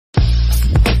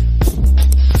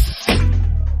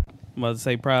I'm about to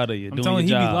say proud of you. I'm doing telling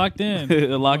your you, he job. be locked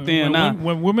in. Locked in now.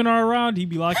 When women are around, he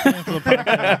be locked in for the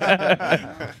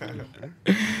podcast.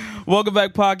 Welcome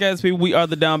back, podcast people. We are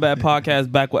the Down Bad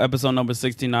Podcast, back with episode number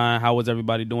 69. How is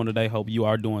everybody doing today? Hope you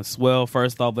are doing swell.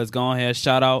 First off, let's go ahead and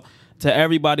shout out to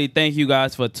everybody. Thank you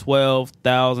guys for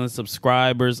 12,000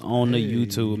 subscribers on the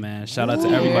YouTube, man. Shout out to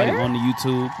everybody on the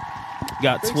YouTube.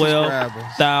 Got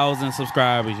 12,000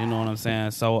 subscribers, you know what I'm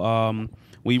saying? So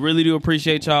we really do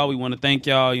appreciate y'all. We want to thank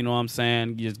y'all, you know what I'm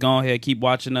saying? Just go ahead, keep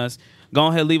watching us. Go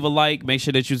ahead, leave a like, make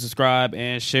sure that you subscribe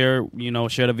and share the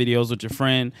videos with your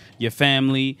friend, your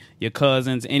family, your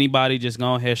cousins, anybody. Just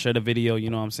go ahead, share the video, you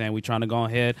know what I'm saying? We trying to go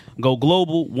ahead, go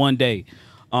global one day.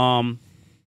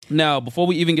 Now, before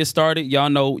we even get started, y'all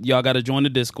know y'all got to join the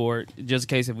Discord, just in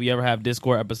case if we ever have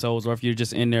Discord episodes or if you're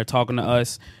just in there talking to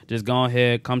us, just go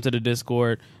ahead, come to the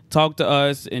Discord, talk to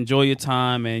us, enjoy your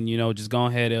time, and, just go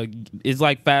ahead. It's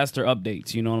like faster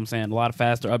updates, you know what I'm saying? A lot of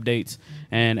faster updates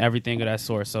and everything of that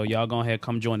sort. So y'all go ahead,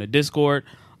 come join the Discord.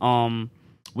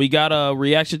 We got a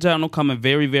reaction channel coming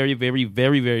very, very, very,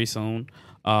 very, very soon.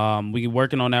 We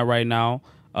working on that right now.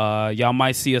 Y'all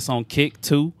might see us on Kick,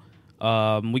 too.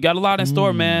 We got a lot in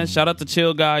store, man. Shout out to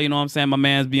Chill Guy, you know what I'm saying? My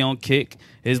man's be on Kick.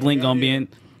 His link gonna be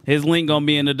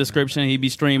in the description. He be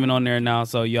streaming on there now,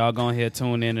 so y'all go ahead,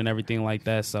 tune in and everything like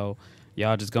that. So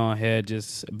y'all just go ahead,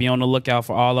 just be on the lookout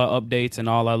for all our updates and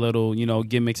all our little,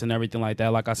 gimmicks and everything like that.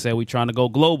 Like I said, we trying to go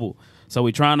global, so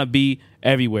we trying to be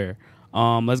everywhere.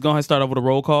 Let's go ahead and start off with a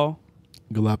roll call.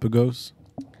 Galapagos,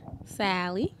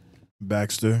 Sally,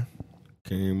 Baxter,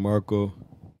 King Marco,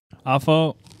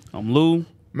 Afo, I'm Lou.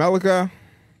 Malika.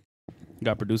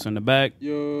 Got producer in the back.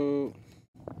 Yo,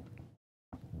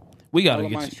 We gotta follow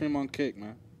get my you. stream on Kick,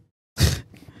 man.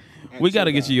 We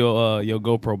gotta get you your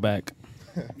GoPro back.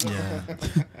 yeah,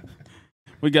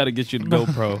 We gotta get you the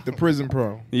GoPro. The Prison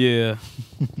Pro. Yeah.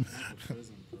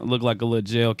 Look like a little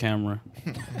jail camera.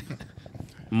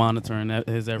 Monitoring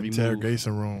his every move.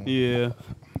 Interrogation room. Yeah.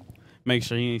 Make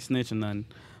sure he ain't snitching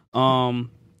nothing.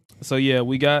 So yeah,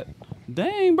 we got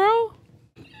dang, bro.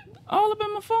 All up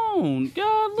in my phone.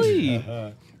 Golly.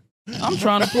 I'm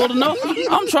trying to pull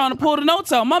the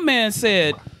notes out. My man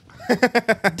said,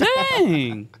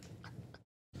 dang.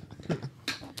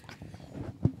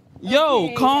 Yo,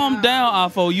 Okay, calm y'all. down,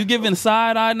 Afo. You giving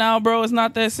side eye now, bro? It's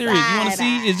not that serious. You want to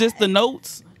see? Side-eye. It's just the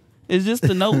notes. It's just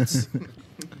the notes.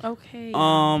 okay.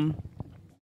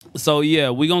 So yeah,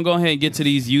 we gonna go ahead and get to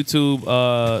these YouTube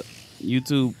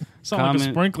sound like a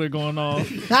comment. sprinkler going off.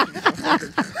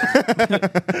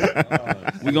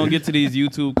 We gonna get to these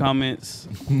YouTube comments.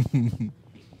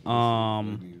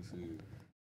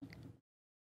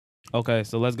 Okay,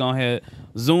 so let's go ahead,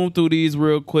 zoom through these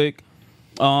real quick.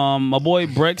 My boy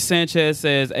Breck Sanchez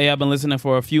says, "Hey, I've been listening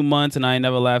for a few months and I ain't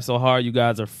never laughed so hard. You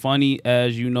guys are funny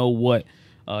as you know what."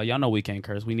 Y'all know we can't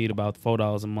curse. We need about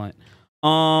 $4 a month.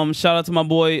 Shout out to my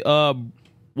boy.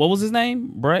 What was his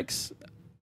name? Brex.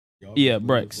 Yeah,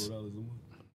 Brex.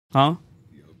 Huh?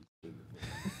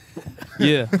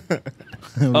 Yeah.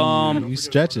 you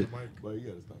stretch it.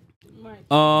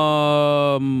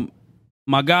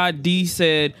 My guy D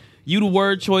said, "You the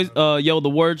word choice.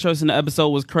 The word choice in the episode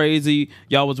was crazy.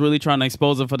 Y'all was really trying to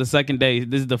expose it for the second day.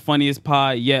 This is the funniest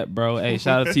pod yet, bro. Hey,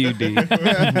 shout out to you, D."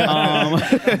 Y'all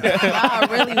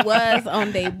really was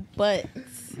on they butts.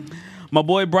 My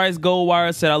boy Bryce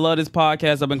Goldwire said, "I love this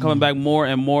podcast. I've been coming back more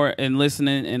and more and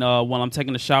listening. And when I'm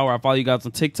taking a shower, I follow you guys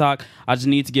on TikTok. I just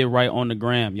need to get right on the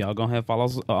gram. Y'all go ahead and follow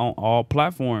us on all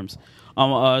platforms.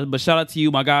 But shout out to you,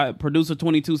 my guy. Producer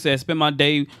 22 said, "Spend my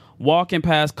day walking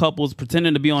past couples,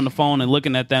 pretending to be on the phone and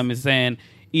looking at them and saying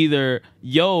either,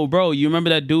 yo, bro, you remember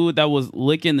that dude that was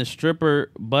licking the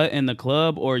stripper butt in the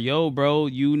club? Or, yo, bro,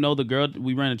 you know the girl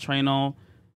we ran a train on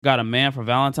got a man for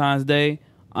Valentine's Day?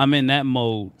 I'm in that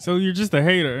mode." So you're just a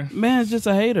hater. Man, it's just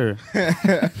a hater.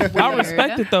 I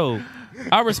respect it, though.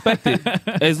 I respect it.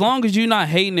 As long as you're not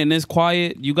hating and it's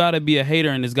quiet, you got to be a hater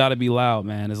and it's got to be loud,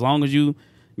 man. As long as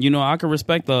I can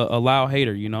respect a loud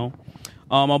hater,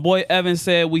 My boy Evan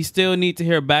said, "We still need to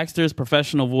hear Baxter's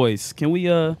professional voice. Can we,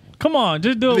 Come on,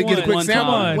 just do it Get a quick once.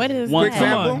 sample? Come on. What is One that?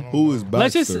 sample? Who is Baxter?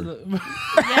 Let's just.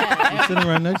 Yeah, sitting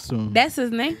right next to him. that's his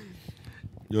name.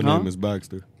 Your Huh? name is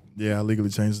Baxter. Yeah, I legally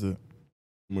changed it.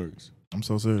 Merks. I'm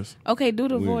so serious. Okay, do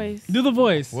the Weird. voice. Do the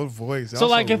voice. What voice? So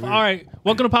like, if all right,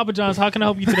 welcome to Papa John's. How can I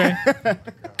help you today?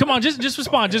 Come on, just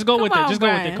respond. Just go Come with it. on, Just go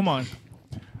with Brian. it. Come on.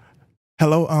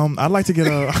 Hello, I'd like to get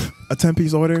a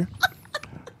 10-piece order.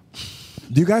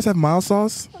 Do you guys have mild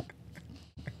sauce?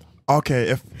 Okay,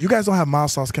 if you guys don't have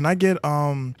mild sauce, can I get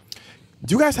do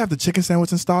you guys have the chicken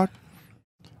sandwich in stock?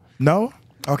 No?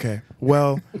 Okay.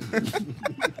 Well,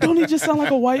 Don't he just sound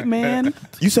like a white man?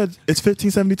 you said it's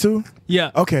 1572.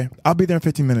 Yeah. Okay, I'll be there in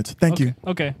 15 minutes. Thank you.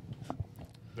 Okay.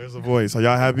 There's a voice. Are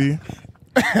y'all happy?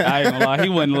 I ain't gonna lie, he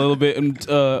went a little bit.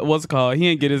 What's it called? He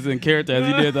didn't get as in character as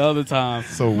he did the other time.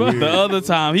 So weird. The other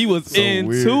time he was So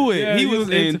into weird. it. Yeah, he was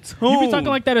in tune. You be talking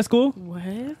like that at school? What?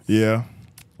 Yeah.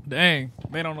 Dang,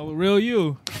 they don't know the real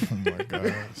you. Oh my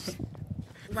gosh.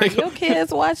 Right, your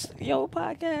kids watch your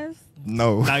podcast?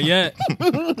 No. Not yet.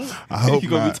 I hope He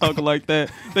gonna not. be talking like that.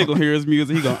 They gonna hear his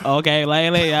music. He gonna okay,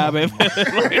 lay, y'all, baby.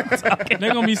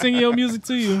 They're gonna be singing your music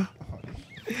to you.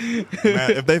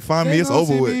 Man, if they find me, it's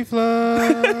over with.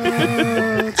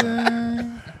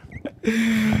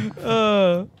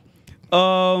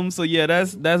 So yeah,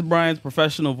 that's Brian's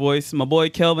professional voice. My boy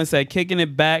Kelvin said kicking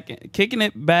it back,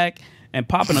 and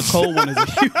popping a cold one is a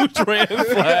huge red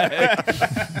flag.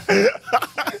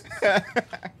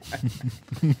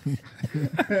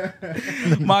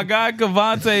 My guy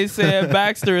Cavante said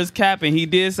Baxter is capping. He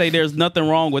did say there's nothing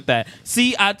wrong with that.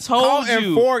 See, I told Caught in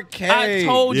you. 4K. I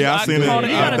told you. Yeah, I seen it. caught You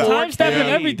You got a Yeah. timestamp and 4K.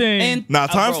 everything. And- Nah,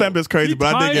 bro, timestamp is crazy, You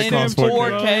but I did get in timestamped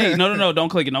caught 4K. No, don't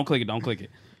click it. Don't click it.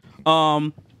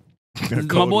 My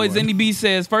boy Zenny B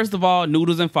says, first of all,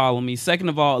 noodles and follow me. Second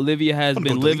of all, Olivia has I'm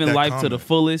been gonna delete living that life to the comment.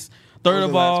 fullest. Third Those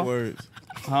of are last all, words.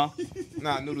 huh?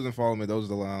 Nah, noodles and follow me. Those are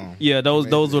the line. Yeah, those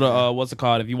were the what's it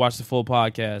called? If you watch the full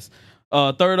podcast.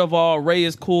 Third of all, Ray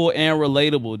is cool and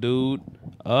relatable, dude.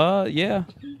 Yeah.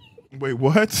 Wait,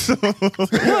 what?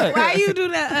 Why you do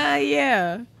that?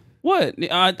 Yeah. What?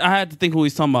 I had to think who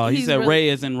he's talking about. He He's said really- Ray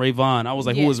as in Rayvon. I was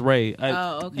like, Yeah. who is Ray?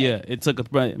 Oh, okay. Yeah, it took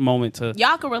a moment to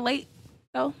Y'all can relate,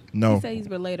 though? No. He said he's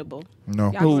relatable. No.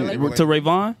 Y'all can who relate? to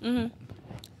Rayvon. Mm-hmm.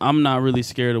 I'm not really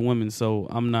scared of women, so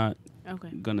I'm not Okay.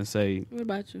 gonna say. What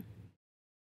about you?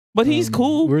 But he's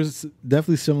cool. We're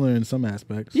definitely similar in some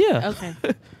aspects. Yeah, Okay.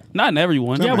 not in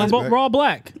everyone. Yeah, we're all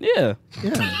black. Yeah.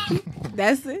 Yeah.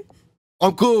 That's it?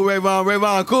 I'm cool,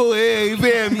 Rayvon, cool. Yeah, you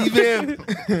feel me? You feel me?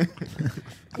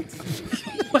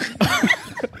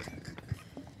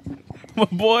 My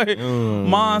boy,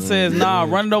 Mon says, nah,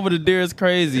 running over the deer is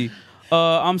crazy.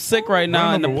 I'm sick right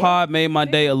now, and the pod made my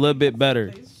day a little bit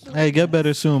better. Hey, get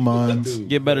better soon, Mons.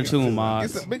 Get better too,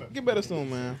 Mods. Get better soon,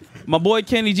 man. My boy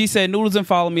Kenny G said, noodles and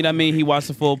follow me. That mean he watched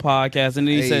the full podcast. And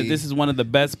then he Hey. said, this is one of the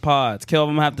best pods. Kelvin,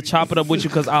 I'm going to have to chop it up with you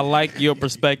because I like your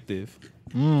perspective.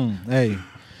 Hey,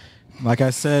 like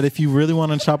I said, if you really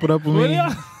want to chop it up with me,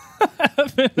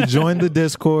 join the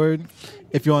Discord.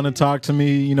 If you want to talk to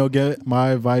me, get my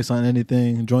advice on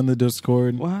anything, join the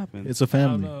Discord. What happened? It's a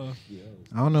family.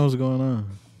 I don't know what's going on.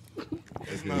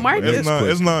 Marcus. It's not.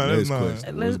 It's not. Next It's not.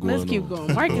 question. Let's What's keep going on?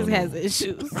 going. Marcus has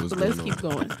issues. So What's let's going keep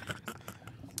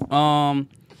going.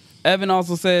 Evan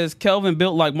also says, Kelvin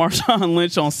built like Marshawn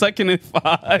Lynch on 2nd and 5.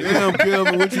 Damn,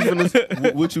 Kelvin, what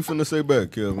you finna say back,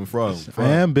 Kelvin? I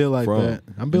am built like From. that.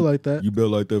 I'm built like that. You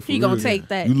built like that for He real? gonna take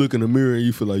that. You look in the mirror and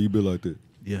you feel like you built like that.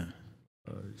 Yeah.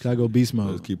 Gotta go beast Let's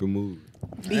mode. keep it moving.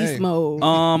 Beast mode.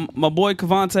 My boy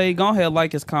Cavante, go ahead,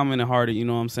 like his comment and heart it, you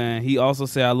know what I'm saying? He also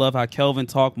said, I love how Kelvin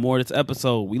talked more this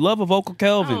episode. We love a vocal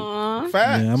Kelvin. Aw.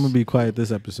 Facts. Yeah, I'm gonna be quiet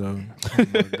this episode. Oh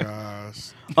my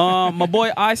gosh. My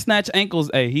boy I Snatch Ankles,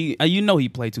 hey, he he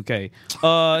played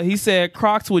 2K. He said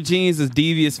Crocs with jeans is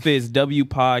devious fits, W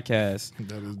podcast.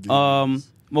 That is deep.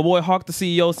 My boy Hawk the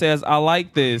CEO says, I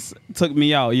like this. Took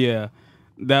me out, yeah.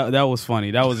 That was funny.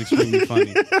 That was extremely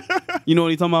funny. You know what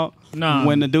he talking about? Nah.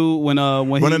 When the dude when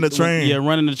Running the train.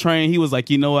 running the train, he was like,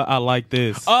 you know what? I like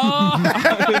this.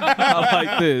 I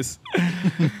like this.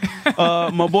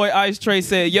 My boy Ice Trey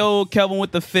said, yo, Kelvin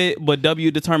with the fit, but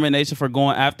W determination for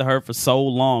going after her for so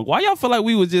long. Why y'all feel like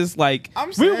we was just like I'm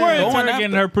We saying, were Going interrogating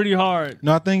after- her pretty hard.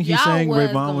 No, I think he's Y'all saying was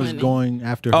Rayvon was going in. going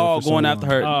after her. oh for so going after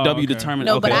her. Oh, W okay. determined.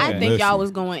 No, okay, but I okay. think Listen. y'all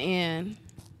was going in.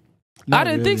 I Not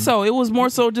didn't really. think so. It was more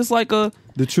so just like a.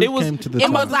 The truth It was- came to the It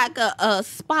top. was like a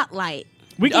spotlight.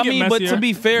 We can I get mean, messier. but to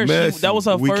be fair, Messy. that was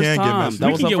her We first can get time. messy. That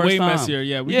we was can her get first way time. messier.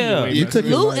 Yeah, we Yeah. can get way You messier. took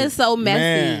it Lou light. is so messy.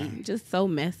 Man. Just so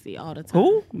messy all the time.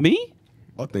 Who? Me?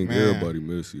 I think Man. everybody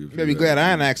messy. You better be glad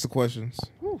I ain't asked the questions.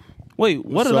 Wait,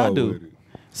 what did I do?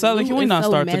 Sally, can Lou we is not so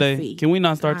start messy. today? Can we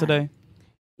not start God. today?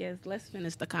 Yes, let's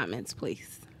finish the comments,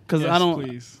 please. Because Yes, I don't.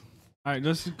 Please. All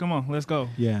right, come on. Let's go.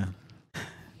 Yeah.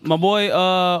 My boy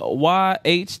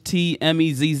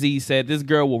YHTMEZZ said this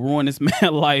girl will ruin this man's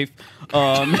life.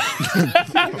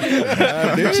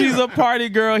 She's a party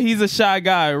girl. He's a shy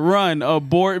guy. Run,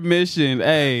 abort mission.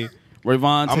 Hey,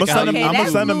 Rayvon, I'ma take send out him- your- I'ma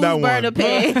that's send him that Lou's one. burner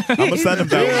page. I'm gonna send him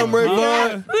that Damn, one.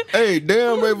 Rayvon. Hey,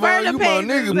 damn, Rayvon, Burner you my page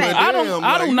nigga, is but that. I don't- damn,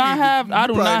 I do like, not you have- need- I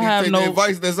do you probably not need to have take no- the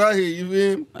advice that's out here. You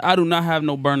feel me? I do not have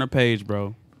no burner page,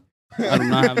 bro. I do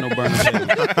not have no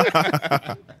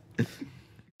burner page.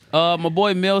 My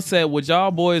boy Mill said, "Would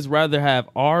y'all boys rather have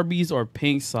Arby's or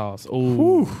pink sauce?"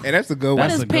 Ooh, Hey, that's a good What one.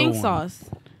 That's is a good pink one. sauce?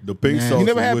 The pink Man. sauce. You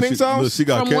never is had what pink sauce? Look, she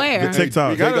got From where? The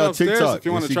TikTok. They got it got upstairs TikTok. if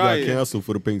you wanna and she try got it. canceled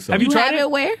for the pink sauce. Have you You tried have it? it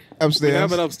where? They Upstairs.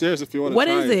 have it upstairs if you want to What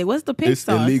try is it? What's the pink It's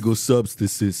sauce? illegal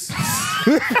substances.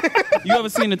 you ever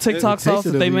seen the TikTok It sauce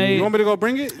that tasted they illegal. made? You want me to go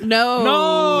bring it? No.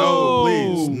 No,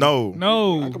 Please, no.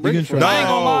 No. Bring it for No. you. I ain't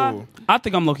gonna lie. I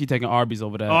think I'm low-key taking Arby's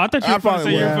over that. Oh, I thought you were going to probably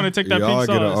say you were would. going to take that Yeah, pink I'll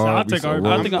get an sauce. I'll Arby's, take a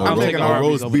Arby's. I think I'm roast- taking a Arby's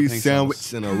roast over the beef pink sandwich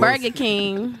sauce. and a roast. Burger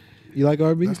King. You like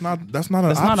Arby's? That's not an option.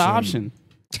 That's not an option.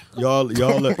 Y'all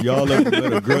ever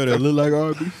met a girl that look like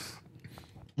Arby's?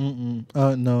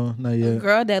 No, not A yet.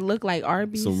 girl that looked like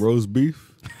Arby's. Some roast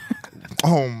beef.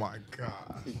 Oh my god.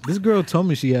 This girl told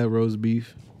me she had roast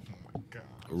beef.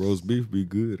 Roast beef be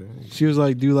good. She was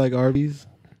like, "Do you like Arby's?"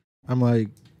 I'm like,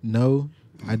 "No,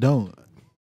 I don't."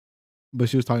 But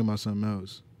she was talking about something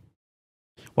else.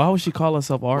 Why would she call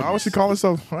herself Arby's? Why would she call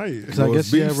herself right? So I guess Roast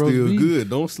she beef had roast still beef. good.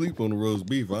 Don't sleep on the roast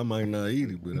beef. I might not eat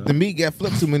it, but The meat got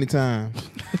flipped too many times.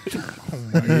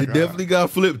 it definitely got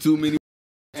flipped too many.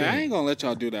 Hey, I ain't gonna let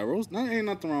y'all do that. Roast. Ain't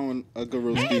nothing wrong with a good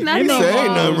roast beef. nothing Say, ain't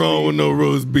wrong. nothing wrong with no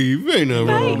roast beef. Ain't nothing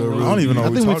wrong with no roast I don't even know I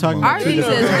what think we're we're talking talking about. about two Arby's is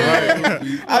different.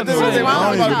 good. I just What's said, wrong I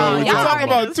with don't even know y'all? what Y'all we're talking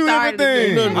already about. Two started different it.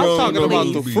 Ain't nothing I'm wrong talking with no about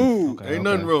roast the beef. food. Ain't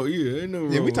nothing wrong. Yeah, ain't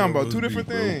nothing Yeah, wrong. we talking with about two roast different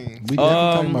beef, bro. things. We definitely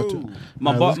talking about two.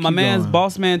 My, Alright, let's my keep man's going.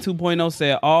 Boss Man 2.0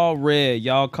 said all red,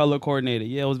 y'all color coordinated.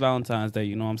 Yeah, it was Valentine's Day.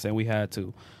 You know what I'm saying? We had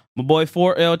to. My boy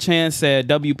 4L Chan said,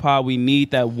 W Pod, we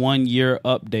need that 1 year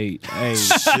update. Hey,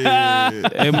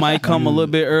 Shit. it might come a little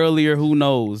bit earlier. Who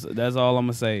knows? That's all I'm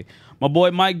going to say. My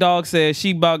boy Mike Dog said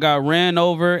she about got ran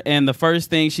over, and the first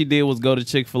thing she did was go to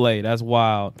Chick-fil-A. That's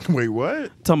wild. Wait,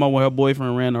 what? Talking about when her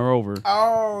boyfriend ran her over.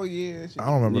 Oh, yeah. I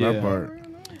don't remember Yeah. that part.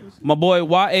 My boy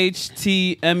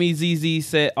YHTMEZZ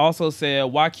said,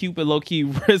 why Cupid low key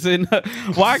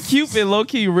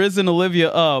risen Olivia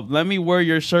up? Let me wear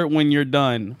your shirt when you're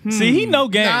done. See, he know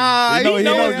game. Nah, he know he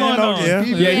what's going on. yeah.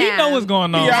 Yeah, he know what's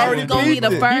going on. He already It's gonna be the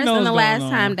peeped it. first He knows and the what's last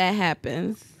going time on. that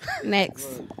happens. Next.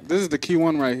 This is the key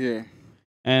one right here.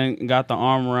 And got the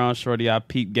arm around Shorty. I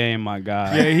peep game, my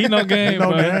guy. Yeah, he know game,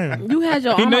 No bro. game. You had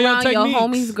your He arm know your around your techniques.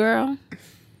 homie's girl.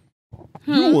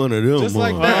 You one of them, Just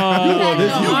like huh? that. You had your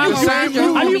arm around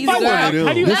your How do you homie's fight girl. that?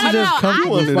 How do you, This is just I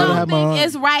comfortable. just Rather don't have my think arm.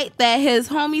 it's right that his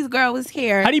homie's girl was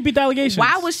here. how do you beat the allegations?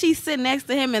 Why was she sitting next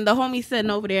to him and the homie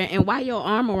sitting over there? And why your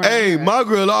arm around Hey, her? my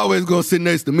girl always gonna sit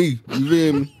next to me. You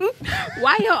feel me?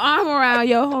 Why your arm around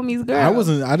your homie's girl? I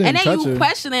didn't And then touch you her.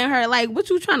 questioning her, like, what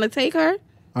you trying to take her?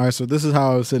 All right, so this is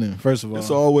how I was sitting. First of all,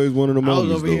 It's always one of the I was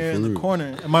moments over though. here For in the real.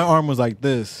 corner, and my arm was like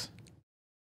this.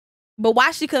 But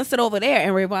why she couldn't sit over there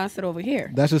and Rayvon sit over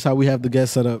here? That's just how we have the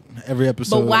guest set up every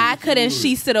episode. But why couldn't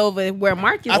she sit over where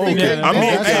Marcus think is? that- I mean,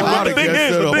 That's hey, how but the thing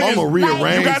is, I'm gonna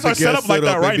rearrange. you guys the are set guest up like that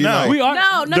setup and right be now. like, We are.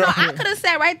 No, I could have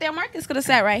sat right there. Marcus could have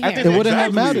sat right here. It wouldn't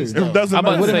have mattered. It doesn't I'm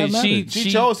about to matter. say wouldn't she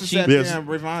She chose to she, sit Yes. there and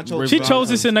Rayvon chose She to chose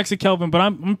to sit. sit next to Kelvin, but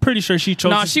I'm pretty sure she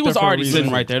chose. Nah, to she sit was there for a already reason.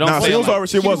 sitting right there. Don't Nah, say she it was like-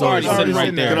 already- she was already already sitting right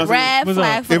sitting there. there. Red What's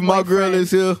flag up? for If my girl boyfriend. is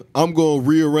here, I'm gonna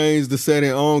rearrange the setting.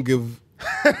 I don't give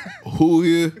who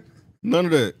here. None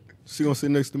of that. She gonna sit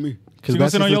next to me. Because She gonna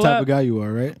that's sit just on the your type lap? of guy you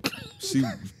are, right? She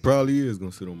probably is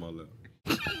gonna sit on my lap.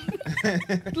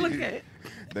 Look at it.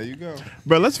 There you go.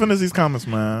 Bro, let's finish these comments,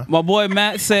 man. My boy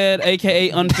Matt said,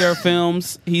 AKA Unfair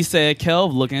Films, he said,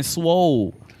 Kelv looking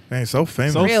swole. Dang, so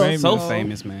famous. So Real. famous. So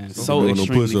famous, man. So doing no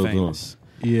extremely push-ups, huh? famous.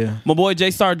 Yeah. My boy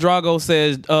J Star Drago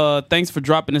says, thanks for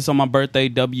dropping this on my birthday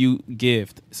W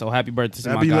gift. So happy birthday to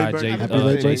Happy my late guy, birthday. Happy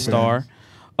late J birthday. Star.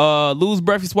 Lou's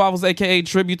Breakfast Waffles, aka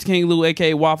Tribute to King Lou,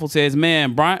 aka Waffle, says,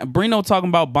 man, Brino talking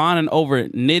about bonding over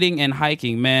knitting and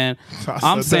hiking, man.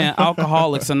 I'm saying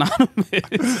Alcoholics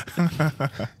Anonymous.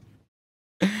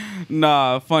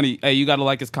 Nah, funny. Hey, you gotta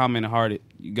like his comment and heart it.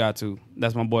 You got to.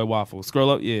 That's my boy Waffle. Scroll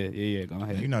up. Yeah. Go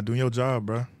ahead. You're not doing your job,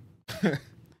 bro.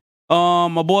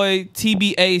 My boy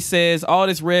TBA says all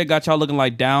this red got y'all looking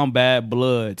like down bad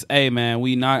bloods. Hey man,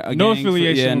 we not a No gang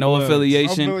affiliation Yeah, with no Bloods.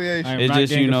 affiliation. I am It's not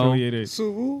just, gang you know- affiliated.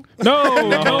 Suvu? No,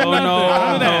 none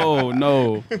of that.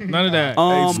 No. None of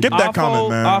that. skip that comment,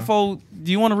 man. Afo,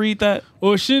 do you want to read that?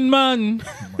 Ocean man,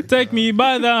 take me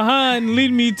by the hand,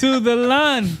 lead me to the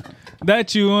land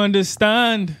that you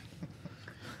understand.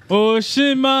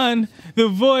 Ocean man, the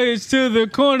voyage to the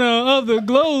corner of the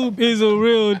globe is a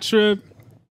real trip.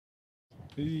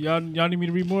 Y'all need me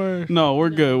to read more? No, we're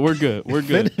good.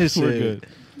 Finish We're it. good.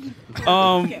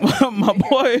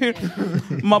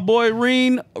 my boy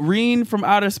Reen from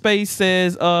outer space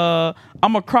says,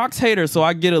 I'm a Crocs hater, so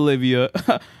I get Olivia.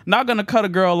 Not gonna cut a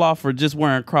girl off for just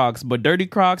wearing Crocs, but dirty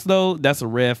Crocs though, that's a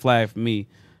red flag for me.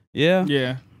 Yeah.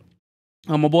 Yeah.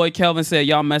 My boy Kelvin said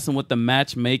y'all messing with the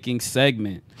matchmaking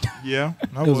segment. Yeah,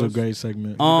 It was a great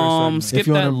segment. Skip If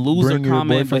you that wanna loser bring your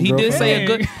comment, but boyfriend, he did say a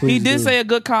girlfriend, good. He please did do. say a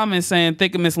good comment saying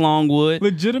thick Miss Longwood.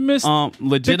 Legitimate.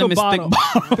 Legitimate thick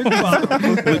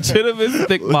bottoms. Legitimate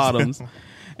thick bottoms.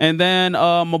 And then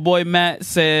my boy Matt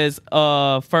says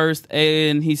first,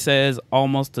 and he says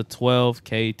almost to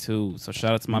 12K too. So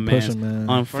shout out to my Pushing, man,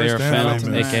 man. Unfair First and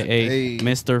Phantom, famous. aka Hey.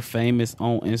 Mr. Famous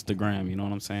on Instagram. You know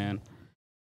what I'm saying?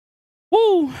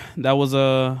 Woo! That was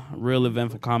a real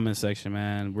eventful comment section,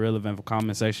 man. Real eventful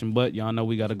comment section. But y'all know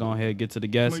we got to go ahead and get to the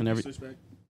guests and everything.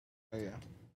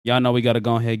 Y'all know we got to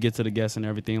go ahead and get to the guests and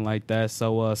everything like that.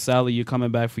 So Sally, you're coming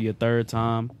back for your third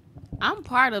time. I'm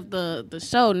part of the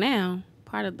show now.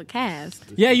 Part of the cast.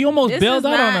 Yeah, you almost This bailed is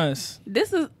out on not- us.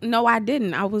 This is no, I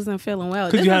didn't. I wasn't feeling well.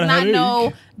 'Cause This is you had a not headache.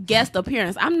 no guest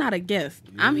appearance. I'm not a guest.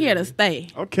 I'm here to stay.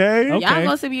 Okay. Okay. Y'all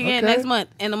gonna see me again Okay. next month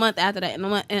and the month after that and the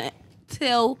month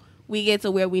until we get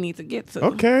to where we need to get to.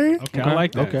 Okay. Okay, I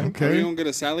like that. Okay. Are you Okay. gonna get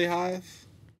a Sally Hive?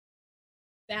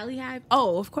 Sally Hive.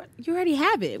 Oh, of course. You already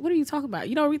have it. What are you talking about?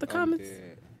 You don't read the comments?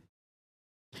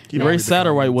 Keep Grace reading the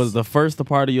Satterwhite comments. was the first to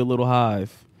part of your little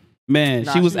hive. Man,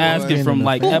 Nah, she was she asking was. from In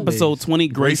like the episode face. 20.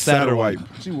 Grace Satterwhite.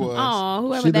 She was. Oh,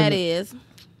 whoever She that didn't- is.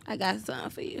 I got something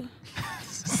for you.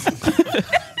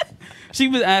 She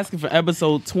was asking for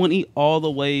episode 20 all the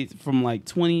way from like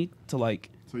 20 to like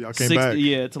So y'all came 60, back.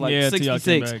 yeah, to like Yeah, till y'all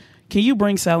came 66. back. Can you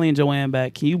bring Sally and Joanne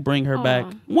back? Can you bring her back?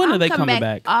 Aw. When are I'm they coming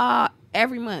back?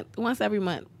 Every month. Once every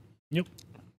month. Yep.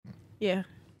 Yeah.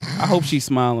 I hope she's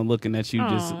smiling, looking at you,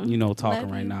 just Aw, talking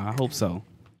love right you. now. I hope so.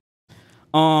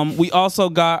 We also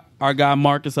got our guy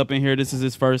Marcus up in here. This is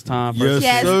his first time. Yes,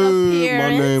 Yes, sir.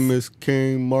 appearance. My name is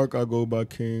King Mark. I go by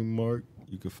King Mark.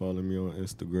 You can follow me on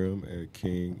Instagram at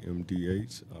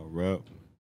KingMDH. I rap,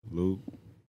 loop,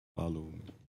 follow me.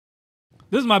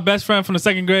 This is my best friend from the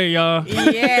second grade, y'all.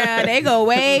 Yeah, they go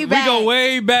way back. We go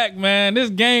way back, man. This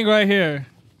gang right here.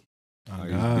 I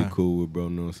used to be cool with bro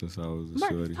no since I was a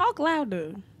Mark, shorty. talk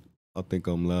louder. I think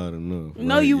I'm loud enough.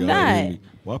 No, you Y'all not. hear me?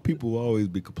 Why people always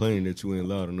be complaining that you ain't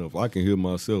loud enough? I can hear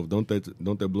myself. Don't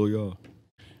that blow y'all?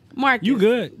 Mark, You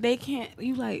good. They can't.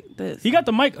 You like this. He got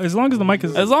the mic. As long as the mic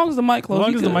is As long as the mic close. as long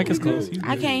he as the good. mic is close. he's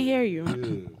I good. can't hear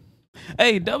you.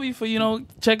 Hey, W for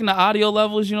checking the audio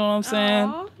levels. You know what I'm saying?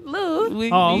 Aw,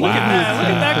 Luke. Oh, look at that! Look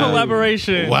at that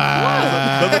collaboration.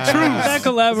 Wow. The truth. That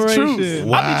collaboration. I be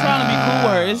trying to be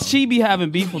cool with her. It's she be having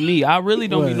beef with me. I really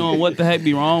don't be What? knowing what the heck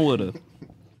be wrong with her.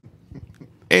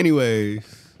 Anyways,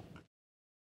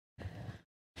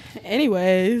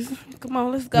 Anyways, come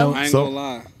on, let's go. No. I ain't So- gonna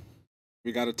lie.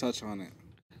 We gotta touch on it.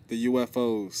 The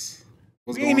UFOs.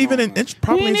 What's We ain't going even on, man?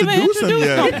 properly ain't even introduced him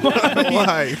yet. introduced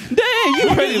Like, Dang, you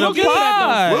ready to We'll get to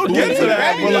that, fly? we'll get to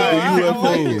that. Well, But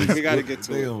UFOs. We gotta get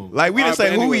to it. Damn. like, we didn't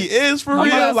Alright, say but who he is for real,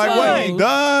 UFOs. like what he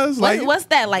does, like What's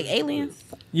that? Like aliens?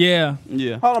 Yeah.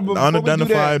 Yeah. Hold on, but before we do that,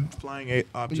 unidentified flying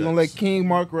objects. you gonna let King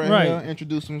Mark right, Right. here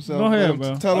introduce himself. Go ahead, Let him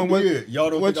bro. Tell him what. Y'all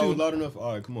don't what think I you was loud enough?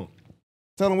 All right, come on.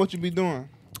 tell him what you be doing.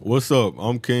 What's up?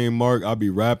 I'm King Mark. I be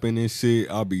rapping and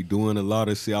shit. I be doing a lot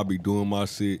of shit. I be doing my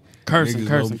shit. Cursing, Niggas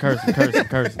cursing, know- cursing,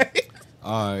 cursing.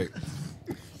 All right.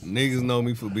 Niggas know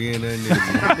me for being that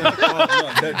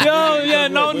nigga. Yo, yeah,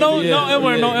 no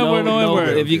N-word, no N-word, no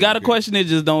N-word. If you got a question, it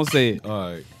just don't say it.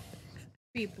 All right.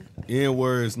 People.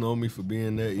 N-words know me for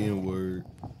being that N-word.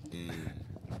 And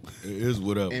it is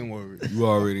whatever. N-word. You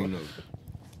already know.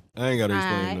 I ain't got to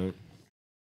explain Alright.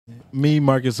 that. Me,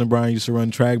 Marcus, and Brian used to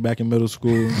run track back in middle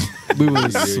school. We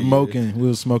was Yeah. smoking. We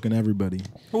was smoking everybody.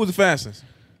 Who was the fastest?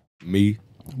 Me.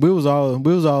 We was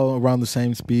all around the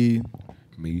same speed.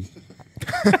 Me.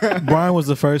 Brian was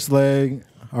the first leg.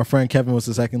 Our friend Kevin was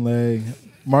the second leg.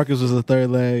 Marcus was the third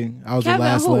leg. I was Kevin the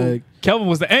last who? leg. Kelvin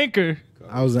was the anchor.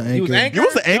 I was the anchor. You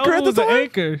was the anchor Kelvin at the was the time?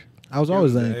 anchor. I was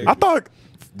always the anchor. I thought,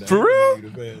 for real?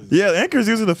 Yeah, the anchor's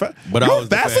usually the fast. But you I was was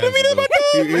the faster than me then, my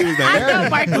fastest, dog? though. He was the I know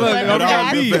Mark was Look, like I'm But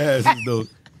I was be. the fastest, though.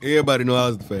 Everybody know I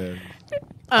was the fastest.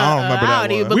 I don't remember that I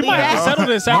don't even one. We believe might have to that. settle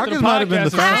this after Marcus the might have been the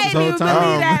podcast. fastest. I this whole didn't even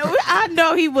time. believe that. I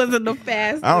know he wasn't the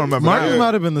fastest. I don't remember Marcus that.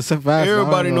 might have been the fastest.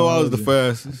 Everybody know I was the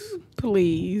fastest. fastest.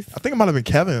 Please. I think it might have been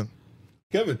Kevin.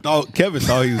 Kevin thought he was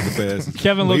the fastest.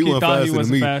 Kevin But low-key wasn't thought he faster was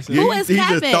than the me. fastest. Who is he just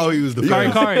Kevin? thought he was the Kari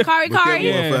fastest. Kari. Kari But Kevin Kari.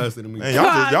 wasn't Yeah. faster than me. Man,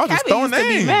 y'all just Kevin throwing used to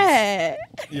be names. mad.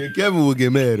 Yeah, Kevin would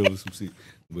get mad over some shit.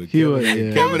 But He Kevin, would, ain't-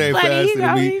 yeah. Kevin ain't Funny, faster he than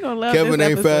gonna- me. he gonna love Kevin this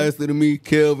ain't episode. faster than me.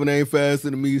 Kelvin ain't faster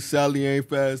than me. Sally ain't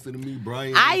faster than me.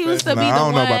 Brian. I ain't used to faster be Nah, the I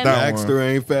don't know one. about that. Baxter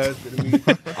ain't faster than me.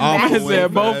 I Almo said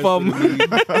ain't both of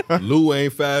faster than me. Lou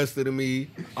ain't faster than me.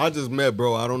 I just met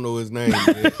bro. I don't know his name.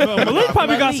 Malik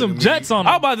probably got some jets on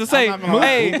I'm him. about to say,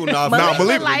 hey, Malik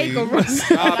believe like me. a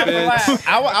Stop it.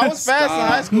 I was fast in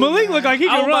high school. Malik look like he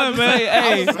I was can about run, to man.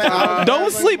 say, hey,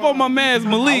 don't sleep on my man's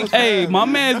Malik. Hey, my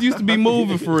man's used to be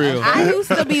moving for real. I used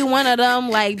to be one of them,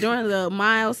 like during the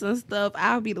miles and stuff.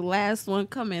 I'll be the last one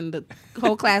coming. The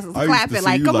whole class is I used to clapping, see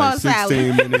like, you "Come like on, Sally!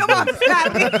 16 minutes Come on,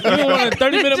 Sally!" You were running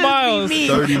 30-minute Just be miles. me.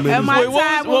 30 minutes. And my Wait,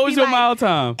 time what was your like mile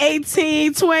time?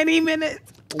 18, 20 minutes.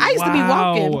 I used to be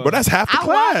Wow. walking. But that's half the I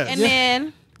class. walk, and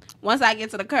then once I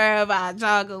get to the curve, I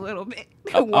jog a little bit.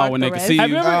 Oh, walk when the they can rest. see Have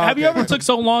you you. ever have you ever took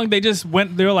so long they just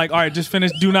went? They were like, all right, just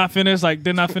finish. Do not finish. Like,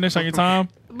 did not finish on your time.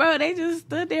 Bro, they just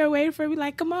stood there waiting for me,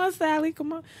 like, "Come on, Sally,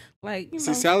 come on." Like, you know.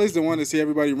 See, Sally's the one to see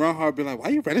everybody run hard, be like, why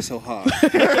you running so hard?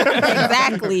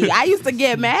 Exactly. I used to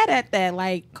get mad at that.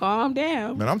 Like, calm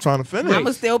down. Man, I'm trying to finish.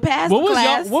 I'ma still pass What the was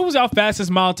class. y'all? What was y'all fastest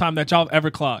mile time that y'all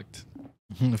ever clocked?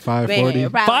 540. Man, probably like a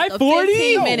 540?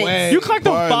 15 No minutes. way. You clocked a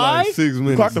Probably 5? Like 6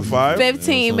 minutes. Clocked a 5? 15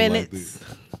 Something like minutes.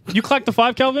 that. You clocked the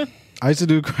 5, Kelvin? I used to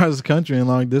do cross country and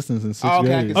long distance in 6th Oh,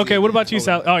 okay, I grade. can Okay. What about you,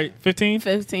 Sal? All right, 15.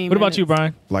 15 What about you, minutes.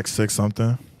 Brian? Like 6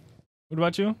 something. What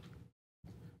about you?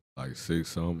 Like 6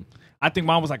 something. I think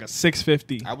mine was like a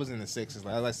 650. I was in the 6s.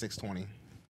 I was like 620. I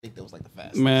think that was like the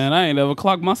fastest. Man, I ain't never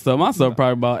clocked my stuff. My stuff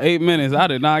probably about 8 minutes. I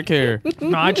did not care.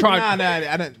 No, I tried. Nah,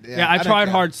 I didn't. Yeah, I tried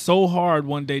hard so hard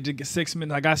one day to get 6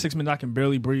 minutes. I got 6 minutes. I can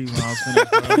barely breathe when I was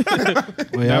finished. Bro.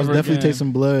 Well, yeah, I was Never definitely again. take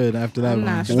some blood after that I'm one.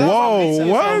 not sure. Whoa,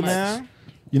 what? Man.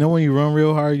 You know when you run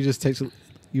real hard, you just taste a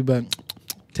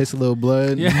little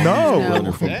blood. Yeah. No.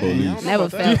 Running from Dang, I police. don't know Never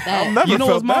about felt that. that. Never You know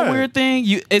felt what's my that. weird thing?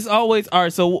 It's always all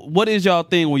right. So what is y'all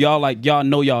thing when y'all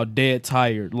know y'all dead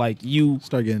tired? Like you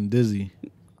Start getting dizzy.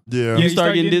 Yeah. You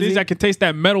start getting dizzy? I could taste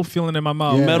that metal feeling in my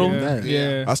mouth. Yeah, metal? that.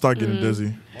 Yeah. I start getting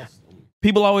dizzy.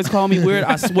 people always call me weird.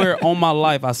 I swear on my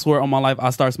life, I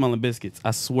start smelling biscuits. I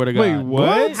swear to God. Wait,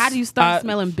 what? How do you start I-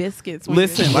 smelling biscuits? when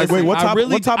Listen, you're- Like, wait, what type-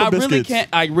 what type of I really biscuits?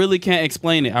 can't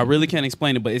explain it. I really can't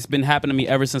explain it, but it's been happening to me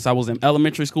ever since I was in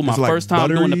elementary school. My It's like first time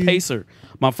doing the buttery?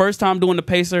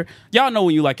 pacer. Y'all know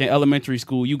when you like in elementary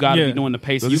school, you gotta Yeah. be doing the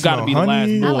pacer. Does You it gotta smell be the last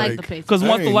honey? boy. I like the pace. Because I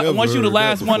once ain't never you the heard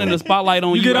last that one in the before. spotlight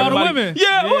on you, You get all the everybody- women.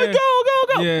 Yeah, Yeah.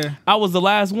 go. Yeah. I was the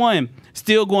last one.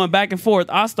 Still going back and forth.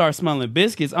 I start smelling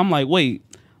biscuits. I'm like, wait,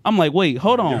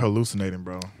 hold You're on. hallucinating,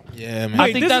 bro. Yeah, man. I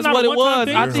Wait, think this is that's not what a it one-time was.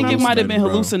 thing? I You're think it might have been hallucinating, bro.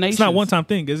 hallucinations. It's not one time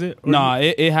thing, is it? Or- Nah,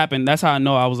 it happened. That's how I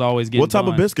know I was always getting. What type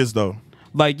done. of biscuits though?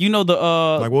 Like you know the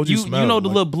Like, what would you smell? know the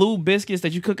Like- little blue biscuits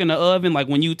that you cook in the oven. Like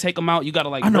when you take them out, you gotta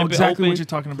like I know rip exactly it what open. you're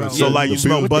talking about. So like you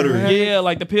smell buttery. Yeah,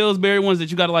 like the Pillsbury ones that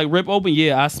you gotta like rip open.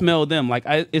 Yeah, I smell them. Like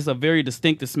it's a very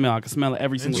distinctive smell. I can smell it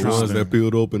every single The ones time. Interesting. that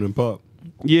peeled open and pop.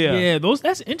 Yeah. Yeah,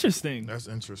 that's interesting. That's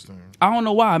interesting. I don't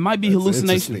know why. It might be That's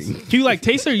hallucinations. interesting. Can you like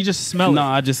taste it or you just smell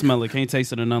Nah, it? I just smell it. Can't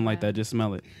taste it or nothing like that. Just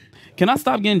smell it. Can I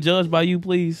stop getting judged by you,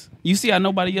 please? You see, I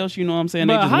nobody else. You know what I'm saying?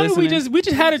 But they just how did listening. we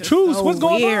just had a truce? so What's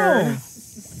going weird. on?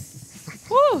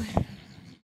 Whew.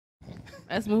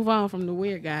 Let's move on from the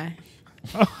weird guy.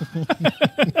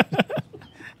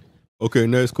 Okay,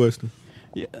 next question.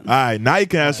 All right, now you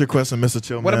can ask your question, Mr.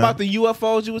 Chill. What about the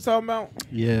UFOs you were talking about?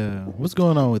 Yeah. What's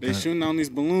going on with They that? shooting on these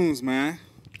balloons, man.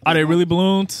 Are they really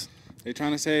balloons? They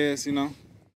trying to say it's, them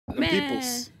Man.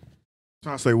 peoples.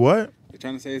 trying to say what? They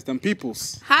trying to say it's them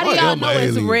peoples. How do I y'all am know an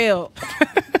it's alien. real?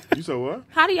 You said what?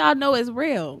 How do y'all know it's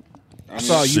real? I mean,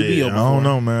 saw Shit, UBO I don't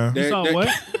know, man. You they're- saw they're- what?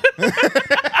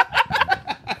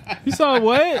 You saw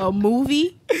what? A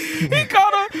movie? He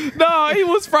called him. No, he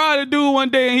was frying a dude one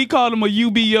day and he called him a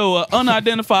UBO, an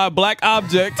unidentified black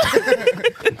object.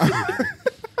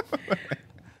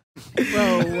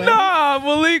 Bro, what? Nah,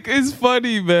 Malik is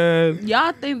funny, man.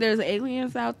 Y'all think there's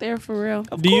aliens out there for real?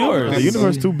 Of Do you? course. The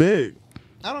universe too big.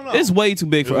 I don't know. It's way too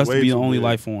big for It's us to way be the too only big.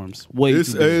 life forms. Way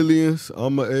It's too big. aliens.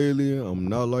 I'm an alien. I'm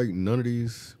not like none of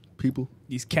these people.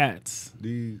 These cats.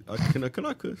 Can I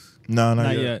cuss? No, not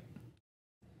Not yet.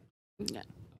 yet.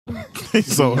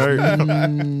 He's so hurt.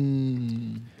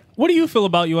 Mm. What do you feel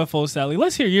about UFOs, Sally?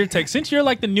 Let's hear your take. Since you're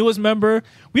like the newest member,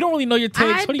 we don't really know your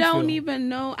takes. I What do you don't feel? even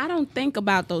know. I don't think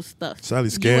about those stuff.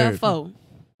 Sally's scared. UFO.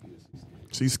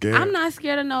 She's scared. I'm not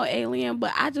scared of no alien,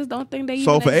 but I just don't think they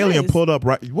So if even an alien exist. pulled up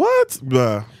right, what?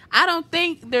 Bruh. I don't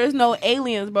think there's no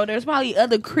aliens, bro. There's probably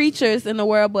other creatures in the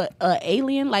world, but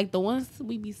alien, like the ones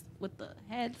we be with the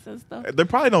heads and stuff. They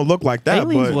probably don't look like that.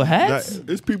 Aliens but with hats? that-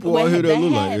 There's people Well, out here the that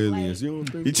look like head, aliens. like- You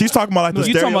don't think? she's talking about like the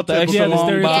You talking about the stereotypical- extra Yeah, the long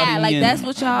stereotype. body? Yeah, like and- that's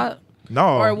what y'all.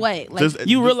 No. Or what? Like, Just-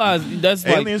 You realize that's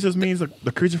like aliens just means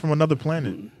the creature from another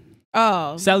planet.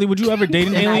 oh, Sally, would you ever date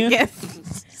an I alien?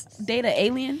 guess date an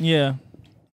alien, Yeah,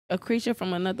 a creature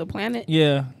from another planet.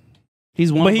 yeah.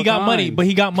 he's one. But of he a got kind. money. But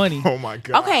he got money. Oh my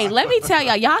god. Okay, let me tell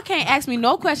y'all can't ask me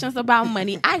no questions about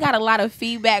money. I got a lot of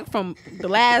feedback from the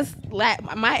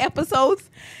my episodes.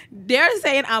 They're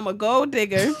saying I'm a gold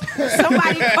digger.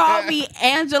 Somebody called me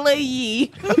Angela Yee.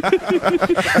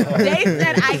 They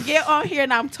said I get on here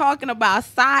and I'm talking about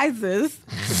sizes.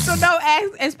 So don't ask,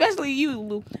 especially you,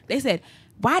 Lou. They said,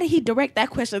 why did he direct that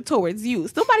question towards you?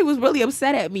 Somebody was really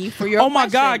upset at me for your Oh my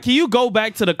question. God! Can you go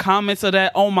back to the comments of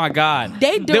that? Oh my God!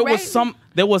 There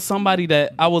was somebody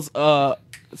that I was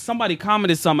somebody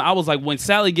commented something. I was like, when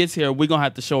Sally gets here, we're gonna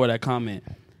have to show her that comment.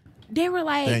 They were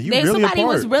like, Damn, you really somebody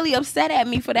was apart. really upset at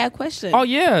me for that question. Oh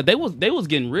yeah, they was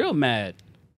getting real mad.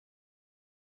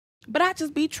 But I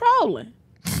just be trolling.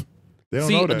 They don't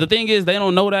See, know that. the thing is, they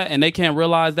don't know that and they can't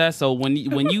realize that. So when you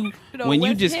know, when you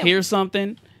with just him, hear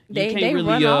something, they you can't really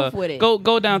run off with it.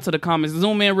 go down to the comments.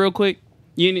 Zoom in real quick.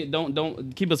 You need,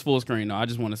 don't keep us full screen though. I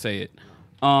just want to say it.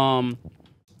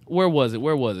 Where was it?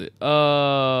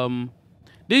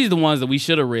 These are the ones that we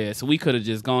should have read, so we could have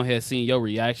just gone ahead and seen your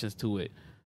reactions to it.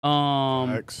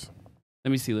 X. Let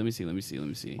me see.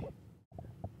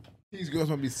 These girls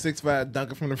want to be 6'5"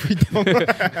 dunking from the free throw.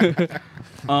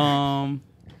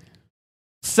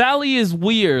 Sally is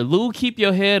weird. Lou, keep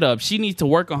your head up. She needs to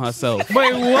work on herself.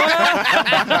 Wait, what?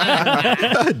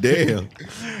 Damn.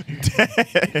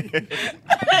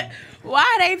 Why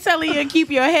are they telling you to keep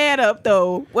your head up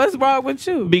though? What's wrong with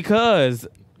you? Because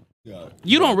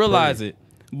you don't realize it,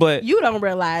 but You don't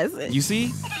realize it. you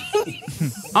see,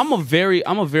 I'm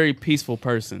a very peaceful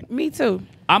person. Me too.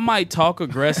 I might talk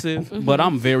aggressive, but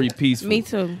I'm very peaceful. Me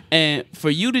too. And for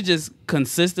you to just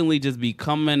consistently just be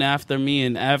coming after me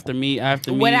and after me.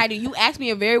 What I do? You asked me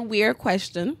a very weird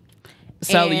question.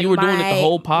 Sally, and you were doing it the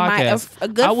whole podcast. A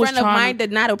good I was friend of trying mine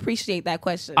did not appreciate that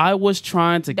question. I was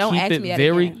trying to Don't keep ask it me that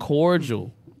very again.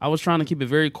 cordial. I was trying to keep it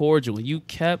very cordial, and you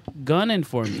kept gunning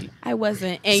for me. I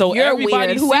wasn't. And So you're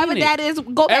everybody's weird. Whoever seen it. that is,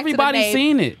 go back Everybody's to the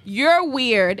seen it. You're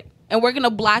weird, and we're gonna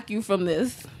block you from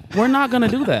this. We're not gonna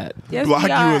do that. Yes, Block we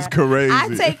you are. is crazy. I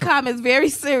take comments very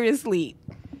seriously.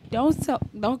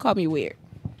 Don't call me weird.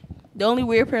 The only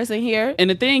weird person here. And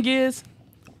the thing is,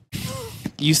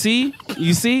 you see,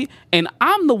 and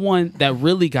I'm the one that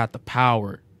really got the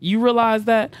power. You realize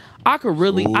that? I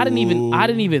didn't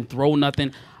even throw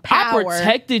nothing. Power. I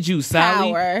protected you,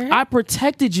 Sally. Power. I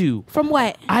protected you. From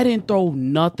what? I didn't throw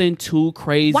nothing too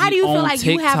crazy. Why do you on feel like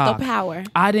TikTok. you have the power?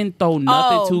 I didn't throw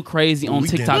nothing Oh. too crazy on We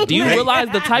TikTok. getting Do you deep. realize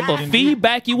the type of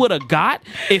feedback you would have got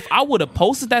if I would have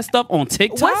posted that stuff on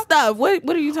TikTok? What stuff?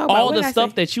 What are you talking about? All What the did I stuff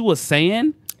say? that you were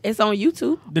saying. It's on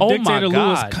YouTube. The Oh my dictator Lou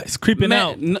God. is creeping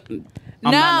Man, out. I'm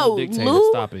not no dictator.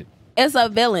 Lou Stop it. is a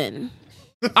villain.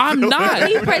 I'm not.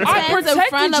 He I pretends in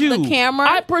front of you. the camera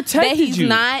I protected that he's you.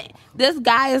 not. This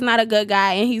guy is not a good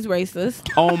guy, and he's racist.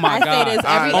 Oh my I God. say this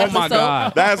every Oh my episode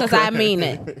God. That's because I crazy. mean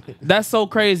it. That's so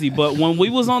crazy. But when we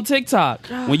was on TikTok,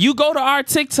 when you go to our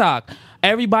TikTok,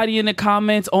 everybody in the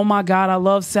comments, oh my God, I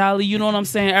love Sally. You know what I'm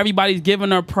saying? Everybody's giving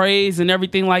her praise and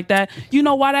everything like that. You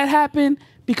know why that happened?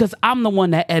 Because I'm the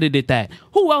one that edited that.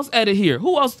 Who else edit here?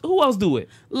 Who else do it?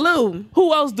 Lou,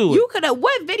 Who else do it? you could have.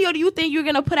 What video do you think you're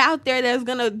gonna put out there that's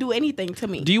gonna do anything to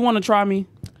me? Do you want to try me?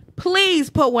 Please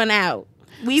put one out.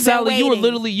 We've Sally, been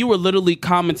waiting. you were literally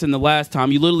commenting the last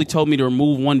time. You literally told me to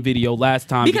remove one video last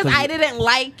time because I didn't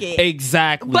like it.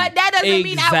 Exactly. But that doesn't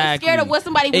mean I was scared of what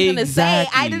somebody was gonna say. I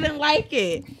Exactly. didn't like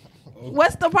it.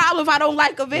 What's the problem if I don't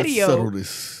like a Let's video? settle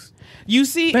this. You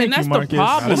see, Thank and that's you, the Marcus.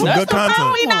 problem. That's some That's good the content. How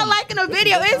are we problem. not liking a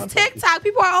video? It's TikTok.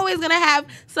 People are always gonna have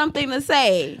something to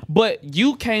say. But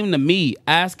you came to me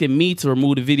asking me to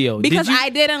remove the video. Because Did you? I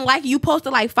didn't like you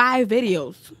posted like 5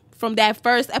 videos from that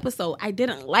first episode. I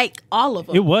didn't like all of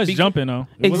them. It was jumping though.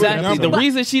 It was Exactly. The jumping.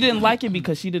 reason she didn't like it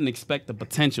because she didn't expect the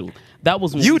potential. That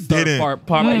was when You we started didn't.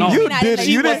 no, You I did. didn't-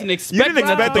 She You wasn't didn't. expecting You didn't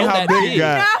expect to go how that big it big.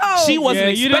 got. No. She wasn't Yeah,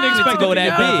 you didn't expecting expect to go it that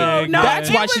to go big. big. No, That's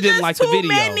it why was she didn't just like the too video.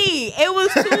 Many. It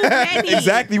was too many.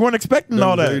 Exactly. You weren't expecting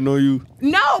all They that. know you.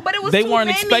 No, but it was They too weren't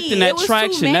many. expecting It that was too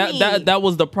traction. many. That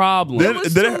was the problem. Did- It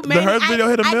was did too it- did many. hers video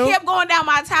hit a I mil? kept going down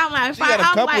my timeline. got a I'm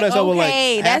couple like, that's over, like,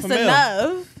 okay, half that's a mil.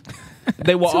 enough.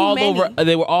 They were Too all many. over.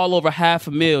 They were all over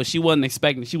 $500,000. She wasn't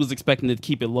expecting. She was expecting to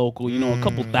keep it local. You know, a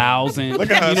couple thousand.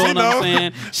 Look at her. You know She what I'm know.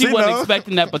 saying? She She wasn't know.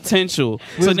 expecting that potential.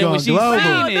 We So was then when going she global.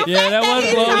 seen it, Yeah, that was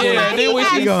He's global. talking Yeah, about then he when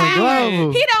has she going power.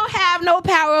 global. He don't have no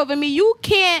power over me. You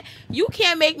can't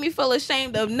make me feel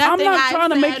ashamed of I'm nothing. not I trying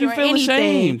to said make you or feel anything.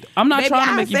 ashamed. I'm not Baby, trying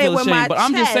to I make you say feel with my ashamed. But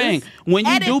I'm just chest. saying, when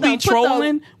you Edit do be them, put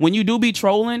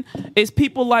trolling, it's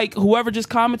people like whoever just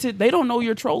commented. They don't know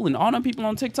you're trolling. All them people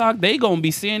on TikTok, they gonna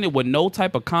be seeing it with no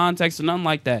type of context or nothing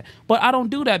like that. But I don't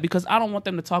do that because I don't want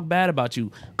them to talk bad about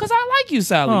you. Because I like you,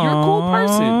 Sally. You're a cool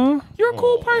person. You're a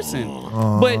cool person.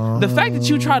 But the fact that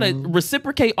you try to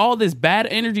reciprocate all this bad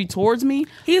energy towards me,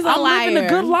 He's a I'm living a liar.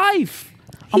 good life.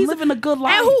 I'm living a good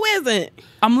life. And who isn't?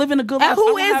 I'm living a good life. And who I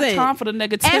don't have isn't? time for the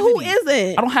negativity. And who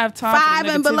isn't? I don't have time 5 for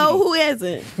the and below,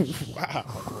 negativity. who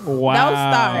isn't? Wow. No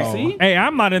stars. See? Hey,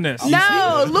 I'm not in this.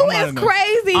 No, Lou is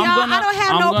crazy, y'all. I'm gonna- I don't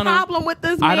have I'm no gonna- problem with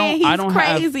this man. He's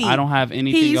crazy. I don't have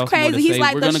anything He's else crazy. more to He's say.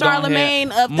 like We're the gonna go ahead.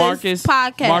 Charlemagne of Marcus, this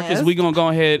podcast. Marcus, we gonna go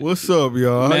ahead. What's up,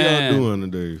 y'all? How Man. y'all doing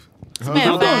today? How Man,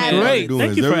 y'all fine. Great. doing?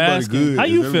 Thank Is you for everybody asking. good? How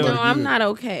Is you everybody feel? No, I'm good? not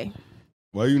okay.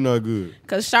 Why you not good?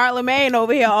 Cause Charlemagne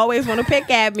over here always want to pick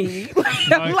at me.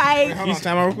 Like, Hold on,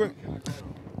 time out real quick.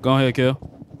 Go ahead, Kill.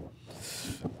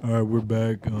 All right, we're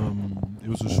back. It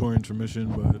was a short intermission,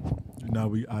 but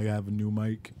now I have a new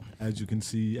mic. As you can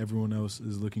see, everyone else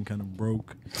is looking kind of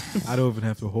broke. I don't even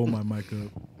have to hold my mic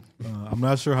up. I'm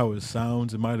not sure how it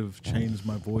sounds. It might have changed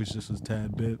my voice just a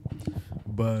tad bit,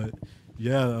 but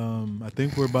yeah, I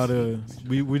think we're about to.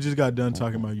 We just got done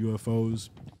talking about UFOs,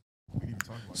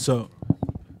 so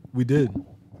we did. We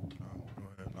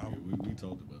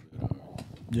talked about that already.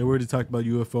 Yeah, we already talked about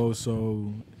UFOs,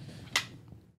 so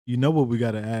you know what we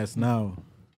got to ask now,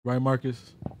 right,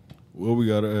 Marcus? What we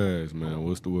gotta ask, man?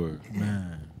 What's the word?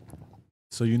 Man.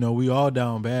 So, you know, we all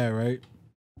down bad, right?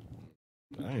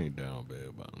 I ain't down bad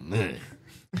about nothing.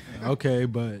 Okay,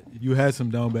 but you had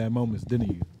some down bad moments, didn't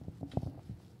you?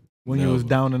 When you was Never.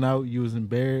 down and out, you was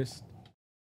embarrassed.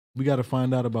 We got to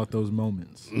find out about those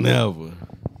moments. Never.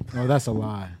 Oh, that's a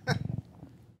lie.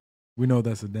 We know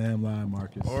that's a damn lie,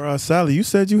 Marcus. Or Sally, you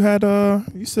said you had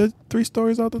 3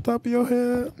 stories off the top of your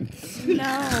head.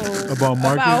 no. About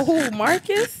Marcus? About who?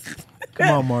 Marcus? Come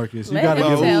on, Marcus. You Let got to him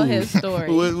give tell Ooh. his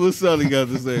story. What Sally got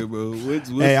to say, bro?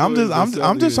 Hey, I'm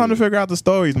just trying to figure out the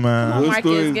stories, man. Come on, What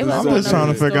Marcus, story give is us I'm just trying to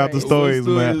another figure out the story. stories,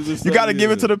 What story man. is this You got to story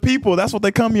give it is? to the people. That's what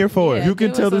they come here for. Yeah. You can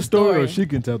give tell us the a story, story. or she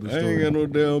can tell the I ain't got story. no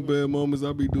down bad moments.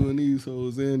 I be doing these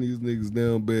hoes and these niggas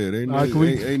down bad. Ain't, Alright, nothing, can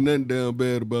we- ain't nothing down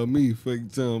bad about me. Fake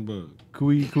talking about.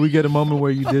 Can we get a moment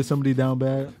where you did somebody down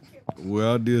bad? Where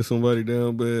I did somebody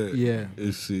down bad. Yeah.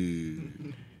 It's shit.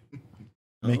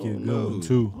 Make I it don't go, know.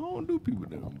 too. I don't do people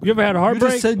down bad. You ever had a You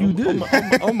heartbreak? just said you did.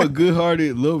 I'm a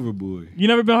good-hearted lover boy. You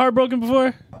never been heartbroken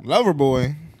before? Lover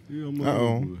boy. Yeah, I'm a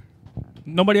Uh-oh. lover boy.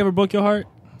 Nobody ever broke your heart?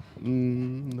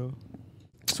 No.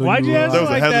 So Why'd you answer There was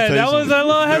a like that? That hesitation. was a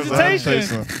little There was a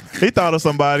hesitation. He thought of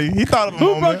somebody. He thought of a Who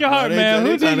moment. broke your heart, man?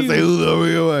 Who trying did to say you? who's over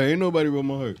your heart? Ain't nobody broke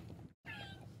my heart.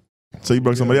 So you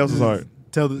broke somebody else's heart.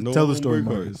 Tell No, the I don't story,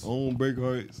 break Marcus. hearts. I don't break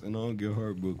hearts and I don't get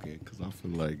heartbroken because I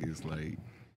feel like it's like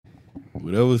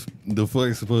whatever's the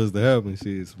fuck's supposed to happen, shit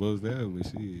is supposed to happen.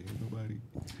 Shit, ain't nobody.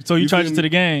 So you You charged feel to me? the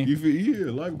game. You feel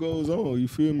yeah, life goes on. You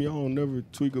feel me? I don't never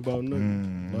tweak about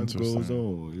nothing. Life goes interesting.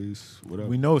 on. It's whatever.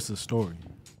 We know it's a story.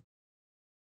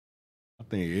 I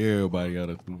think everybody got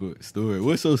a good story.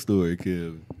 What's your story,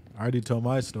 Kevin? I already told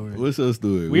my story. What's your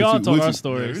story? We What all you- told what our you-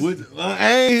 stories. what-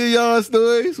 I ain't hear y'all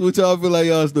stories. What y'all feel like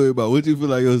y'all story about? What you feel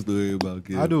like your story about,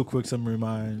 Kevin? I'll do a quick summary of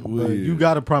mine. Well, But yeah. you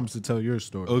got to promise to tell your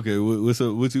story. Okay,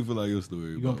 what you feel like your story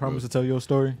You about? going to promise bro? to tell your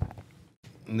story?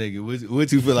 Nigga,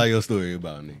 what you feel like your story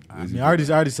about, nigga? I mean, I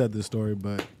already said this story,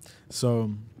 but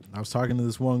so I was talking to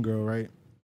this one girl, right?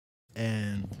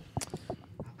 And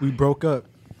we broke up.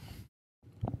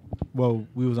 Well,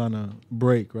 we was on a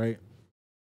break, right?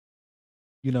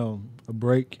 You know, a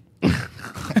break.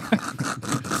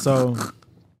 So,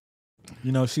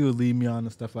 you know, she would lead me on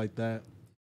and stuff like that.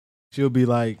 She would be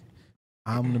like,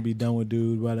 I'm gonna be done with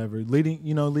dude, whatever. Leading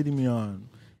me on.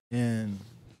 And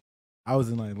I was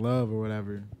in like love or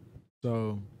whatever.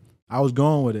 So I was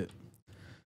going with it.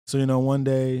 So, you know, one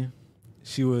day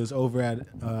she was over at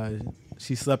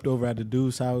she slept over at the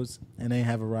dude's house and they didn't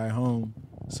have a ride home.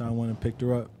 So I went and picked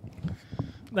her up.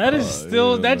 That is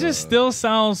still. That just still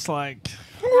sounds like.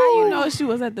 How you know she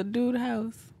was at the dude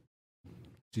house?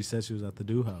 She said she was at the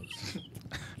dude house.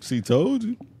 She told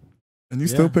you. And you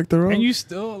still picked her up? And you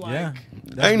still like. Yeah.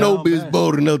 Ain't no down bitch bad.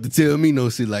 bold enough to tell me no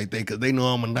shit like that because they know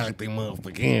I'm going to knock their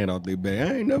motherfucking hand off their back.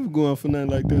 I ain't never going for nothing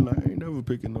like that. Like, I ain't never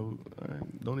picking no.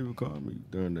 Don't even call me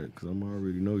during that because I'm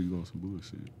already know you on some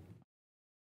bullshit.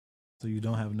 So you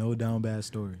don't have no down bad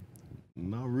story.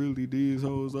 Not really. These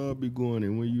hoes all be going,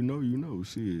 and when you know,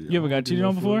 shit. You ever got cheated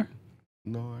on before?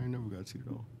 No, I ain't never got cheated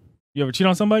on. You ever cheat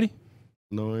on somebody?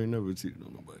 No, I ain't never cheated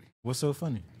on nobody. What's so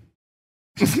funny?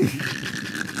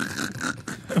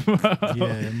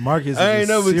 Yeah, Marcus is I ain't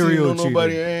a never cheated serial on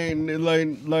nobody. cheater. I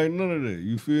ain't like none of that.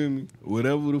 You feel me?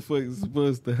 Whatever the fuck is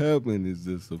supposed to happen is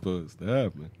just supposed to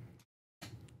happen.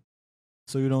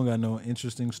 So you don't got no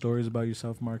interesting stories about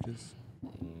yourself, Marcus?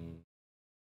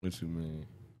 What you mean?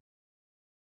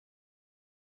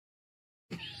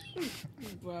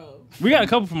 Bro. We got a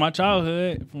couple from my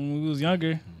childhood, from when we was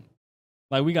younger.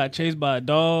 Like we got chased by a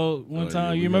dog one time.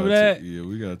 Yeah, you remember that? Yeah,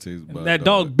 we got chased by That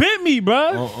dog bit me, bro.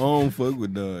 I don't fuck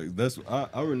with dogs. That's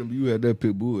I remember you had that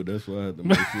pit bull. That's why I had to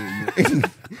make sure.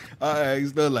 I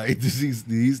asked her like, he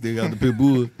still got the pit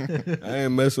bull. I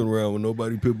ain't messing around with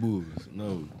nobody pit bulls.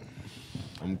 No,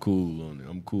 I'm cool on it.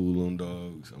 I'm cool on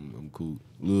dogs. I'm cool.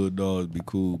 Little dogs be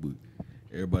cool, but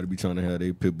everybody be trying to have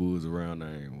their pit bulls around.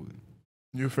 I ain't with it.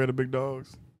 You afraid of big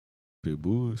dogs? Pit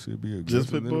bulls should be aggressive.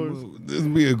 Just pit bulls?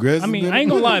 Just be aggressive. I mean, I ain't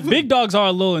gonna lie. Big dogs are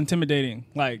a little intimidating.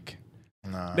 Like,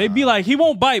 they be like, he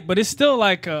won't bite, but it's still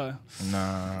like, I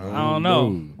don't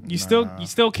know. You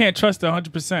still can't trust it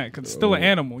 100% because it's still an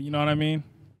animal. You know what I mean?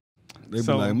 They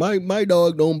be like, my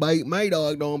dog don't bite. My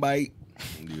dog don't bite.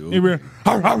 He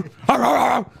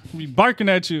be barking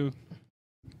at you.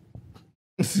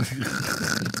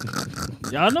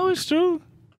 Y'all know it's true.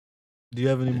 Do you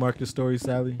have any Marcus stories,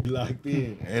 Sally? Locked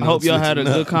in. I hope y'all had a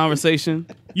good conversation.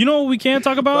 You know what we can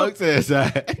talk about? These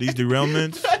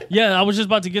derailments? Yeah, I was just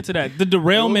about to get to that. The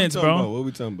derailments, bro. What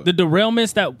we talking about? The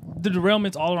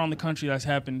derailments all around the country that's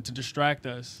happened to distract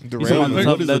us. Something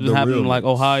that's been happening like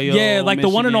Ohio. Yeah, like the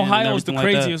one in Michigan, Ohio is the and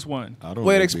everything like craziest one.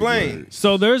 Wait, explain.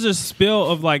 So there's a spill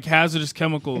of like hazardous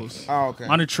chemicals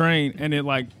on a train, and it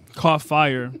like caught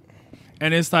fire,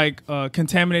 and it's like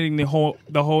contaminating the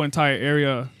whole entire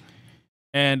area.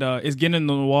 And it's getting in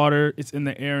the water, it's in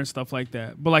the air and stuff like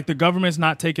that. But like the government's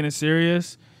not taking it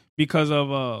serious because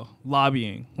of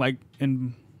lobbying, like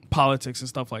in politics and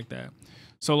stuff like that.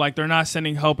 So like they're not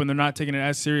sending help and they're not taking it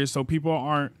as serious. So people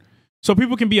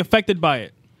can be affected by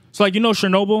it. So like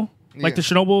Chernobyl, like the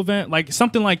Chernobyl event, like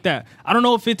something like that. I don't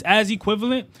know if it's as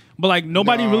equivalent, but like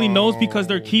nobody really knows because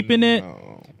they're keeping it.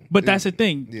 But that's the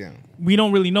thing. Yeah, we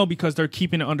don't really know because they're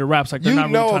keeping it under wraps. Like they're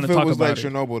not really trying to talk about it. You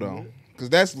know if it was like Chernobyl though. Because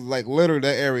that's like literally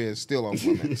that area is still off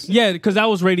limits. Yeah, because that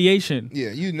was radiation. Yeah,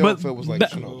 you know if it was like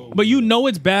Chernobyl. But you know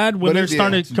it's bad when they're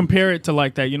starting to compare it to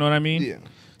like that. You know what I mean? Yeah.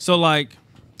 So like,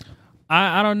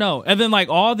 I don't know. And then like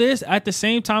all this at the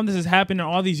same time this is happening,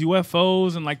 all these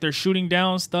UFOs and like they're shooting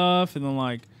down stuff, and then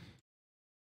like,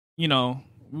 we got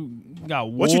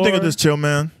war. What you think of this, Chill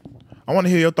Man? I want to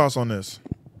hear your thoughts on this.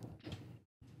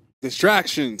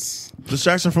 Distractions.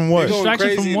 Distraction from what? They're going Distraction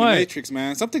crazy from in what? The Matrix,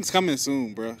 man. Something's coming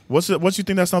soon, bro. What you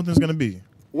think that something's gonna be?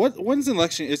 When's the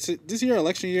election? Is this year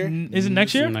election year? Is it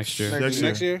next year? Next year.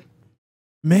 Next year.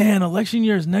 Man, election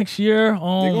year is next year. They're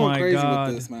Oh going my crazy god.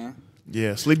 with this, man.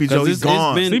 Yeah, Sleepy Joe, he's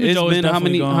gone. It's Sleepy Joe is been how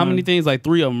definitely many gone. things? Like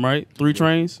 3 of them, right? 3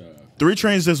 trains. 3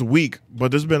 trains this week, but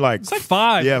there's been like It's like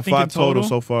 5. Yeah, I think, 5 in total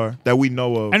so far that we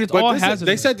know of. And it's all But hazardous.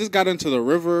 they said this got into the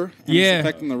river. And yeah, it's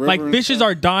affecting the river. like and fishes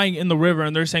stuff. are dying in the river,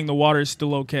 and they're saying the water is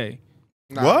still okay.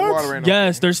 Nah, What? the water ain't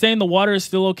Yes, okay. they're saying the water is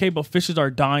still okay, but fishes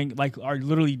are dying, like are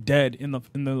literally dead in the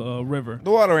river. The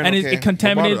water ain't And okay. it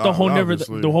contaminated The water, the whole river,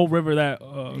 obviously. the whole river that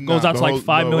goes out to like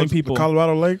 5 million what's people. The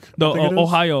Colorado Lake? The, I think it is?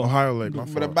 Ohio. Ohio Lake. My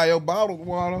But fault. about your bottled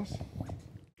waters.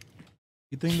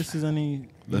 You think this is any?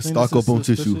 Let's you think stock this is up on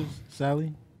tissue. suspicious,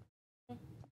 Sally?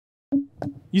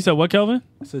 You said what, Kelvin?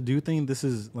 So do you think this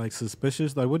is like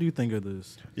suspicious? Like, what do you think of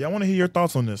this? Yeah, I want to hear your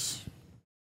thoughts on this.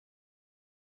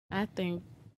 I think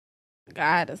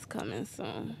God is coming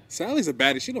soon. Sally's a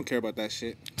baddie. She don't care about that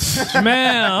shit.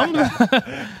 Man,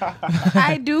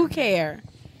 I do care.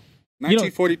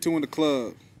 1942 in the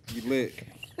club. You lit.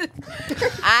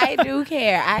 I do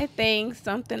care. I think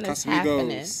something is happening.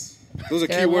 Casamigos. Those are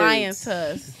They're key lying words. to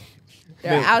us.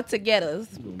 They're out to get us.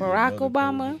 Barack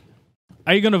Obama.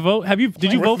 are you gonna vote?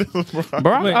 Did you vote?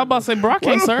 Bro, Wait. I'm about to say, bro, I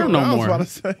can't serve no I was more. about to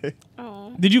say.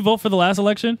 Oh. Did you vote for the last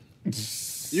election?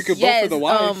 You could vote Yes, for the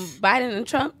wife. Biden and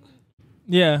Trump.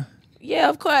 Yeah. Yeah,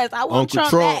 of course. I want Uncle Trump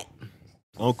Trump. back.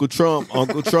 Uncle Trump,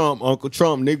 Uncle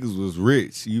Trump niggas was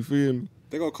rich. You feel me?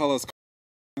 They gonna call us.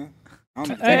 I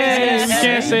don't Hey, we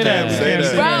can't say that. We can't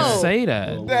say Bro. that. Say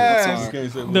that. The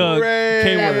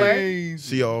K That word. word.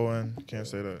 C-O-N. Can't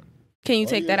say that. Can you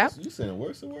take that out? You saying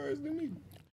worse words than me.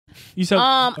 You said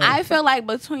I feel like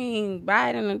between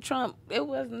Biden and Trump, it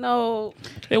was no.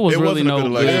 It was really wasn't a no good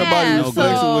good. election. Everybody Yeah, was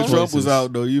flexing so- when Trump was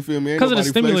out, though. You feel me? Ain't 'Cause of the nobody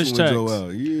stimulus flexing when checks. Joe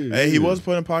out. Yeah, Hey, he yeah. was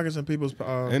putting pockets in people's.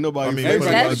 Ain't nobody flexing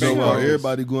everybody about got Joe big out. pockets.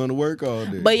 Everybody going to work all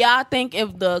day. But y'all think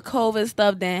if the COVID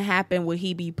stuff didn't happen, would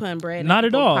he be putting bread? not in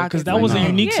at people's all, pockets because that like was a that?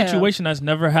 unique Yeah. situation that's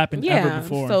never happened ever Yeah,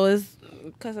 before. so it's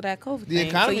because of that COVID The thing.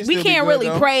 economy So still we be can't good, really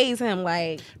though. praise him.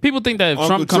 Like, People think that if Uncle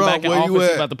Trump come Trump, back in where you office, he's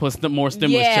at? about to put more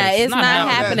stimulus yeah, checks. it's not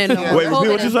happening. No more. Wait, repeat COVID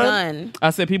what you is said? done. I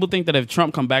said people think that if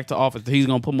Trump come back to office, that he's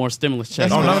gonna put more stimulus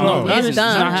checks. Oh, no. It's It's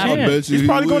done. not I happening. bet you He's he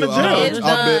probably going to will. jail. It's I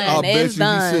done. bet It's you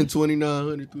done. he sent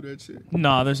 $2,900 through that shit.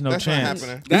 no, there's no That's not chance.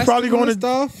 happening. That's probably going to-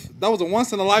 stuff. That was a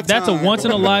once in a lifetime. That's a once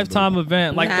in a lifetime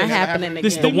event. Like Not the, happening the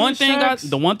again. The one thing, checks?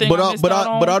 the one thing, But I I, missed but out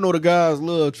I, on, but I know the guys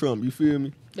love Trump. You feel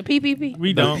me? The PPP.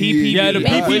 we don't. PPP. Yeah, the The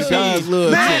PPP. guys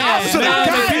love Trump.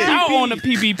 I own the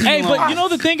PPP. Hey, but loan. you know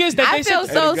the thing is that I they feel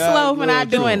said so the guys slow for not love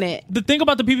doing Trump. it. the thing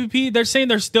about the PPP, they're saying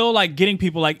they're still like getting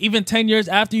people. Like even 10 years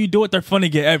after you do it, they're fun to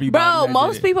get everybody. Bro, that did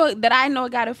most it. people that I know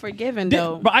got it forgiven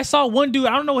though. But I saw one dude.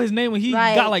 I don't know his name. When he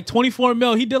Like- got like 24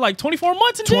 mil, he did like 24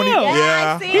 months in jail.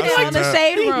 Yeah, I seen it I on the seen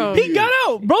shade room. He got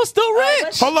out, bro. Still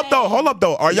rich. Hold up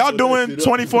though. Are y'all doing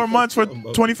 24 months for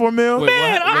 24 mil?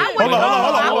 Man, I Hold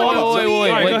on.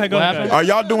 Wait. All right, go ahead. What happened? Are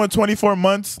y'all doing 24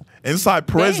 months inside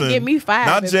prison? give me 5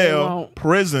 not if they jail, won't.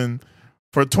 prison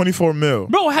for 24 mil.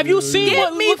 Bro, have you seen what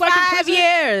Give me look like in 5 prison?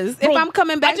 years Bro, if I'm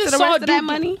coming back I to just the saw rest a of that dude-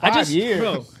 money.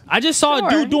 I just saw a Sure.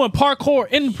 dude doing parkour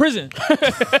in prison. He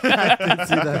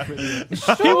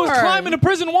was climbing the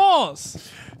prison walls.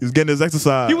 He's getting his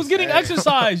exercise. He was getting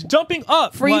exercise, jumping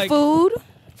up. Free like, food.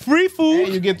 Free food.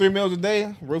 Hey, you get 3 meals a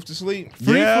day, roof to sleep.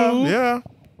 Free yeah, food. Yeah.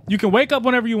 You can wake up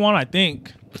whenever you want, I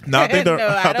think. No, I think they're. No,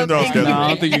 I I think don't they're on think schedule. No, I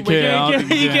don't think you can. I don't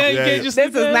think you can. Yeah, yeah. just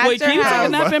This is not Wait, can you your take a house.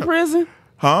 nap in prison?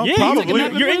 Huh? Yeah,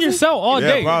 Probably. you're in your cell all Yeah,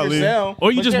 day. probably. Cell.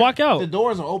 Or you But just then walk out. The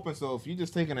doors are open, so if you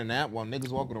just taking a nap while niggas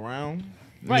walking around,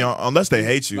 You know, unless they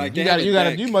hate you. Like, you they have gotta, it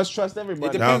back. you must trust It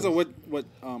everybody. depends on what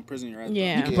prison you're at.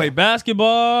 Yeah. You can play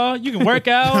basketball. You can work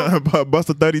out.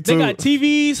 Buster 32. They got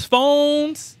TVs,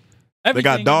 phones. Everything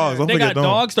got in dogs. there. Don't They got forget them.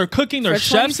 dogs. They're cooking. There's For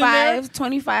chefs in there.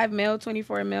 25 mil,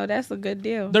 24 mil. That's a good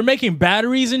deal. They're making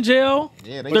batteries in jail.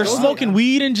 Yeah, They're smoking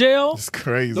weed in jail. It's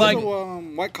crazy. Those Like- are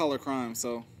white collar crimes,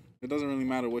 so it doesn't really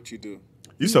matter what you do.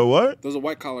 you said what? Those are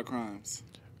white collar crimes.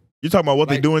 You talking about what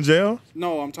they Like- do in jail?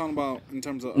 No, I'm talking about in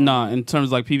terms of Nah, in terms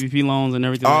of like PPP loans and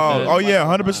everything Oh, like oh that. yeah,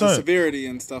 the 100%. severity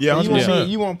and stuff. Yeah, like You that. won't, 100%.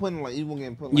 be, you won't put in like you won't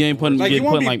get put in, You ain't putting, Like, getting you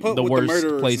won't put in be like put the with the worst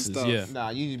murderers and places. stuff. Yeah. Nah,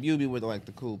 you'll be with like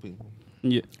the cool people.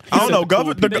 Yeah. I don't know.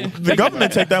 Cool The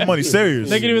government take that money serious.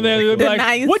 They get in there. They'll be The like,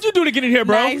 nice- "What'd you do to get in here,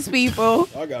 bro?" Nice people.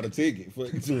 I got a ticket.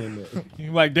 Fuck you doing that.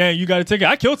 You're like, "Damn, you got a ticket.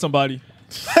 I killed somebody.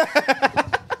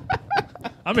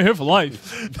 I'm in here for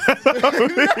life." It'd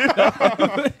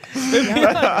be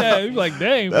like that. You'd be like,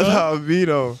 "Dang, bro." That's how it be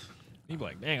though. You'd be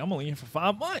like, "Dang, I'm only in here for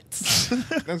 5 months."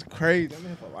 That's crazy. I'm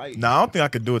here for life. Nah, I don't think I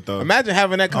could do it though. Imagine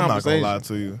having that I'm not gonna conversation. lie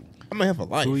to you. I'm here for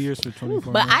life. 2 years for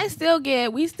 24 But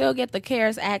million. we still get the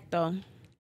CARES Act though.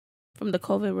 From the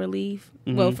COVID relief.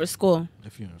 Mhm. Well, for school.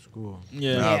 If you're in school.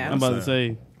 Yeah. Yeah. I'm about to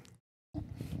say,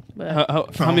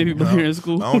 But how many people here in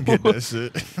school? I don't get that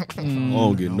shit. I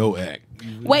don't get no act.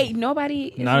 wait, nobody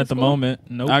is Not in at the school? moment.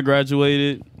 Nope. I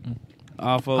graduated.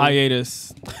 Alpha.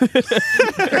 Hiatus.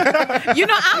 You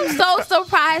know, I'm so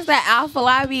surprised that Alpha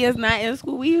Lobby is not in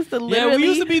school. We used to literally Yeah, we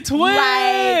used to be twins.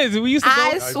 like, we used to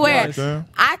I go. swear. Yeah.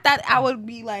 I thought I would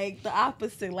be like the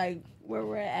opposite, like where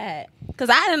we're at. Because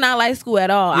I did not like school at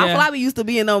all. Yeah. Alpha Lobby used to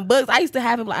be in them books. I used to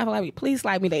have him like, Alpha Lobby, please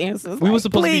slide me the answers. We like, were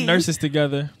supposed to be please, nurses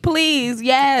together. Please,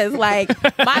 yes. Like,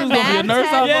 my math nurse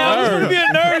test- out Yeah, I was supposed to be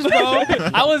a nurse, bro.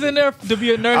 I was in there to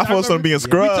be a nurse. I supposed to remember be in We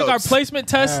took our scrubs. placement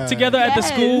tests together at the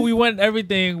Yes. school. We went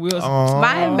everything. We was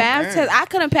My math test, I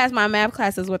couldn't pass my math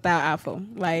classes without Alpha.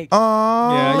 Like, Yeah,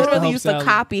 I used to literally help used Sally. to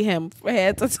copy him from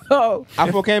head to toe.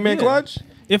 Apple came in clutch.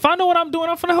 If I know what I'm doing,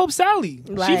 I'm finna help Sally.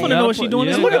 She Like- finna know what she doing.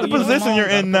 Yeah. as Look at well. the position you're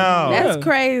in now. That's Yeah.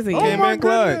 crazy. Came my in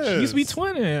clutch. goodness. She used to be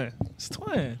twinning. It's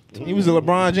twin. He was a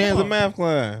LeBron James in math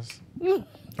class.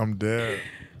 I'm dead.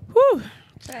 Whew.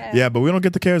 Yeah, but we don't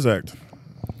get the CARES Act.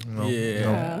 No, Yeah.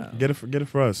 no. Get it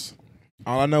for us.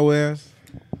 All I know is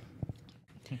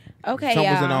Okay, Trump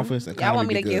was y'all. in office, Y'all economy want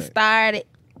me to be get good. started?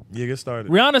 Yeah, get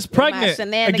started. Rihanna's pregnant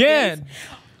shenanigans. again.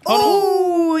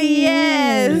 Oh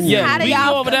yes. Yeah, How do we can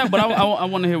y'all? go over that, but I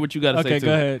want to hear what you got to say Okay, too.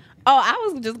 go ahead. Oh, I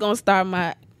was just gonna start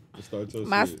my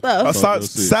stuff.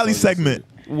 Sally segment.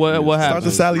 What Start happened?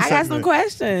 the Sally I got some segment.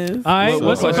 questions. All right, What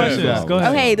what's the questions you questions? got? Go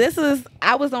ahead. Okay,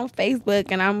 I was on Facebook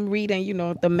and I'm reading,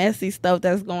 the messy stuff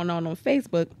that's going on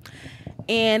Facebook.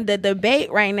 And the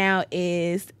debate right now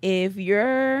is if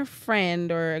your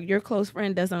friend or your close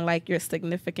friend doesn't like your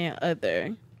significant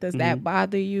other, Does that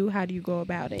bother you? How do you go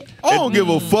about it? I don't give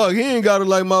a fuck. He ain't gotta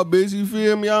like my bitch. You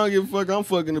feel me? I don't give a fuck. I'm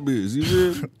fucking the bitch. You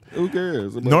feel me? Who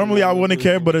cares? Normally, I wouldn't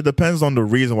care, but it depends on the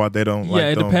reason why they don't like Yeah,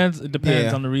 it them. depends. It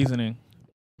depends on the reasoning.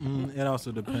 It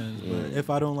also depends, but if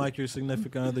I don't like your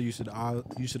significant other, you should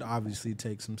obviously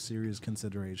take some serious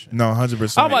consideration. No,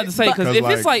 100%. I'm about to say because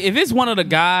if it's one of the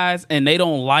guys and they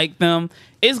don't like them,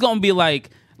 it's gonna be like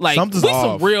Something's we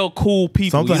off. some real cool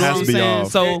people. Something you know has what to I'm be saying?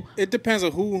 off. So It depends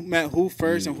on who met who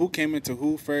first and who came into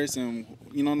who first, and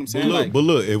you know what I'm saying. But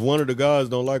look, if one of the guys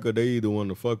don't like her, they either want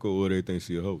to fuck her or they think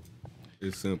she a hoe.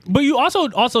 It's simple. But you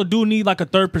also do need like a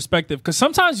third perspective because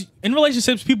sometimes in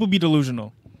relationships people be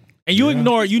delusional, and you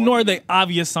ignore the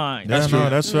obvious signs. That's true.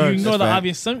 That's right. You ignore the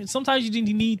obvious. Sometimes you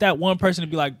need that one person to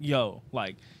be like, yo,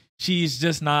 like she's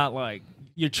just not like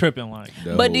you're tripping like.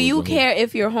 But do you care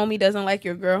if your homie doesn't like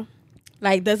your girl?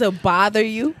 Like, does it bother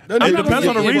you? It depends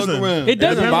on the reason. It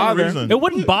doesn't bother. It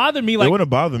wouldn't bother me. Like it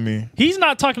wouldn't bother me. He's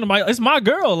not talking to my. It's my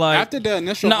girl. Like After the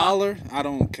initial holler, I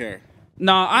don't care.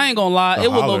 nah, I ain't gonna lie. The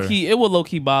It would holler. low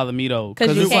key bother me though.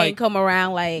 Because you it's can't like come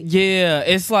around like. yeah,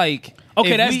 it's like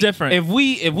Okay, if that's different. If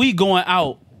we going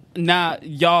out. Now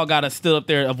y'all gotta still up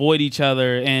there avoid each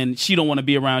other, and she don't want to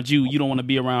be around you. You don't want to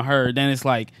be around her. Then it's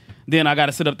like, then I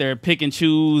gotta sit up there pick and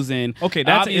choose, and Okay,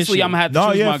 that's an obviously issue. I'm gonna have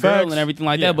to choose my girl and everything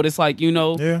like that. But it's like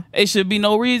it should be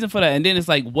no reason for that. And then it's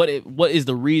like, what is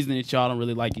the reason that y'all don't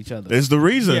really like each other? It's the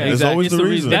reason. Yeah, It's exactly. always It's the the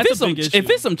reason. reason. If That's a it's big some issue. if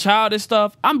it's some childish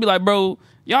stuff, I'm be like, bro,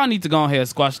 y'all need to go ahead and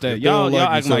squash that. Y'all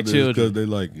acting like children because they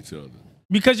like each other.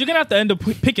 because you're gonna have to end up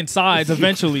picking sides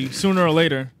eventually, sooner or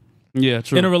later. Yeah,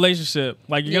 true. In a relationship,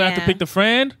 like you're gonna have to Yeah. pick the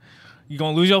friend. You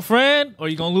gonna lose your friend, or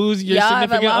you gonna lose your Y'all ever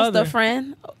significant lost other? a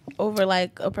friend over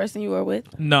like a person you were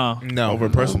with? No, Over a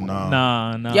person, no.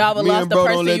 nah. Y'all ever Me lost and the bro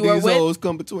person don't let you were these with hoes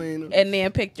come between them. and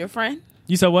then picked your friend?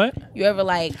 You said what? You ever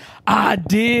like I stop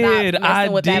did. messing I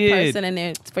with that did. person and then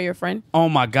it's for your friend? Oh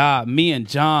my God, me and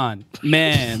John,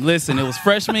 man, listen, it was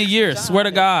freshman year. Swear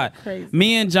to God, crazy.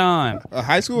 me and John,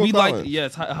 High school or we college? like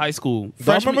yes, high school. Do you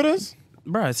Freshman, remember this?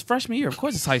 bro, it's freshman year. Of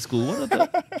course, it's high school. What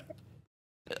the?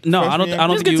 No, I don't. year? I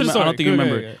don't Just think get you. to the I don't story. think you Go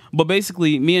remember. ahead. But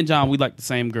basically, me and John, we liked the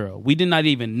same girl. We did not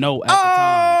even know at the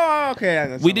time. Oh,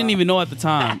 okay. We didn't even know at the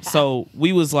time. So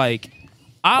we was like,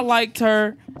 I liked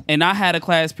her, and I had a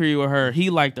class period with her. He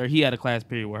liked her. He had a class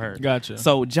period with her. Gotcha.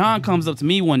 So John comes up to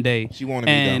me one day. She wanted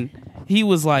me, and he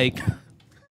was like,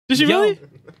 Did she Yo. really?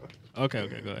 Okay,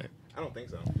 go ahead. I don't think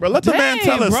so. Bro, let the man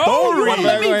tell a bro, story. you wanna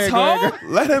let me talk?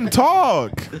 Let him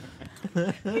talk.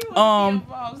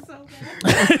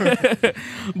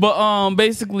 But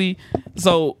basically,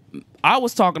 so I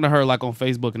was talking to her like on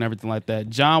Facebook and everything like that.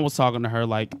 John was talking to her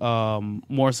like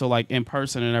more so like in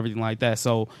person and everything like that.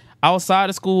 So outside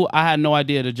of school, I had no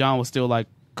idea that John was still like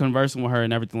conversing with her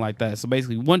and everything like that. So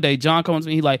basically, one day John comes to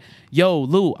me, he like, "Yo,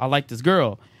 Lou, I like this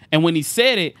girl." And when he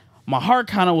said it, my heart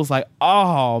kind of was like,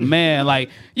 "Oh man, like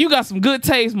you got some good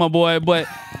taste, my boy." But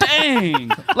dang,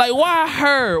 like why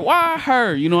her? Why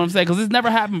her? You know what I'm saying? Because it's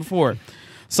never happened before.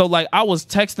 So like I was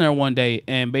texting her one day,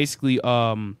 and basically,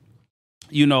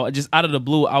 you know, just out of the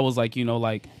blue, I was like, you know,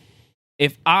 like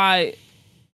if I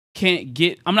can't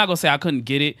get, I'm not gonna say I couldn't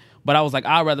get it, but I was like,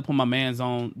 I'd rather put my man's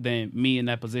on than me in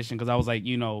that position because I was like,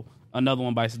 you know, another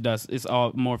one bites the dust. It's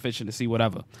all more efficient to see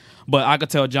whatever. But I could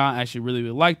tell John actually really,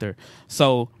 really liked her.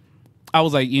 So I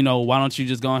was like, you know, why don't you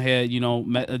just go ahead, you know,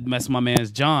 mess with my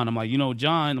man's John. I'm like, you know,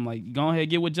 John. I'm like, go ahead,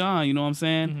 get with John. You know what I'm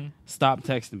saying? Mm-hmm. Stop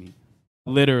texting me.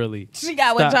 Literally. She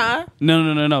got with Stop.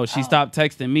 John? No. She stopped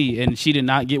texting me, and she did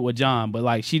not get with John. But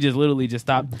like, she just literally just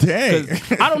stopped. Dang.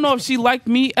 'Cause I don't know if she liked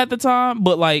me at the time,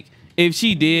 but like, if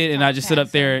she did, and I just sit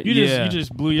up there, You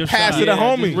just blew your Pass shot. it to yeah,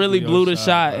 homie. just really blew the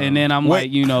shot, and then I'm Wait,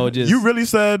 like, you know, just You really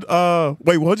said,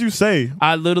 wait, what'd you say?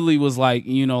 I literally was like,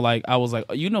 you know, like I was like,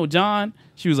 you know, John.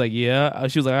 She was like, yeah.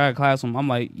 She was like, I got a class with him. I'm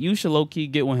like, you should low key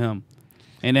get with him.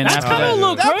 And then That's after kind of a that,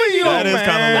 little crazy. That is kinda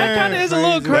That kind of is a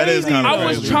little That is crazy. kinda I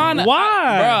was crazy. trying to.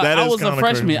 Why? Bruh, That I is was a kinda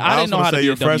freshman. crazy. I I didn't was know gonna how to say be a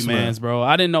you're W freshman. man's, bro.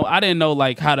 I didn't know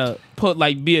like how to put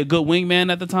like be a good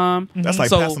wingman at the time. That's like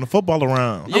So, passing the football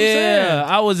around. yeah,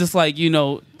 I was just like, you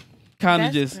know, kind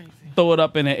of That's just crazy. throw it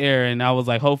up in the air, and I was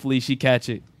like, hopefully she catch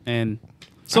it. And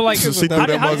So like, So she threw how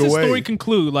that does mug the away. story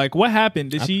conclude? Like, what happened?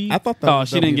 Did she? I thought that oh, was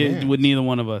she didn't W get man. with neither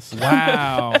one of us.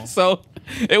 Wow. So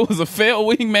it was a failed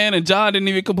wingman, and John didn't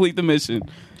even complete the mission.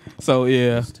 So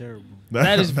yeah, It's terrible.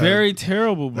 That is very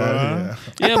terrible, bro. Yeah.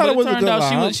 yeah, thought but it it was a turned good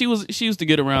out lob. she used to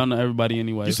get around everybody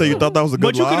anyway. You say you thought that was a good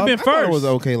But you could have been I thought first. it was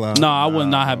okay live. No, I would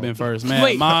not have been first, man.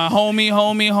 Wait. My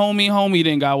homie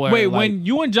didn't got where. Wait, like, when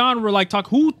you and John were like talk,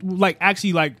 who like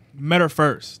actually like met her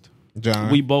first? John.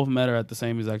 we both met her at the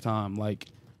same exact time. Like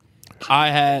I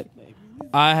had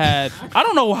I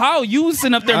don't know how you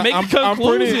sitting up there making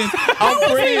conclusions.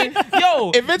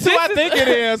 Yo, If it's who I think it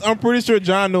is, I'm pretty sure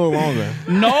John knew it longer.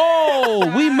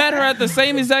 no, we met her at the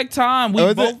same exact time. We Oh,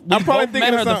 is both, it? we I'm probably both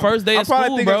thinking met her of the some- first day I'm of probably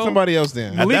school, thinking of bro. somebody else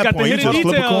then. At Malik that got the point, you hidden just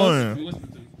flip a details. coin.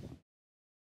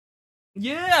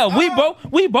 Yeah, we both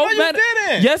you met.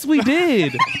 didn't. Yes, we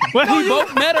did. we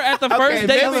both met her at the first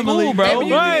day of maybe school, Malik- bro. maybe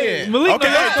you Right. did. Malik.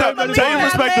 Okay, tell your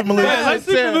perspective, Malik. Yeah, let's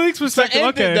see from Malik's perspective. To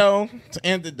Okay.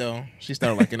 end it though, she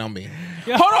started liking on me.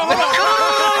 Hold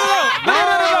on.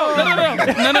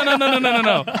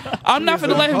 No. I'm not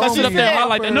gonna let him sit up there and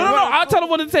highlight that. No. I'll tell him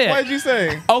what it What said. did you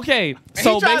say? Okay,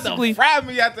 so he tried basically, to frap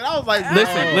me after that. I was like,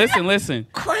 listen.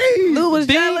 crazy. Lou was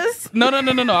Things- jealous. No.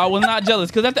 I was not jealous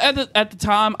because at the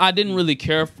time I didn't really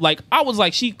care. Like I was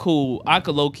like, she cool. I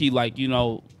could low key like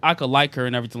I could like her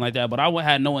and everything like that. But I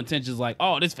had no intentions like,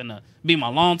 oh, this finna be my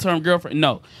long term girlfriend.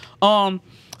 No.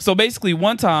 So basically,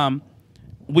 one time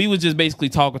we was just basically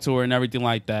talking to her and everything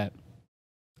like that.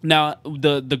 Now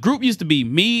the group used to be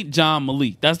me, John,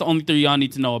 Malik. That's the only 3 y'all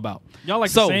need to know about. Y'all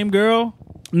like So- the same girl?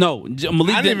 No,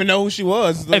 Malik I didn't even know who she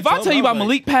was. If I tell you about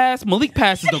Malik Pass is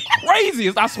the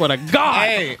craziest. I swear to God.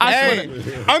 Hey, I swear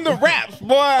to- under wraps,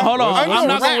 boy. Hold on, Under I'm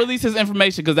not gonna wraps. release his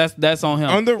information because that's on him.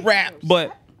 Under wraps.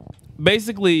 But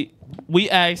basically, we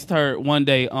asked her one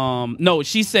day. No,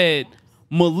 she said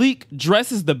Malik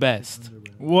dresses the best.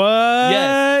 What?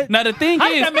 Yes. Now the thing How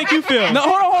is, did that make you feel? No,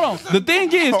 hold on. The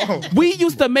thing is, we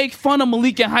used to make fun of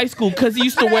Malik in high school because he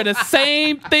used to wear the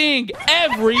same thing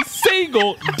every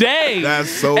single day. That's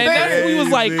so And that's we was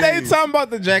like, They talking about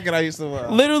the jacket I used to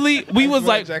wear. literally, we was wear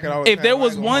like, that jacket all the if there time.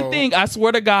 was I ain't gonna one hold. thing, I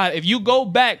swear to God, if you go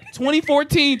back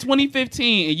 2014,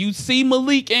 2015, and you see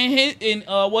Malik in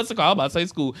what's it called? I'm about to say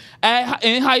school.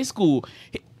 In high school,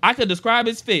 I could describe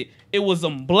his fit. It was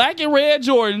some black and red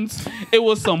Jordans. It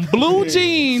was some blue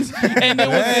jeans, and there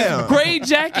was this gray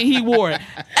jacket he wore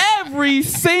every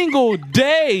single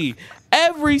day.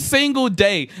 Every single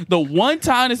day. The one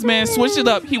time this man switched it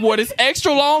up, he wore this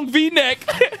extra long V-neck.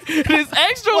 This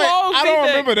extra long I V-neck. don't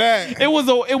remember that.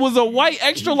 It was a white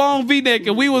extra long V-neck,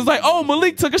 and we was like, "Oh,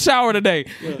 Malik took a shower today."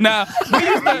 Now we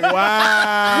used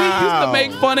to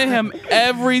make fun of him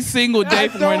every single day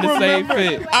for wearing the same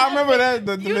fit. I remember that.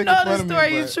 The You know the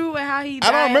story is true and how he died.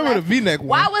 I don't remember like, the V-neck one.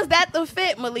 Why was that the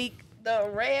fit, Malik? The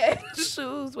red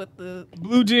shoes with the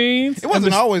Blue jeans. It wasn't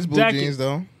and the always blue jacket. jeans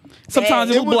though.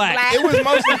 Sometimes it was black. It was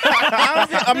mostly.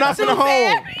 Honestly, I'm not finna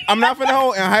hold. I'm not finna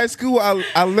hold. In high school,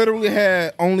 I literally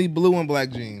had only blue and black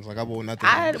jeans. Like I wore nothing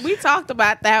else. we talked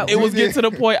about that. It was getting to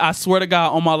the point, I swear to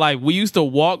God, on my life, we used to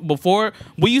walk before.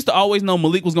 We used to always know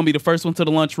Malik was going to be the first one to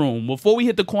the lunchroom. Before we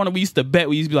hit the corner, we used to bet.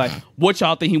 We used to be like, what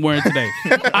y'all think he wearing today?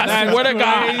 I swear to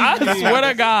God. I swear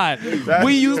to God.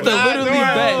 We used to literally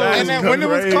bet. And then when it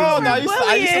was cold, I used to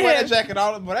wear Bullying. that jacket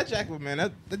all. But that jacket, man,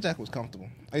 that jacket was comfortable.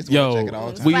 I used to wear that jacket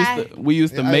all the time. we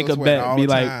used to Yeah, I make a was wearing it bet, all be the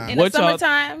like, time. in the what y'all?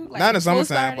 summertime. Like Not in the school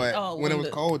summertime, started? but when it was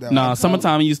cold. That Nah, was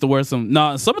summertime he used to wear some.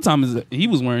 Nah, summertime he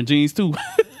was wearing jeans too.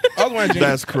 I was wearing jeans.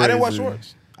 That's I didn't wear crazy.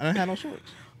 shorts. I didn't have no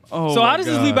shorts. Oh So my how does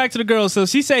this God. lead back to the girls? So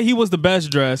she said he was the best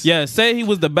dressed. Yeah, say he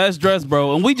was the best dressed,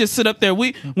 bro, and we just sit up there.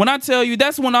 When I tell you,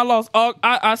 that's when I lost all.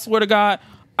 I swear to God,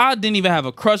 I didn't even have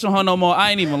a crush on her no more. I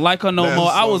ain't even like her no That's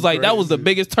more. I so was like, that was the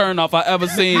biggest turn off I ever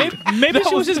seen. Maybe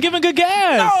she was just giving good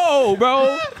gas. No,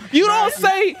 bro. You don't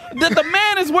say that the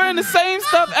man is wearing the same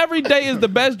stuff every day is the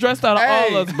best dressed out of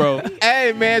all us, bro.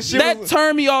 Hey man, she That was.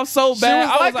 turned me off so bad.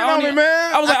 was liking on me,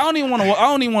 man. I was like, I don't even want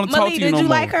to talk Malik, to you did no you more.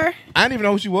 like her? I didn't even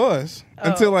know who she was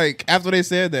until like after they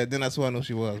said that. Then that's who I knew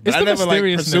she was. But It's I the never like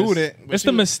mysteriousness. pursued it. But It's